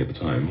of me at the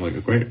time.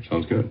 Like, great,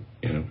 sounds good,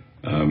 you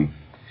know.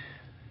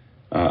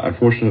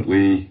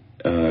 Unfortunately,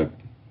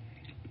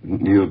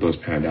 neither of those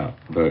panned out.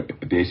 The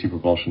AC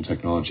propulsion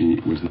technology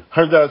was.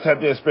 $100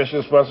 happy a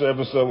special sponsor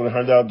episode with a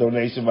 $100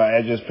 donation by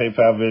address,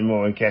 PayPal,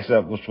 Venmo, and Cash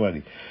App was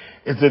 20.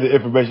 It's in the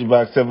information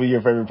box. Tell me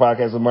your favorite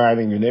podcast of mine,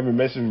 and your name and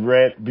message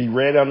be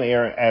read on the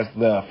air as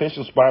the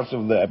official sponsor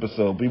of the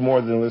episode. Be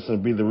more than a listener,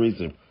 be the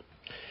reason.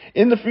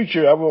 In the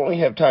future, I will only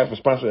have time for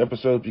sponsored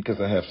episodes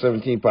because I have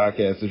 17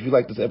 podcasts. If you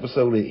like this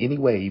episode in any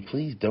way,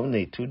 please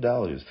donate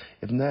 $2.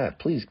 If not,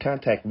 please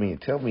contact me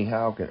and tell me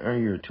how I can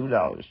earn your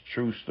 $2.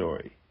 True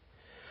story.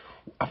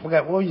 I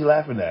forgot. What were you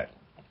laughing at?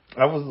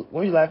 What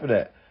were you laughing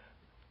at?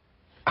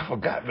 I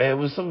forgot, man. It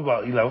was something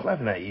about Elon. I was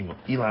laughing at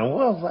Elon.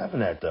 What I was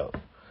laughing at, though?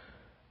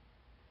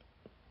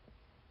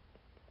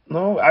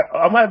 No,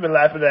 I might have been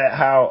laughing at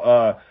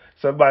how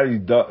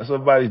somebody's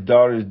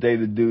daughter's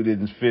dated a dude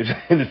in the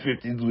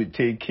 50s with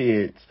 10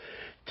 kids,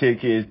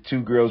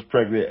 2 girls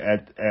pregnant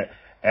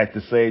at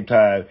the same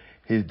time.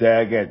 His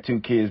dad got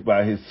 2 kids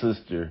by his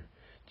sister.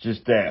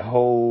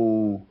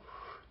 Oh,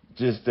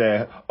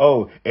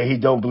 and he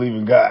don't believe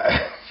in God.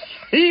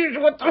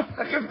 What the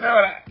fuck is going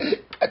on?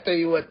 I tell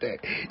you what,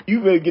 you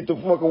better get the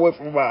fuck away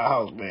from my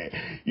house, man.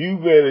 You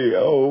better.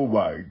 Oh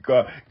my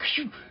God,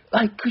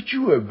 could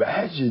you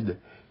imagine?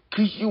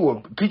 Could you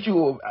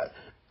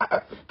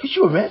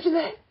imagine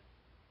that?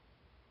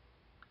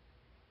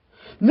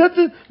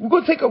 Nothing. We're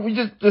gonna take up. We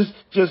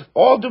just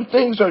all them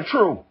things are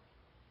true,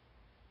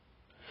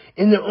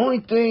 and the only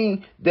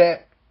thing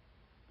that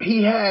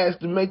he has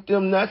to make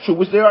them not true,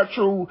 which they are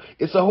true,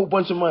 is a whole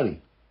bunch of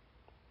money.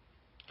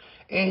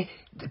 And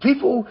the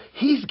people,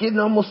 he's getting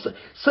almost,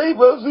 save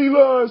us,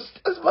 Elon.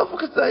 This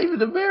motherfucker's not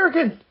even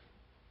American.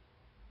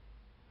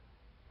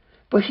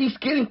 But he's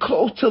getting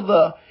close to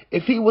the,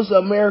 if he was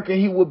American,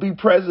 he would be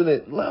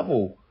president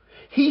level.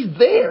 He's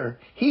there.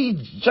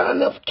 He's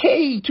John F.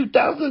 K.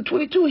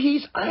 2022.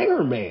 He's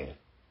Iron Man.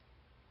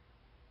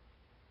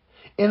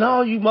 And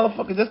all you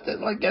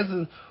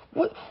motherfuckers,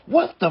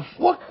 what the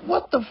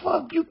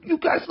fuck? You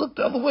guys look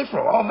the other way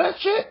from all that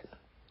shit?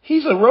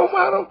 He's a role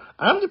model?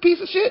 I'm the piece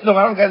of shit? No,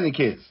 I don't got any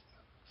kids.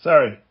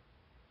 Sorry.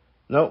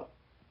 No,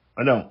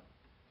 I don't.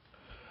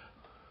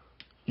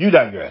 You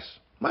digress.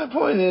 My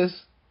point is,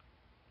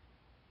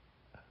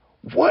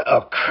 what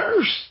a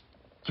curse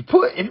to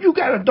put, if you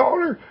got a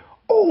daughter,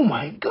 oh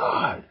my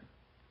God.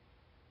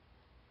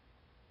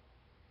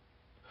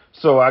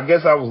 So I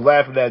guess I was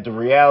laughing at the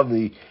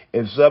reality.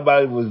 If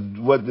somebody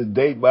was to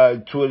date my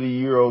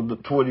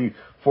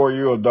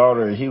 24-year-old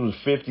daughter and he was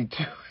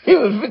 52, he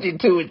was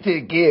 52 with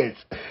 10 kids,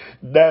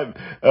 not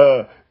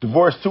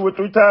divorced 2 or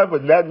 3 times,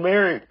 but not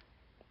married.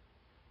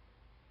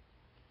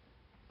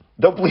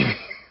 Don't believe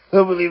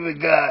in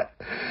God.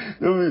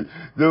 Don't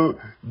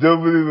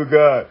believe in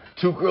God.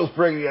 2 girls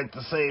pregnant at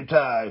the same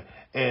time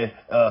and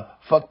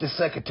fuck the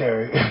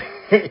secretary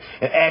and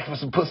ask for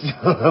some pussy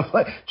on the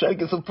plane. Try to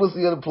get some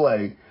pussy on the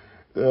plane.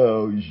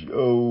 Oh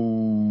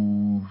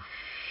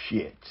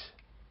shit.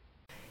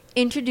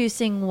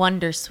 Introducing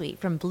Wondersuite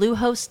from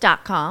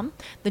Bluehost.com,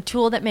 the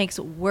tool that makes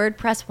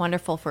WordPress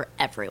wonderful for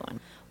everyone.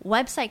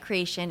 Website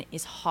creation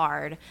is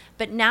hard,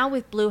 but now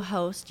with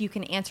Bluehost, you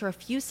can answer a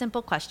few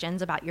simple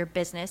questions about your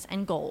business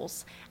and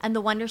goals, and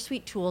the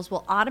Wondersuite tools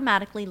will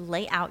automatically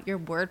lay out your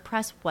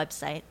WordPress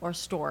website or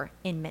store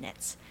in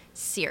minutes.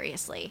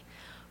 Seriously.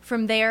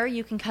 From there,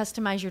 you can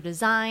customize your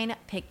design,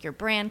 pick your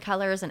brand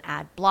colors, and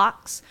add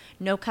blocks.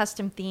 No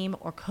custom theme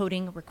or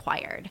coding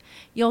required.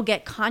 You'll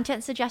get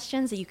content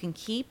suggestions that you can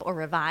keep or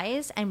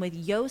revise, and with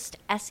Yoast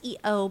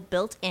SEO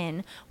built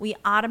in, we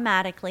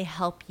automatically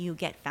help you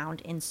get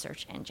found in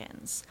search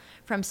engines.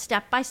 From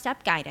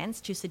step-by-step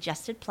guidance to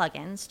suggested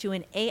plugins to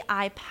an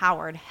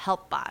AI-powered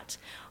help bot,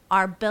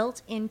 our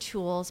built-in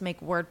tools make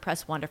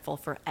WordPress wonderful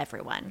for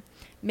everyone.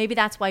 Maybe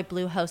that's why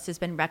Bluehost has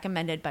been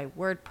recommended by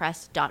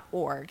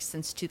WordPress.org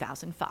since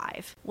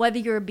 2005. Whether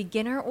you're a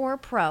beginner or a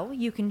pro,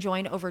 you can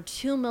join over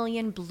 2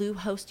 million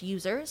Bluehost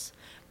users.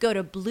 Go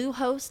to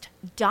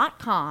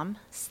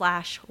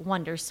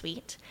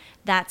bluehost.com/wondersuite.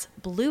 That's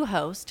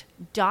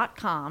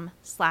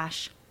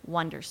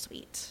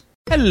bluehost.com/wondersuite.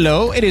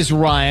 Hello, it is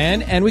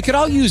Ryan, and we could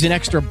all use an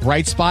extra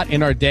bright spot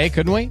in our day,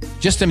 couldn't we?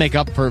 Just to make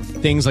up for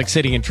things like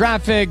sitting in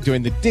traffic,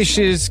 doing the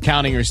dishes,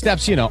 counting your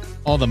steps,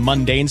 all the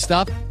mundane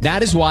stuff.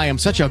 That is why I'm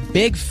such a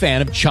big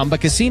fan of Chumba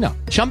Casino.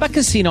 Chumba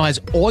Casino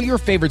has all your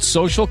favorite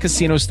social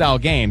casino-style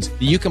games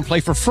that you can play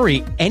for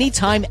free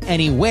anytime,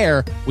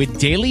 anywhere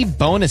with daily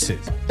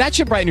bonuses. That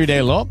should brighten your day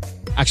a little.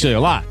 Actually, a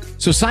lot.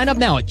 So sign up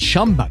now at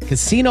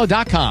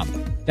ChumbaCasino.com.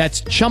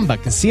 That's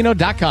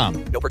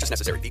ChumbaCasino.com. No purchase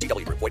necessary.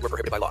 VGW Group. Void where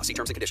prohibited by law. See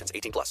terms and conditions.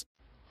 18+.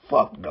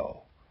 Fuck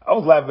no. I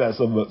was laughing at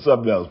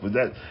something else, but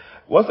that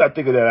once I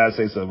think of that, I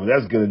say something.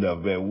 That's good enough,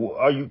 man.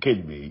 Are you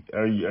kidding me?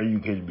 Are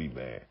you kidding me,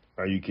 man?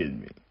 Are you kidding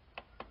me?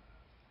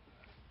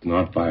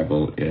 Not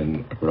viable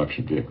in a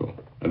production vehicle.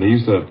 And they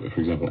use for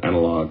example,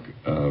 analog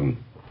power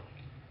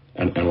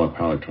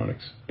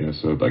electronics.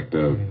 So like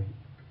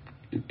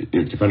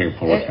depending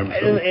upon what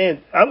temperature.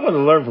 And I'm going to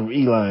learn from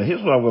Elon.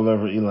 Here's what I'm going to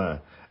learn from Elon.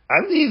 I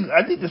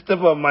need to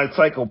step up my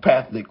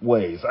psychopathic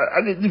ways.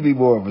 I need to be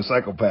more of a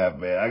psychopath,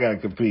 man. I gotta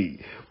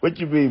compete. What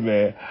you mean,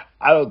 man?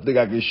 I don't think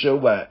I can answer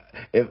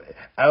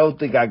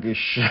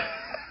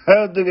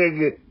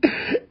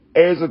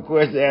a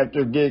question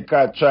after getting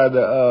caught trying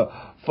to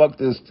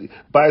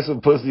buy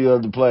some pussy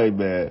on the plane,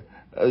 man.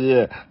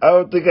 Yeah, I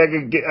don't think I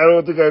can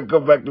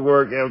come back to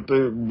work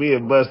after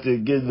being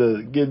busted,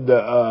 getting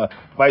the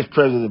vice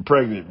president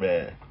pregnant,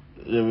 man.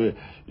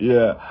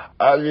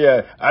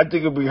 I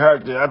think it'd be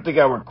hard I think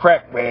I would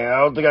crack, man. I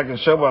don't think I can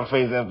show my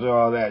face after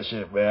all that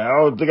shit, man. I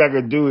don't think I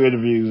could do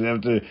interviews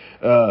after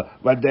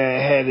my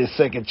dad had his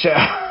second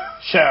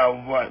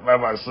child by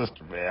my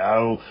sister,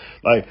 man.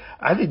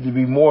 I need to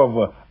be more of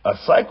a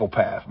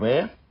psychopath,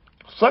 man.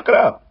 Suck it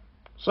up.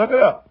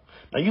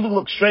 Now you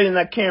look straight in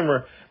that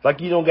camera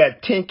like you don't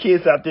got 10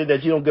 kids out there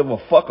that you don't give a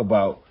fuck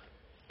about,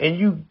 and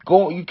you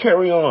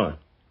carry on.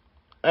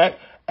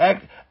 Act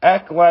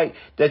like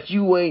that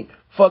you ain't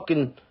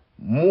fucking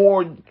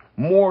more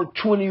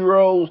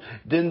 20-year-olds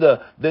than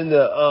the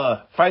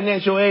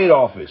financial aid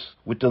office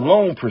with the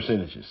loan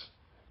percentages.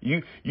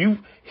 He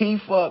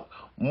fucked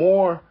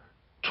more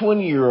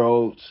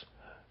 20-year-olds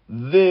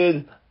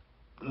than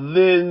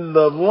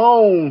the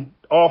loan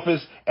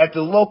office at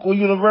the local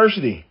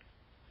university.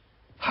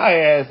 High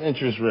ass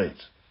interest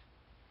rates.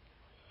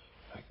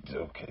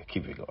 Okay,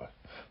 keep it going.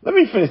 Let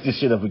me finish this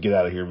shit up and get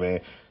out of here,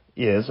 man.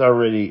 Yeah, it's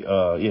already,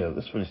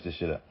 let's finish this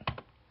shit up.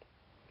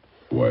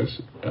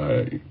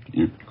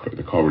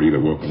 The call would either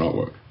work or not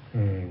work,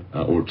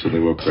 or certainly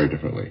work very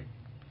differently.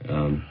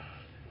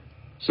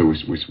 So we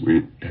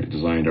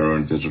designed our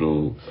own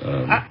digital.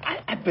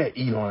 I bet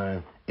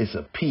Elon it's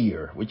a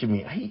peer. What you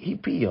mean? He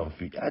pee on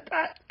feet. I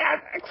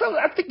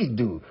think he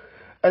do.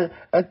 I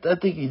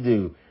think he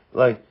do.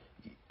 Like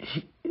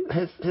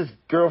his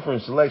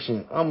girlfriend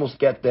selection almost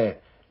got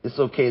that it's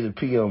okay to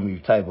pee on me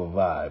type of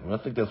vibe, and I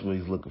think that's what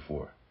he's looking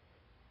for.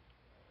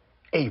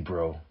 Hey,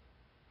 bro,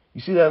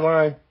 you see that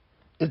line?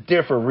 It's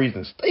there for a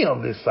reason. Stay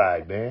on this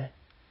side, man.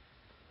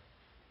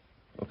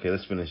 Okay,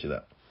 let's finish it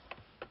up.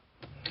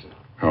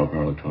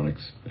 Power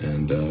electronics,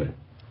 and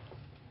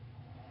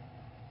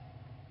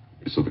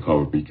so the car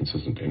would be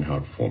consistent in how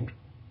it performed.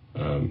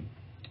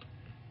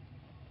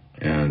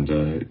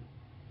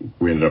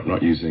 We ended up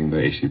not using the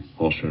AC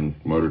propulsion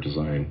motor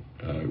design.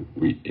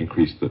 We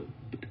changed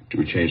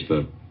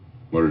the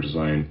motor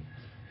design.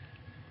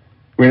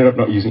 We ended up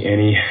not using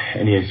any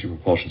AC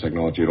propulsion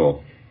technology at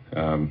all.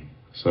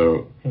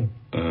 So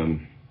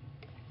on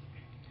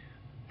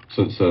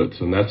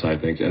that side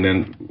of things, and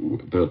then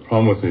the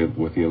problem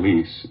with the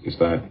Elise is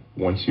that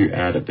once you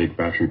add a big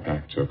battery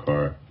pack to a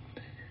car,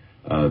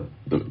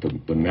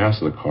 the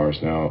mass of the car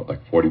is now like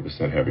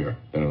 40% heavier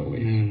than an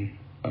Elise.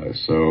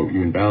 So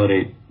you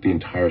invalidate the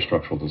entire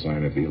structural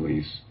design of the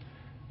Elise.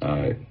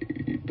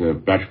 The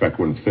battery pack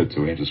wouldn't fit,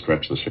 so we had to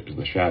stretch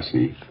the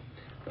chassis.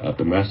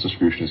 The mass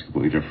distribution is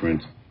completely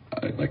different.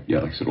 Like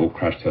I said, all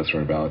crash tests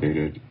are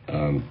invalidated.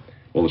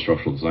 All the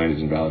structural design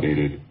is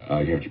invalidated.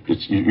 You're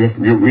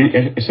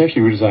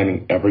essentially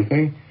redesigning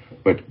everything,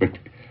 but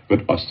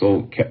are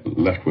still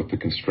left with the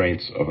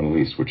constraints of an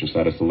Elise, which is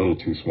that it's a little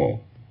too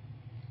small.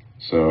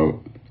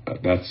 So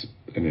that's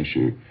an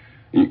issue.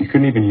 You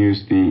couldn't even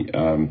use the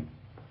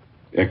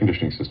air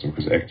conditioning system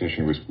because air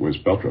conditioning was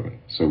belt driven,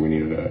 so we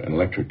needed an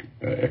electric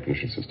air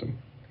conditioning system.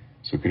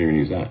 So we couldn't even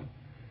use that.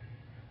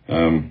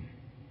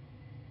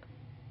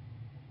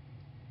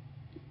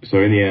 So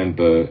in the end,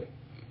 the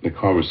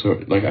car was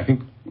I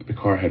think the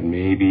car had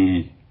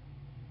maybe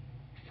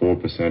 4% or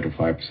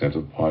 5% of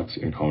the parts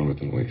in common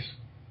with an Elise.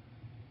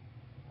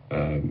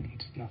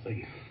 It's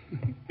nothing.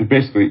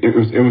 Basically,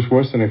 it was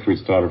worse than if we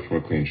started from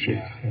a clean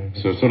sheet.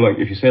 So it's sort of like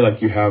if you say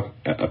like you have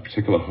a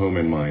particular home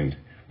in mind,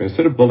 but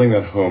instead of building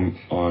that home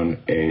on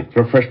a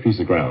fresh piece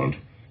of ground,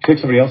 take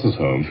somebody else's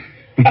home,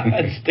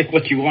 stick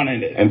what you want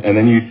in it, and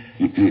then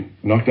you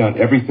knock down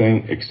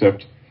everything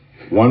except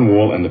one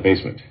wall and the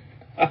basement.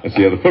 And so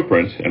you have the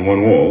footprint and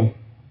one wall,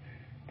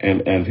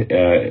 and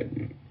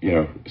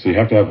so you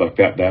have to have like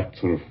that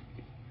sort of,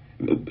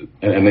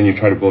 and then you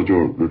try to build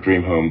your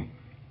dream home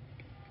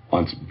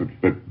on,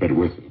 but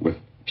with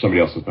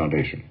somebody else's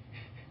foundation.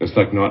 It's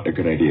like not a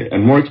good idea,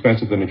 and more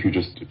expensive than if you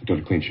just did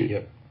a clean sheet.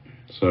 Yep.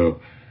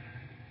 So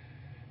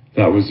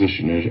that was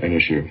an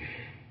issue.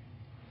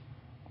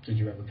 Did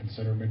you ever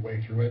consider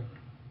midway through it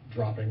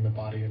dropping the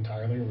body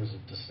entirely, or was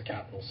it just the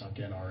capital sunk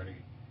in already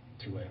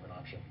too late of an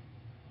option?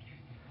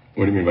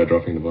 What do you mean by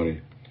dropping the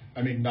body?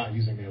 I mean, not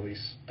using the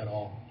Elise at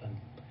all.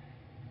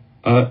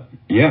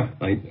 Yeah,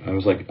 I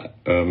was like, at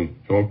one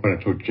point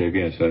I told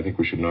JV, I said, I think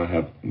we should not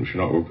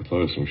work with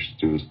Lotus, and we should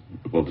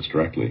build this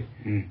directly.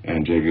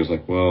 And JV was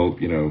like, well,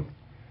 we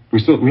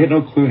had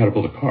no clue how to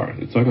build a car.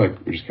 It's not like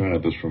we just came out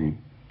of this from,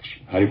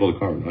 how do you build a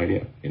car? No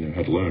idea,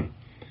 had to learn.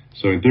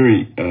 So in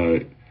theory,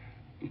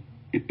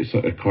 it's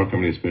a car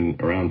company that's been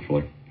around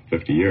for like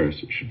 50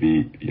 years. It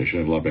should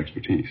have a lot of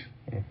expertise,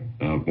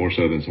 more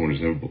so than someone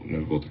who's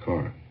never built a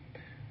car.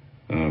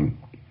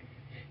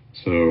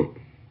 So,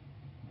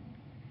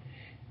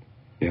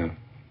 yeah.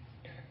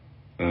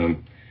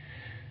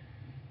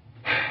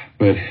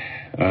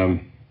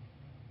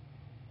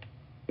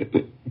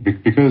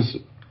 Because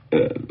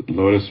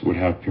Lotus would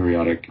have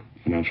periodic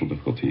financial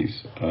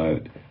difficulties,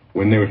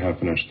 when they would have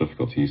financial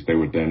difficulties, they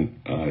would then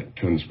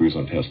turn the screws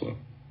on Tesla.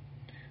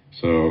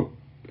 So,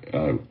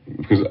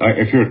 because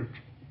if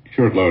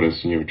you're at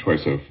Lotus and you have a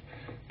choice of,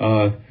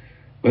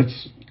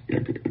 let's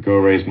go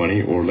raise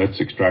money or let's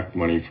extract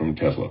money from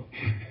Tesla,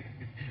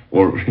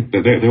 or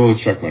they will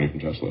extract money from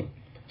Tesla.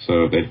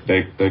 So they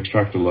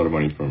extracted a lot of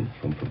money from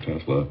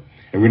Tesla,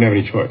 and we didn't have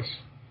any choice.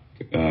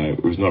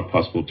 It was not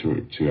possible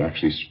to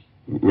actually.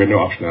 We had no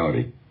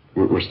optionality.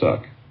 We're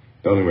stuck.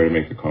 The only way to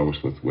make the car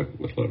was with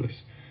Lotus.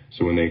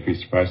 So when they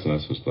increased the price on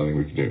us, there's nothing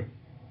we could do.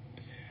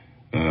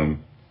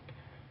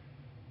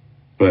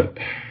 But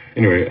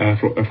anyway,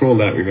 after all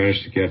that, we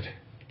managed to get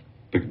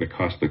the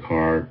cost of the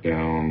car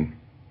down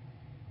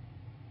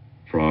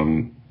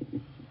from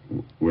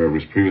where it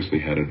was previously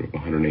headed of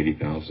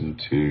 180,000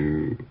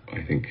 to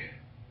I think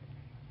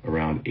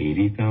around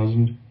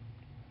 80,000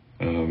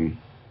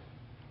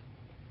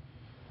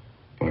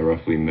 by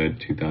roughly mid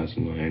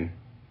 2009.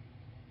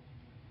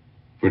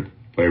 But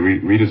by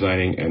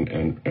redesigning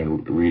and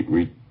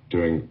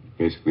redoing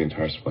basically the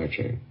entire supply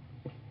chain,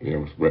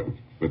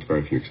 with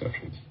very few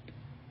exceptions.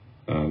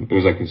 It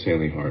was like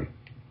insanely hard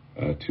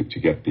to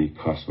get the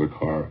cost of the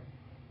car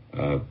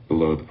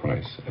below the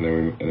price, and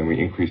then we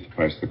increased the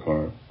price of the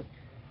car,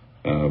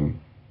 and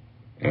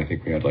I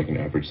think we had like an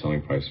average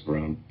selling price of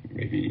around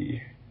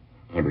maybe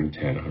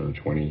 110,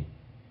 120.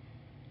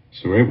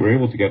 So we're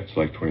able to get to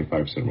like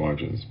 25%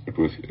 margins, but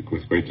with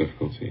great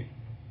difficulty,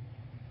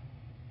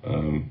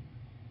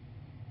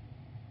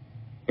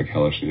 like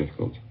hellishly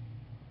difficult.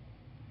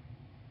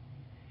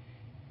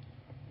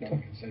 No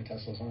one can say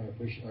Teslas aren't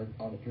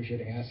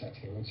appreciating assets.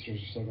 The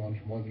Roadsters are still going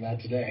for more than that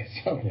today.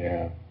 So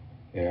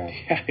Yeah,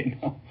 I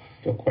know.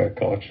 Still quite a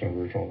collection of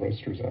original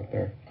Roadsters out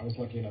there. I was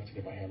lucky enough to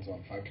get my hands on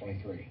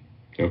 523.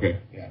 Okay.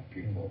 Yeah,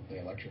 beautiful. The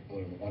electric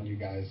blue, the one you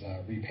guys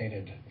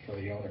repainted for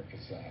the owner.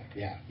 Because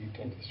you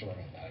told me the story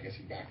about that. I guess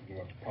he backed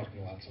into a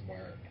parking lot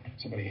somewhere.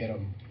 Somebody hit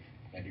him,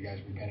 and you guys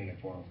repainted it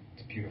for him.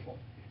 It's beautiful.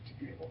 It's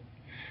beautiful.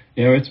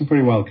 Yeah, we had some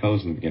pretty wild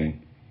colors in the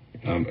beginning,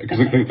 because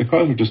the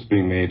cars were just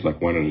being made like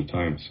one at a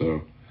time.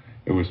 So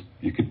it was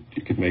you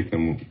could make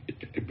them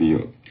be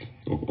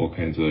all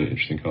kinds of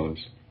interesting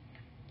colors.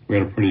 We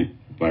had a pretty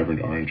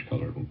vibrant orange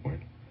color at one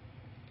point.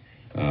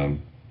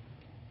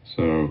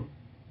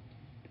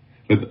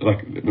 But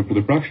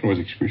the production was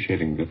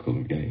excruciatingly difficult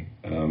in the beginning.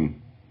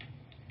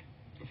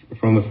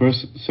 From the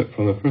first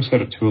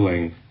set of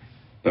tooling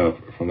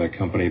from that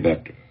company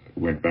that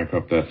went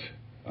bankrupt, that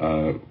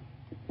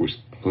was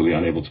completely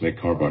unable to make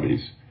car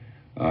bodies,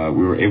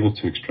 we were able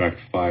to extract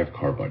 5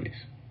 car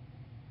bodies,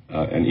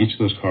 and each of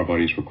those car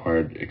bodies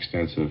required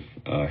extensive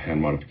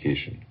hand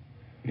modification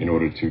in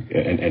order to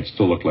and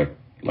still looked like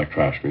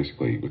trash,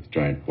 basically, with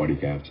giant body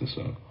gaps and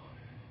stuff.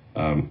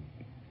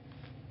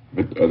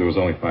 But there was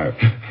only 5,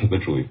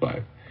 literally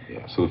 5.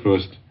 Yeah. So the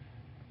first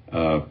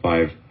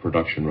 5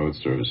 production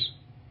Roadsters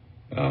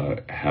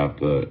have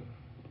the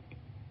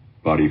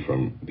body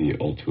from the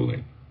old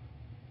tooling,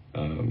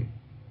 and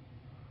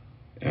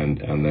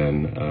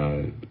then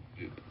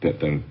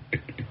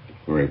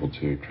we're able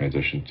to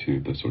transition to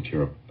the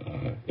Sortira.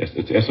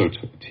 It's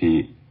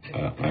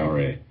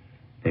SOTIRA,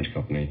 French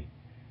company.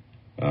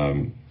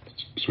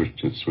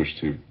 Switch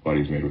to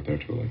bodies made with their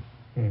tooling.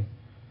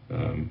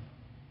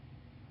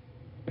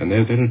 And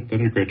they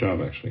did a great job,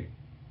 actually.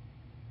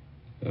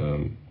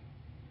 But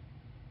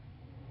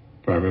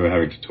I remember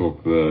having to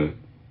talk the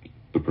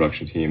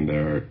production team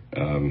there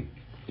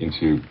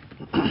into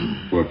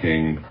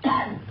working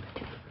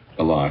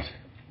a lot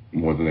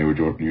more than they would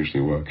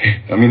usually work.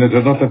 I mean, it's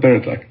not that they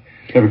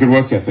have a good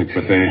work ethic,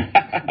 but they're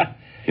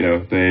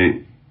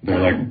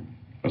like, I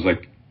was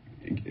like,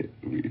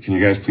 can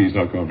you guys please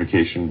not go on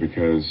vacation,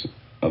 because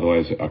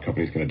otherwise our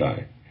company's going to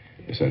die,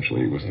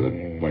 essentially, was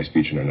my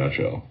speech in a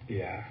nutshell.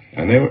 Yeah.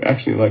 And they were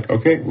actually like,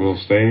 okay, we'll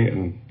stay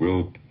and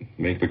we'll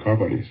make the car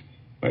bodies.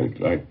 They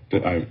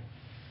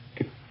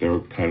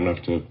were kind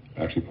enough to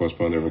actually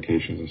postpone their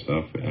vacations and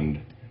stuff,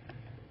 and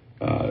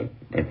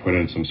put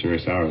in some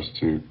serious hours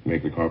to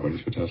make the car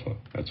bodies for Tesla.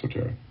 That's what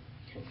they're.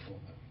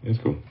 It's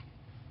cool.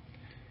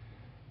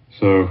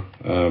 So,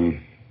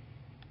 and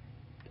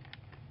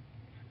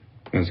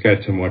this guy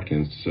Tim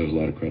Watkins deserves a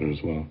lot of credit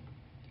as well.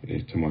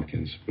 Tim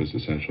Watkins was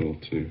essential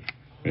to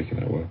making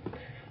that work.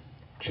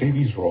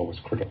 JB's role was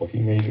critical. He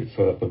made it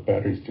so that the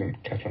batteries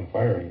didn't catch on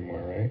fire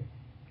anymore, right?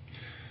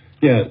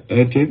 Yeah,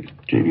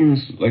 JB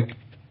was like,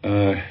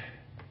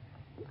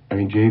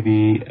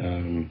 JB,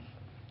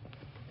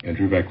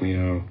 Andrew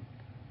Vaclino,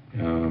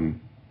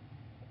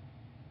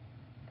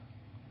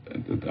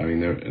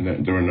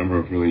 there were a number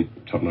of really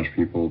top-notch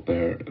people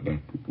there that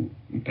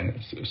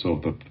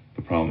solved the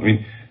problem. I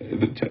mean,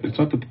 it's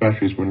not that the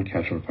batteries wouldn't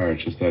catch on fire,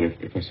 it's just that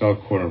if I saw a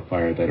core on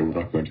fire, that it would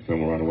not go into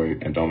film or run away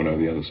and domino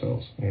the other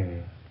cells.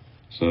 Mm.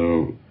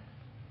 So,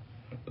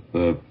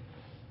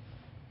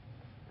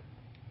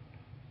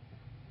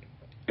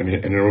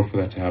 in order for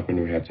that to happen,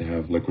 we had to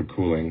have liquid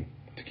cooling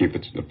to keep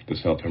the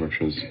cell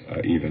temperatures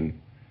even.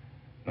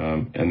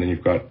 And then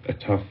you've got a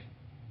tough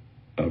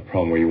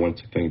problem where you want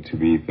something to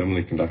be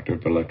thermally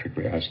conductive but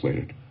electrically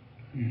isolated.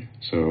 Mm.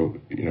 So,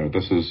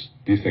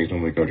 these things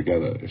normally go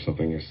together. If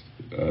something is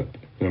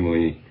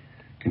thermally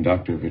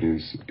conductive, it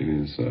is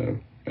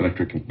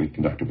electrically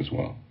conductive as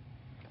well.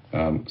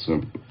 Oh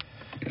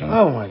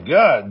my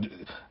God.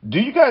 Do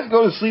you guys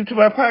go to sleep to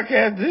my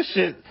podcast? This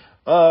shit,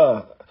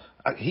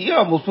 he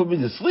almost put me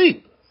to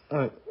sleep.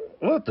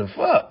 What the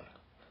fuck?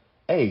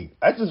 Hey,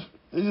 it's just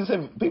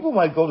said people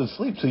might go to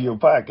sleep to your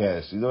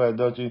podcast. You know that,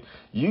 don't you?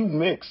 You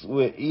mix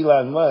with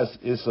Elon Musk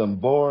is some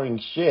boring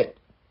shit.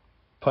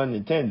 Pun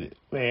intended.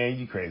 Man,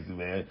 you crazy,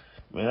 man.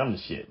 Man, I'm the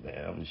shit,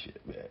 man.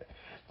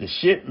 The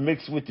shit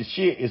mixed with the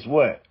shit is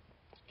what?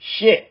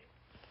 Shit.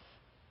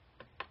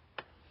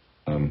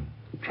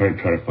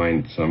 Try to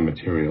find some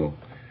material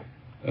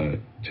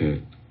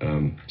to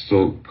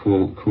still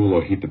cool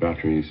or heat the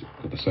batteries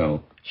of the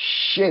cell.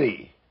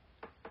 Shitty.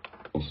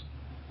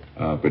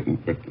 But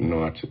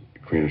not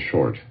create a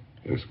short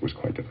was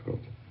quite difficult.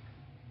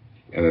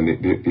 And then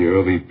the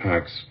early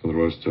packs for the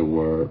Roadster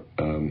were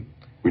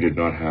we did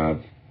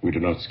not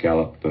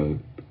scallop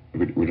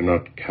we did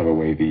not have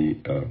away the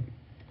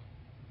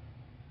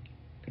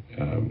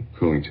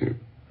cooling tube,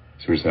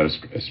 so we just had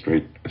a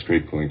straight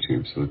cooling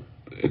tube, so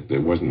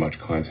there wasn't much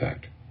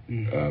contact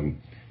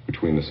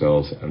between the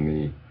cells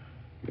and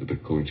the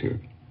cooling tube.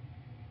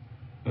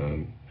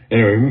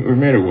 Anyway, we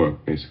made it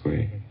work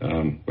basically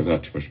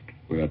without too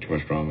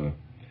much drama,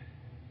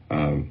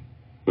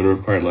 but it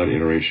required a lot of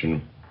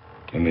iteration.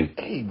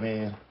 Hey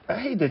man, I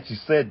hate that you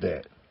said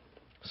that.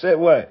 Said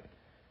what?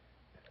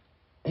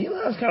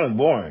 Elon's kind of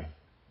boring.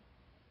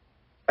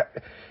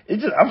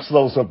 I'm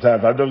slow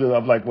sometimes. I know that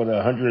I'm like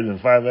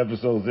 105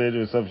 episodes in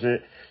or some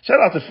shit. Shout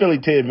out to Philly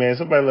Ted, man.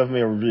 Somebody left me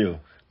a review.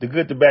 The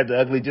good, the bad, the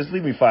ugly. Just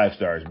leave me 5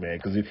 stars, man.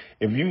 Because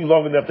if you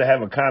long enough to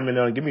have a comment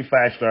on it, give me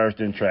 5 stars,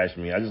 then trash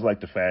me. I just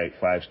like the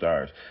 5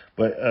 stars.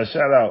 But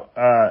shout out.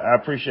 I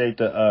appreciate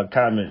the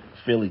comment,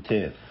 Philly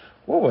Ted.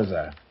 What was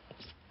I?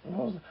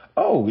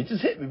 Oh, it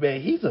just hit me,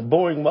 man. He's a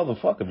boring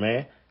motherfucker,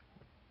 man.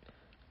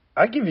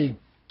 I give you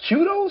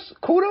kudos.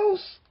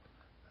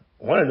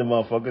 One of the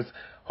motherfuckers.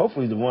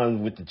 Hopefully the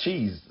one with the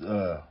cheese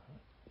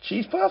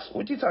puffs.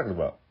 What you talking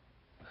about?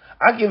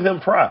 I give him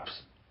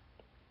props.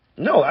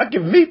 No, I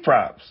give me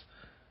props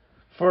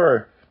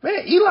for,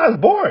 man,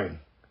 Elon's boring.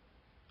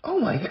 Oh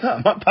my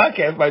God, my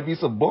podcast might be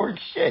some boring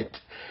shit.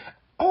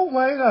 Oh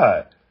my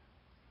God.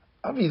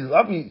 I'm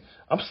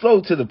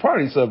slow to the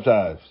party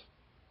sometimes.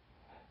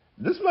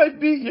 This might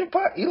be your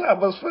Elon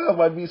Musk film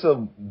might be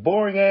some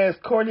boring ass,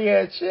 corny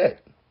ass shit.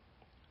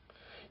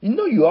 You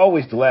know you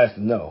always the last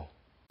to know.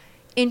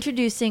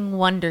 Introducing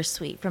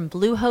Wondersuite from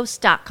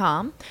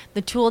Bluehost.com,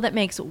 the tool that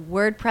makes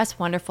WordPress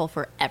wonderful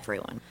for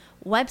everyone.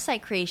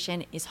 Website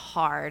creation is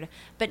hard,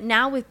 but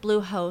now with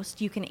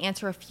Bluehost, you can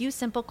answer a few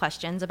simple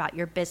questions about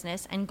your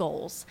business and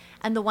goals,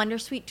 and the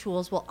Wondersuite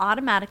tools will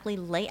automatically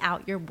lay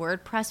out your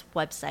WordPress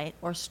website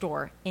or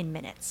store in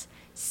minutes.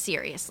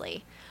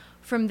 Seriously.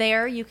 From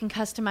there, you can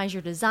customize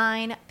your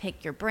design,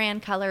 pick your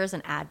brand colors,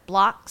 and add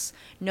blocks.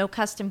 No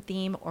custom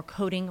theme or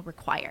coding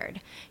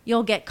required.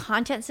 You'll get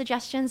content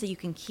suggestions that you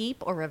can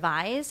keep or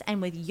revise,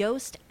 and with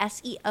Yoast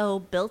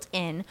SEO built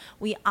in,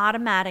 we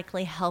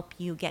automatically help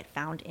you get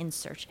found in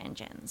search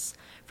engines.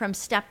 From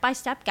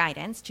step-by-step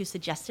guidance to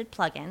suggested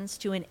plugins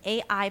to an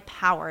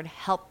AI-powered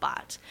help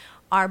bot,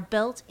 our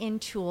built-in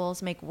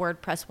tools make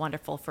WordPress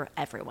wonderful for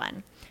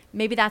everyone.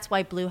 Maybe that's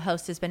why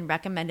Bluehost has been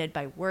recommended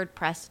by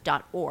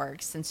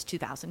WordPress.org since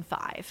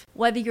 2005.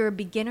 Whether you're a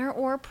beginner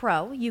or a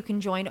pro, you can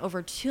join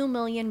over 2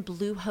 million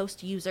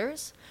Bluehost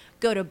users.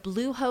 Go to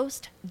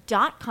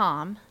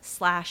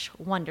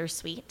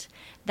bluehost.com/wondersuite.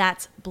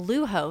 That's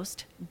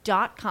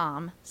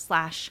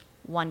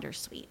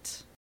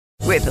bluehost.com/wondersuite.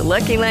 With the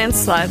Lucky Land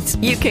Slots,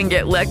 you can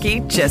get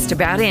lucky just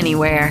about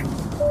anywhere.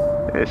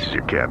 This is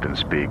your captain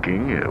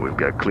speaking. We've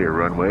got clear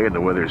runway and the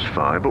weather's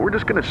fine, but we're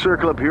just going to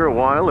circle up here a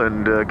while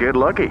and get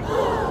lucky.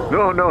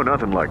 No,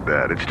 nothing like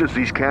that. It's just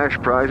these cash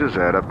prizes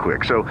add up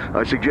quick. So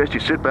I suggest you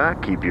sit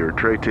back, keep your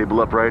tray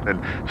table upright,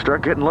 and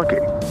start getting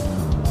lucky.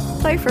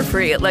 Play for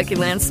free at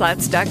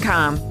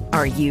LuckyLandSlots.com.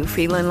 Are you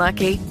feeling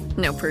lucky?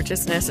 No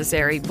purchase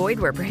necessary. Void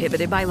where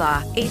prohibited by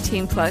law.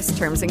 18+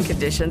 terms and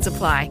conditions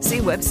apply. See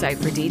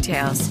website for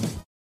details.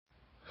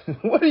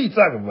 What are you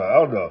talking about? I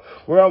don't know.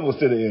 We're almost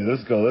to the end.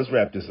 Let's go. Let's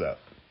wrap this up.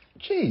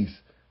 Jeez,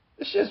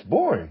 it's just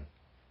boring.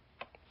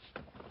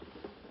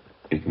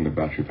 Making the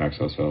battery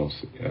packs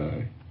ourselves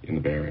in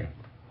the Bay Area.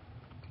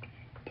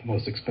 The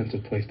most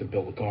expensive place to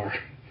build a car.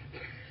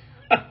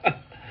 I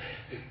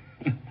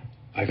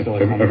feel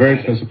like a very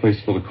expensive place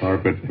to build a car,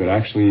 but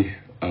actually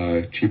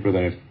cheaper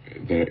than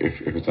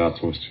if it's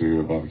outsourced to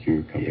a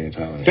barbecue company in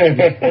Thailand.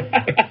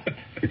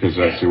 Because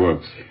it actually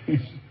works.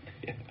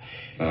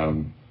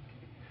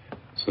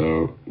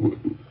 So,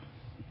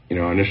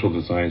 our initial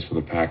designs for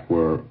the pack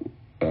were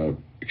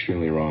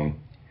extremely wrong,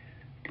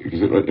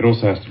 because it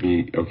also has to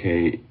be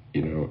okay,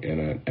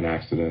 in an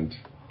accident.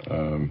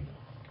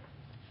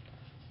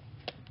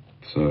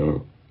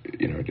 So,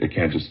 it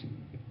can't just,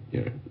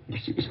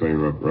 it's very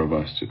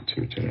robust to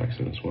an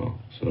accident as well.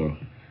 So,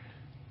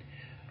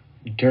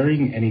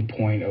 during any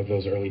point of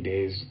those early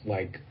days,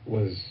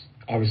 was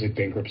obviously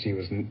bankruptcy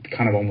was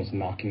kind of almost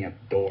knocking at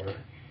the door.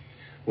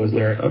 Was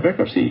there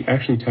bankruptcy?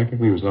 Actually,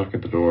 technically, was knocking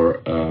at the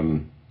door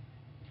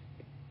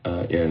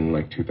in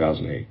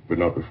 2008, but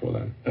not before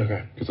then.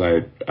 Okay. Because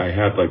I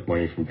had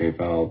money from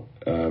PayPal.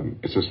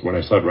 It's just when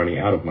I started running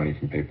out of money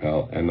from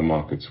PayPal and the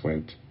markets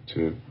went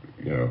into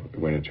a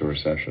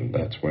recession.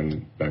 That's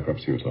when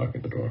bankruptcy was knocking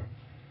at the door.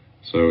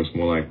 So it's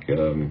more like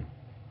in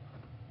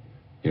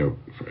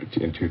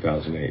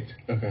 2008.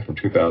 Okay. From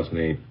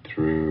 2008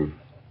 through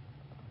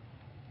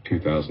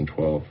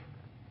 2012,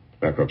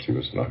 bankruptcy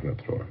was knocking at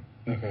the door.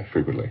 Okay.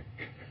 Frequently.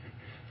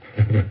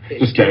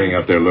 Just standing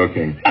up there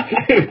looking.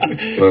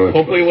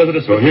 Hopefully it wasn't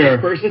a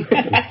specific person.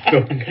 But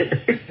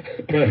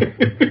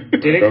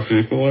did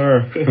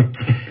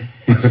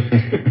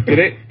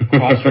it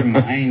cross your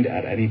mind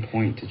at any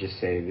point to just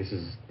say, this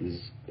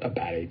is a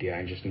bad idea,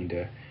 I just need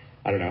to,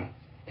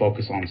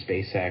 focus on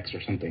SpaceX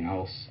or something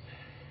else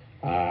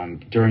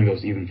during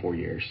those even 4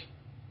 years?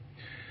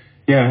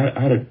 Yeah,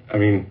 one of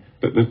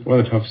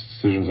the toughest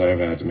decisions I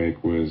ever had to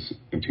make was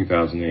in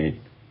 2008.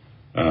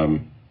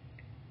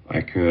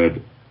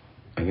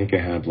 I think I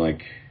had $40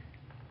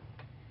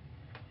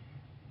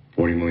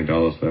 million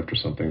left or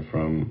something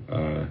from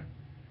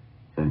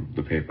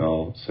the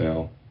PayPal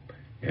sale,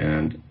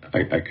 and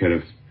I could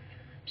have.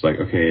 It's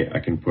okay, I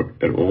can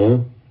put it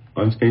all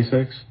on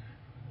SpaceX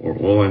or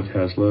all on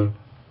Tesla,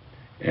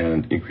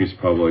 and increase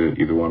probably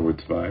either one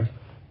would survive,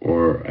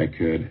 or I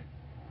could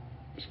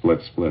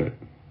split it,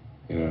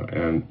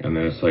 and then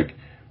it's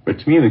but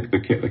to me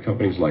the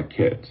company's like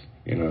kids.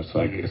 You know, it's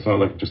like it's not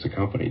like just a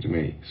company to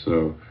me.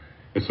 So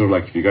it's sort of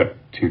like if you got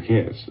 2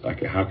 kids,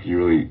 like how could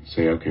you really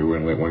say, okay, we're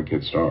gonna let one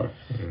kid starve?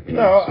 You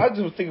know, I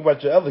just think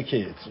about your other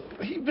kids.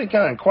 He's been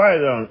kind of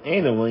quiet on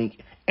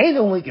Anal-Link.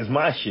 Anal-Link is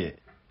my shit.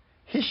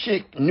 His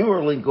shit,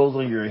 Neuralink, goes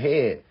on your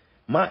head.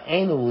 My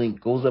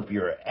Anal-Link goes up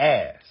your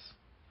ass.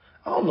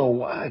 I don't know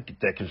why I get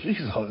that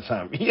confused all the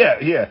time.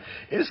 Yeah.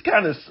 It's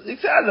kind of.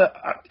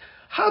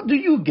 How do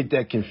you get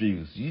that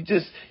confused? You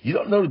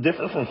don't know the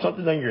difference from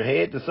something on your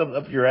head to something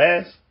up your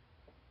ass?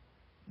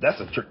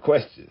 That's a trick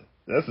question.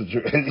 That's a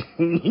trick.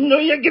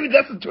 You get it.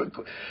 That's a trick.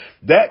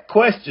 That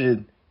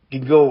question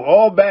can go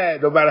all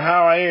bad no matter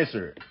how I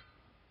answer it.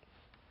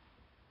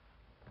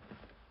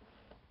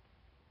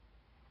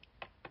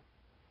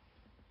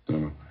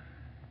 So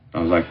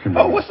I was like,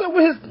 what's up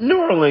with his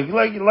Neuralink?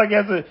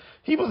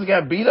 He must have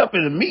got beat up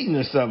in a meeting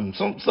or something.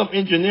 Some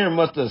engineer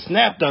must have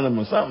snapped on him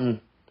or something.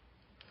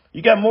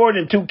 You got more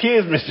than 2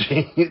 kids,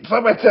 Mr.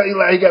 Somebody tell you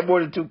he got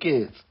more than 2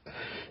 kids.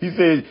 He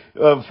said,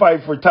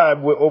 fight for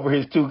time over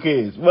his 2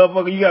 kids.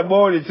 Motherfucker, you got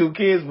more than 2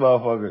 kids,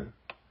 motherfucker.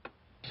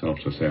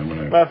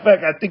 Matter of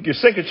fact, I think your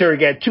secretary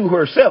got 2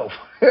 herself.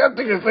 I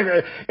think your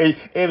secretary,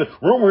 and the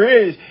rumor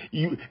is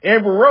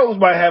Amber Rose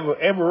might have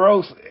Amber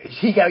Rose.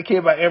 He got a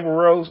kid by Amber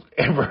Rose.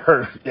 Amber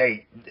Heard.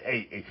 Hey,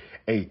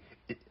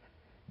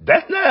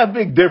 that's not a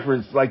big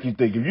difference like you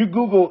think. If you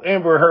Google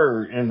Amber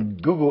Heard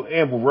and Google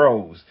Amber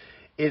Rose,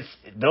 it's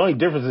the only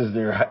difference is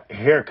their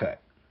haircut.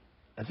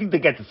 I think they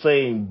got the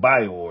same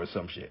bio or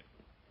some shit.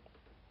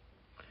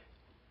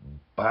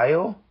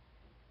 Bio?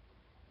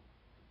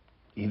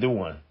 Either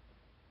one.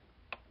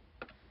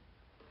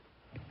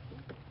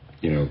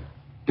 You know,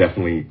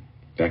 definitely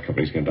that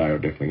company's going to die, or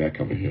definitely that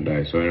company's going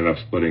to die. So I ended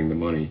up splitting the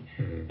money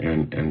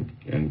and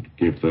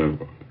give the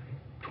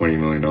 $20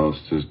 million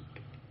to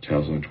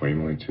Tesla and $20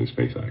 million to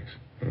SpaceX.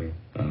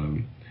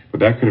 But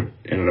that could have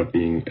ended up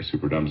being a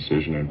super dumb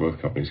decision, and both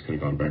companies could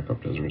have gone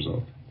bankrupt as a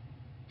result.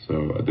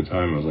 So at the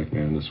time, I was like,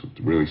 man, this would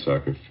really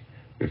suck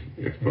if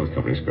both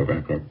companies go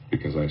bankrupt,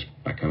 because I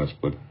kind of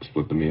split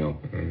the meal.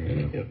 You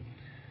know?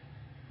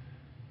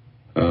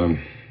 Yep.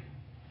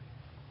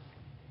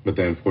 But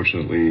then,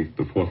 fortunately,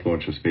 the 4th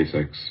launch of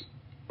SpaceX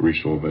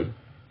reached orbit.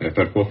 And if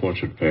that 4th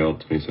launch had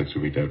failed, SpaceX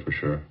would be dead for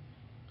sure.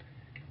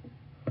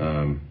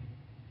 And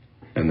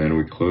then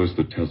we closed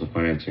the Tesla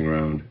financing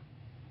round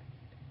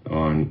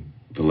on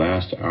the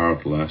last hour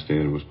of the last day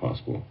that it was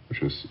possible,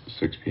 which was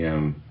 6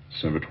 p.m.,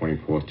 December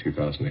 24th,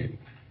 2008.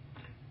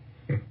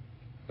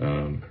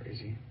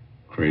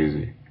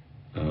 Crazy.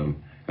 And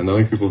the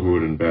only people who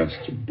would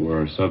invest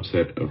were a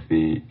subset of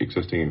the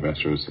existing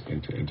investors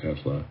in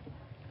Tesla.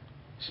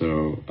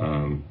 So,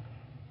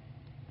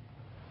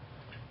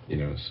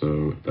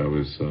 so that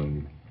was,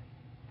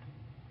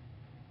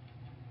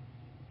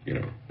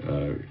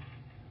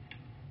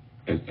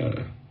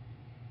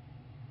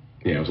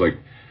 it was like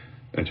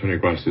Antonio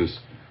Gracias,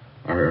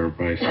 R.R.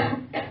 Price,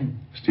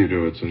 Steve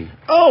Davidson.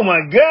 Oh my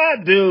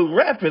God, dude,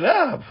 wrap it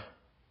up.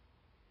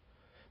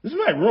 This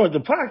might ruin the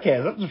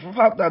podcast. I just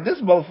found out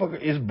this motherfucker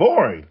is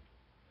boring.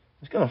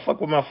 It's gonna fuck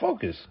with my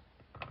focus.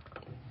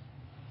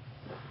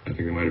 I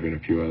think there might have been a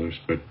few others,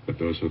 but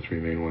those are the 3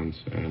 main ones.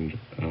 And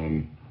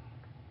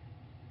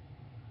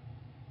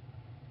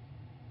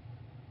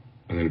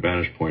then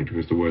Vantage Point, who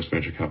is the worst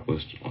venture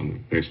capitalist on the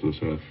face of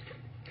this earth.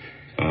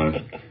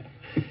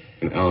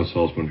 And Alan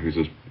Salzman, who's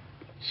a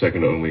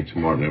second only to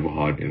Martin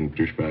Eberhard in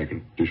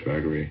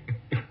douchebaggery.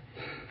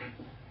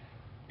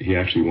 He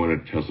actually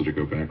wanted Tesla to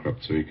go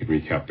bankrupt so he could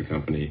recap the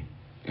company,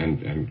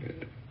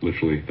 and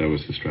literally that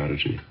was his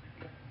strategy.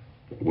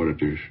 What a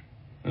douche.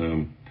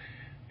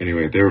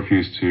 Anyway, they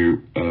refused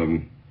to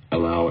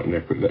allow an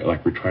equity.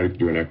 Like, we tried to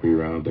do an equity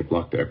round, they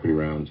blocked the equity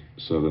round.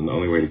 So then the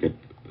only way to get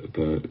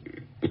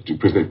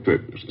because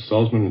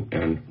Salzman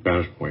and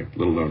Vantage Point,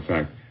 little known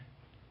fact,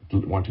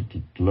 wanted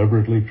to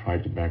deliberately try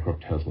to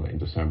bankrupt Tesla in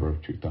December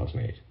of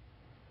 2008,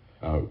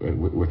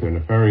 with their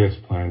nefarious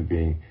plan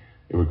being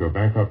it would go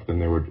bankrupt, then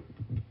they would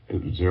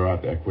zero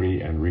out the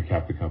equity and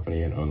recap the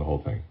company and own the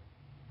whole thing.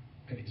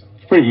 It's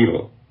pretty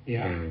evil.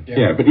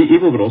 Yeah, but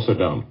evil, but also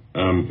dumb.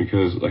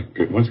 Because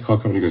once a car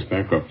company goes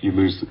bankrupt, you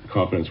lose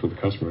confidence with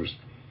the customers.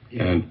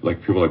 Yeah. And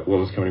people are like, well,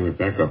 this company went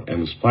bankrupt,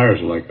 and the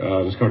suppliers are like,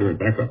 this company went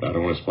bankrupt. I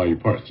don't want to supply you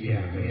parts.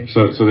 Yeah.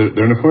 So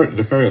their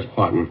nefarious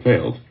plot would have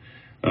failed.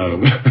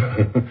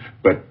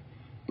 But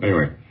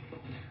anyway,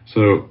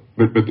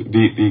 but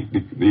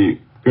the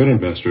good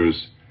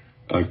investors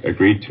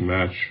agreed to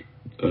match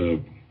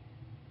the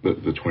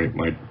 $20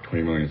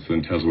 million, so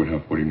then Tesla would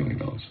have $40 million.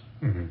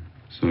 Mm-hmm.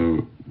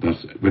 So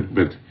that's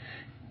but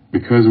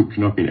because it could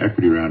not be an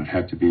equity round, it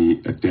had to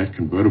be a debt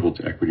convertible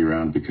to equity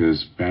round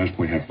because Vantage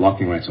Point had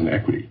blocking rights on the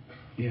equity.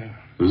 Yeah.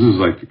 This is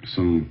like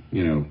some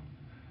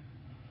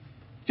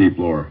deep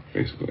lore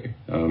basically.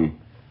 And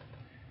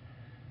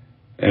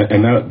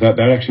that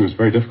actually was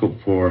very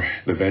difficult for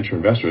the venture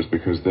investors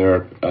because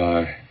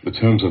the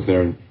terms of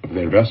their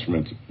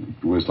investment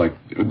was like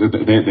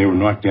they were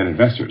not debt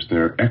investors,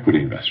 they're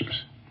equity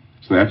investors.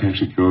 So they had to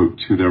actually go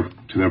to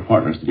their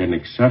partners to get an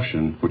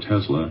exception for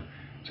Tesla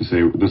to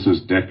say this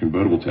is debt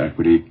convertible to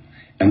equity,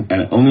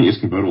 and it only is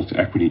convertible to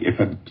equity if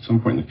at some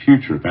point in the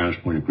future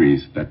Vantage Point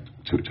agrees that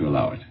to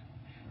allow it.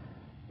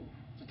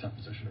 It's a tough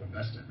position to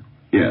invest in.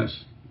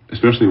 Yes,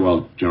 especially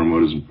while General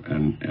Motors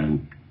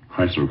and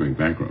Chrysler are going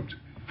bankrupt.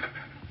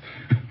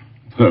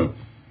 So,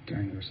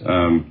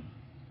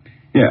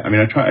 yeah, I mean,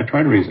 I tried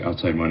to raise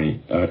outside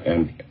money,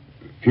 and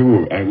people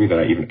were angry that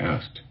I even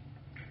asked.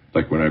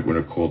 Like when I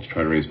called to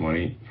try to raise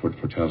money for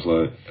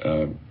Tesla,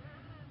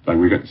 like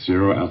we got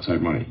zero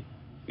outside money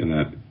in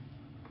that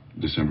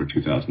December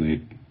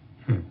 2008.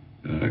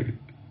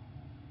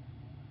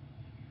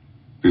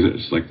 Because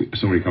it's like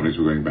so many companies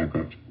were going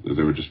bankrupt that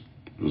they were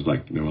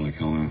like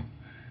hell no.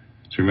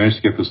 So we managed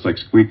to get this like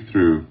squeak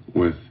through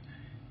with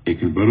a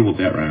convertible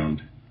debt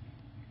round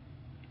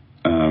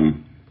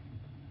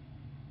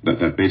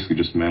that basically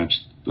just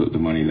matched the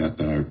money that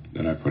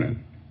I put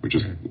in, which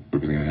is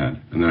everything I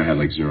had. And then I had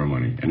like zero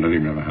money and I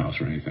didn't even have a house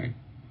or anything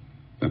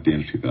at the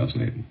end of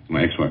 2008.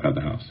 My ex-wife had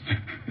the house.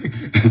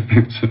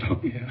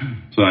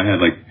 So I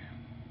had like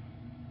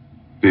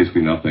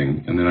basically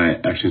nothing. And then I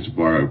actually had to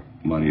borrow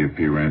money to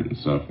pay rent and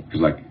stuff.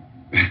 Because like,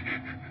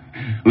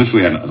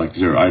 literally I had like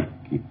zero.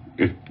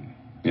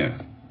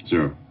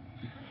 Zero.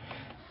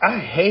 I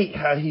hate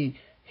how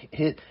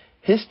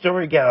his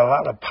story got a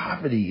lot of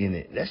poverty in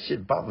it. That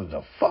shit bothers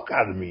the fuck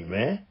out of me,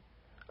 man.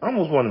 I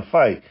almost want to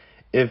fight.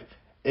 If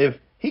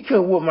he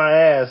couldn't whoop my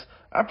ass,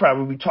 I'd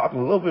probably be talking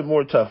a little bit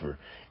more tougher.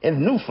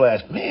 And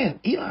newsflash, man,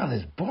 Elon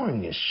is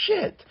boring as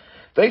shit.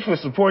 Thanks for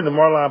supporting the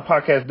Marlon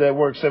Podcast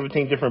Network.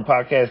 17 different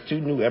podcasts,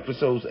 2 new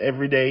episodes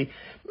every day.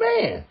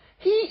 Man,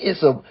 he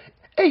is a...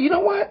 Hey, you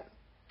know what?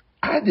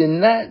 I did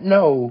not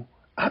know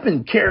I've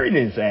been carrying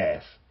his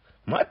ass.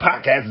 My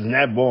podcast is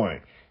not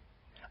boring.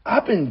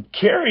 I've been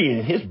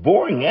carrying his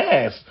boring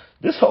ass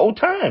this whole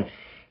time.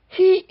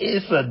 He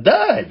is a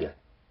dud.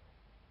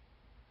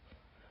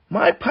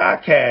 My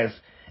podcast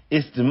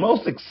is the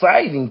most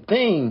exciting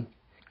thing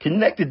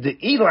connected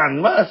to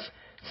Elon Musk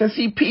since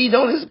he peed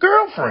on his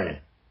girlfriend.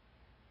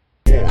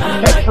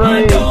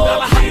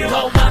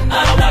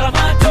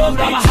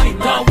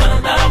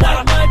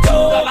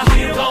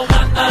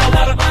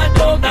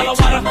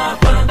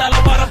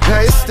 Now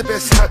it's the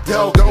best hot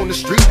dog on the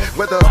street,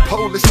 whether a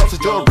police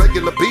officer or a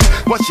regular beat.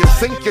 Once you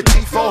sink your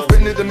teeth off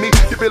into the meat,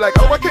 you be like,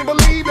 oh, I can't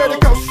believe that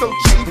it costs so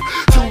cheap.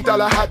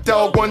 $2 hot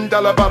dog,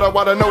 $1 bottle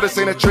water. No, this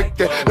ain't a trick.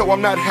 No,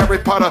 I'm not Harry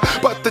Potter,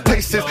 but the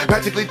taste is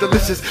magically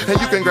delicious, and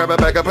you can grab a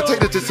bag of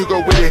potato chips to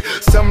go with it.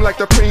 Some like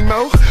the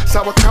Primo,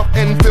 sauerkraut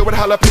and filled with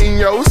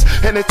jalapenos,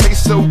 and it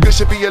tastes so good,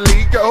 should be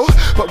illegal.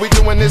 But we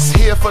doing this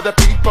here for the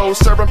people,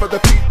 serving for the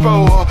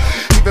people.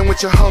 Even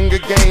with your Hunger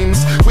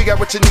Games, we got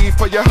what you need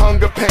for your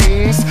hunger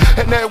pains.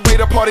 And that way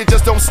the party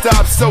just don't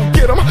stop. So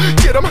get 'em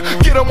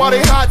while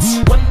they hot.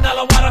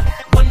 $1 water,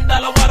 $1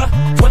 water,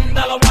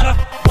 $1 water,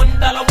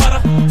 $1 water,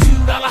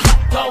 $2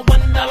 hot dog,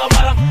 $1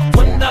 water,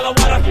 $1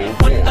 water,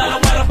 $1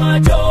 water. My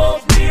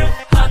jaw's real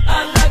hot, I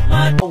like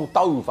my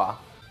Moldova.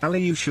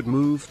 Ali, you should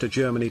move to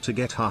Germany to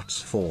get Hearts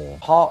 4.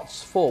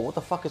 Hearts 4? What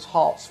the fuck is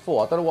Hearts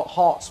 4? I don't know what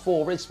Hearts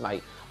 4 is,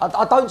 mate.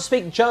 I don't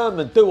speak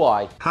German, do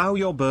I? How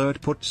your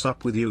bird puts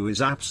up with you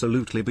is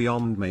absolutely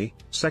beyond me.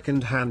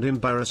 Second-hand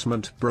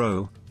embarrassment,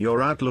 bro.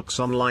 Your outlooks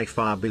on life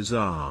are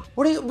bizarre.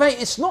 What do you, mate?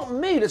 It's not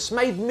me that's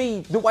made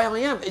me the way I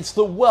am. It's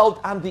the world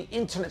and the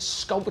internet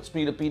sculpted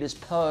me to be this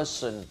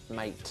person,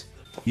 mate.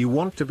 You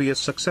want to be a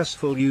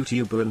successful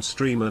YouTuber and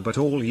streamer, but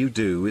all you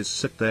do is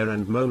sit there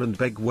and moan and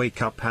beg,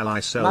 wake up, hell,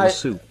 I sell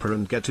Supra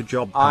and get a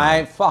job. I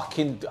ain't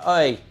fucking...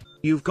 Hey.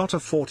 You've got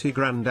a 40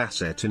 grand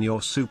asset in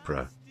your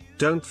Supra.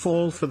 Don't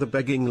fall for the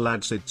begging,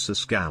 lads, it's a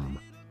scam.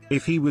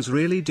 If he was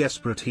really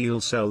desperate, he'll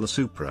sell the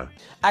Supra.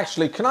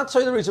 Actually, can I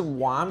tell you the reason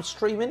why I'm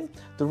streaming?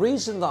 The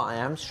reason that I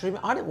am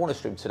streaming, I didn't want to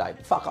stream today.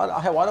 Fuck,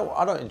 I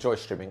don't enjoy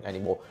streaming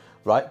anymore,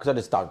 right? Because I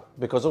just don't.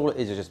 Because all it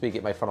is just me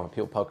getting made fun of and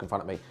people poke in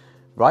front of me,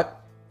 right?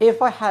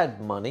 If I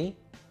had money...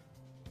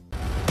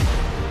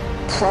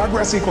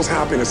 Progress equals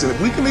happiness, and if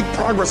we can make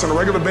progress on a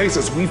regular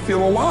basis, we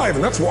feel alive.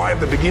 And that's why at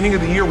the beginning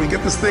of the year, we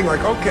get this thing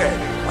like, okay,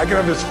 I can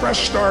have this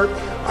fresh start.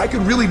 I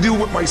can really do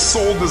what my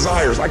soul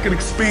desires. I can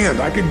expand.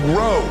 I can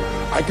grow.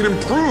 I can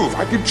improve.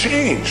 I can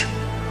change.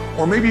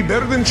 Or maybe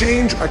better than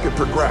change, I could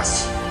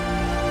progress.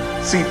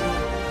 See,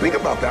 think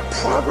about that.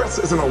 Progress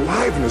is an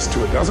aliveness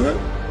to it, doesn't it?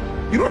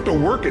 You don't have to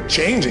work at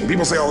changing.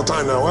 People say all the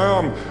time now,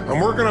 well, I'm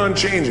working on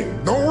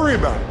changing. Don't worry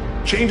about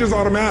it. Change is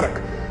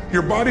automatic.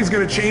 Your body's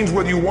going to change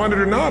whether you want it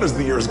or not as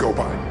the years go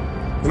by.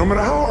 And no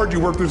matter how hard you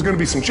work, there's going to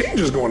be some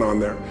changes going on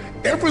there.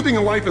 Everything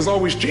in life is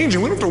always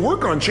changing. We don't have to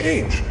work on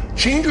change.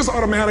 Change is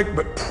automatic,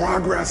 but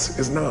progress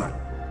is not.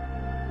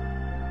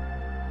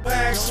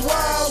 Ask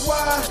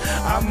why,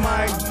 I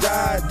might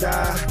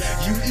die.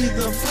 You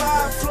either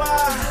fly,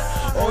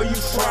 or you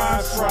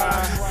fry.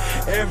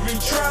 Every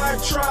try,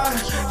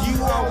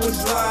 you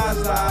always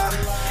lie.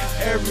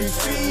 Every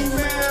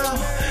female,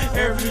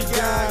 every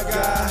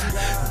guy.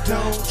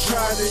 Don't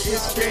try to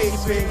escape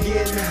and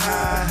get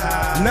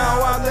high.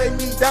 Now I lay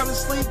me down to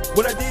sleep.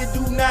 What I did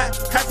do not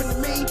happen to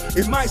me.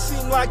 It might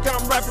seem like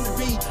I'm rapping the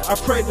beat. I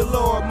pray the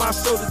Lord my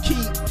soul to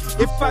keep.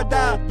 If I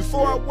die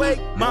before I wake,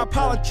 my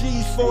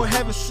apologies for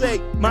heaven's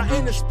sake. My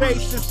inner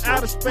space is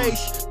outer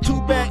space.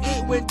 Too bad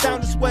it went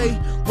down this way.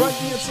 Run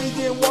DMC,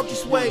 then walk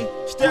this way.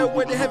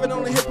 Stairway to heaven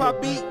on the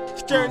hip-hop beat.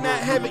 Staring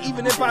at heaven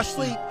even if I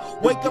sleep.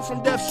 Wake up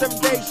from death 7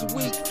 days a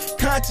week.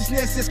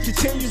 Consciousness is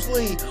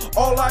continuously.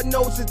 All I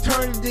know is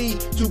eternity.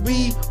 To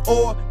be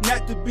or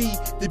not to be.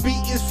 The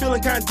beat is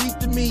feeling kind of deep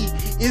to me.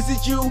 Is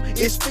it you?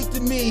 It speak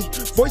to me.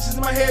 Voices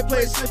in my head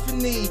play a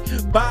symphony.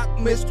 Bach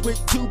mixed with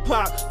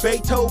Tupac,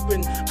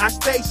 Beethoven. I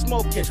stay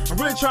smoking. I'm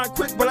really trying to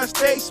quit, but I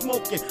stay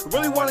smoking. I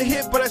really want to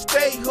hit, but I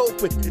stay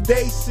hoping. The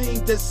days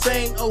seem the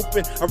same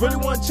open. I really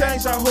want to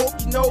change. I hope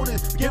you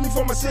notice. Forgive me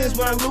for my sins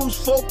when I lose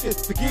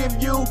focus.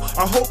 Forgive you.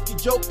 I hope you're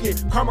joking.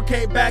 Karma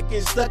came back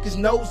and stuck his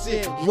nose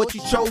in. What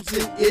you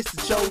chosen is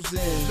the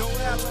chosen. Don't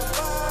have to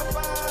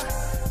bye-bye.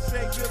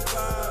 Say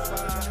goodbye.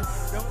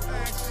 Don't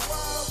ask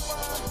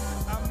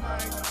why. I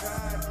might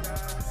die.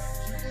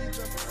 You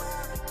either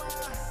fly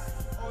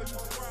or you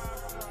fry.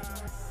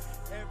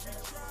 Every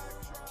try,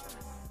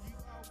 you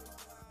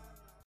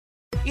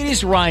always. It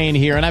is Ryan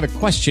here, and I have a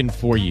question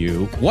for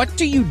you. What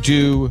do you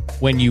do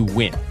when you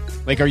win?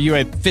 Like, are you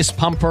a fist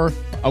pumper,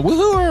 a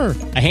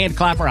woohooer, a hand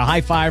clapper, a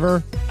high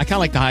fiver? I kind of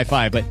like the high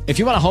five, but if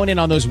you want to hone in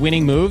on those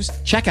winning moves,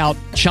 check out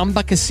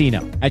Chumba Casino.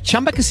 At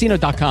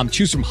ChumbaCasino.com,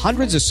 choose from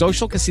hundreds of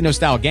social casino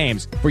style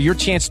games for your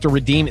chance to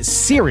redeem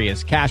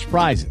serious cash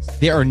prizes.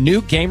 There are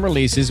new game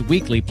releases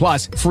weekly,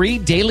 plus free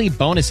daily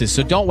bonuses.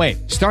 So don't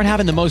wait. Start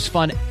having the most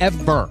fun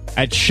ever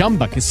at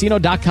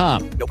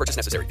ChumbaCasino.com. No purchase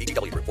necessary.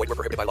 VGW Group. Void where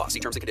prohibited by law. See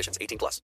terms and conditions. 18+.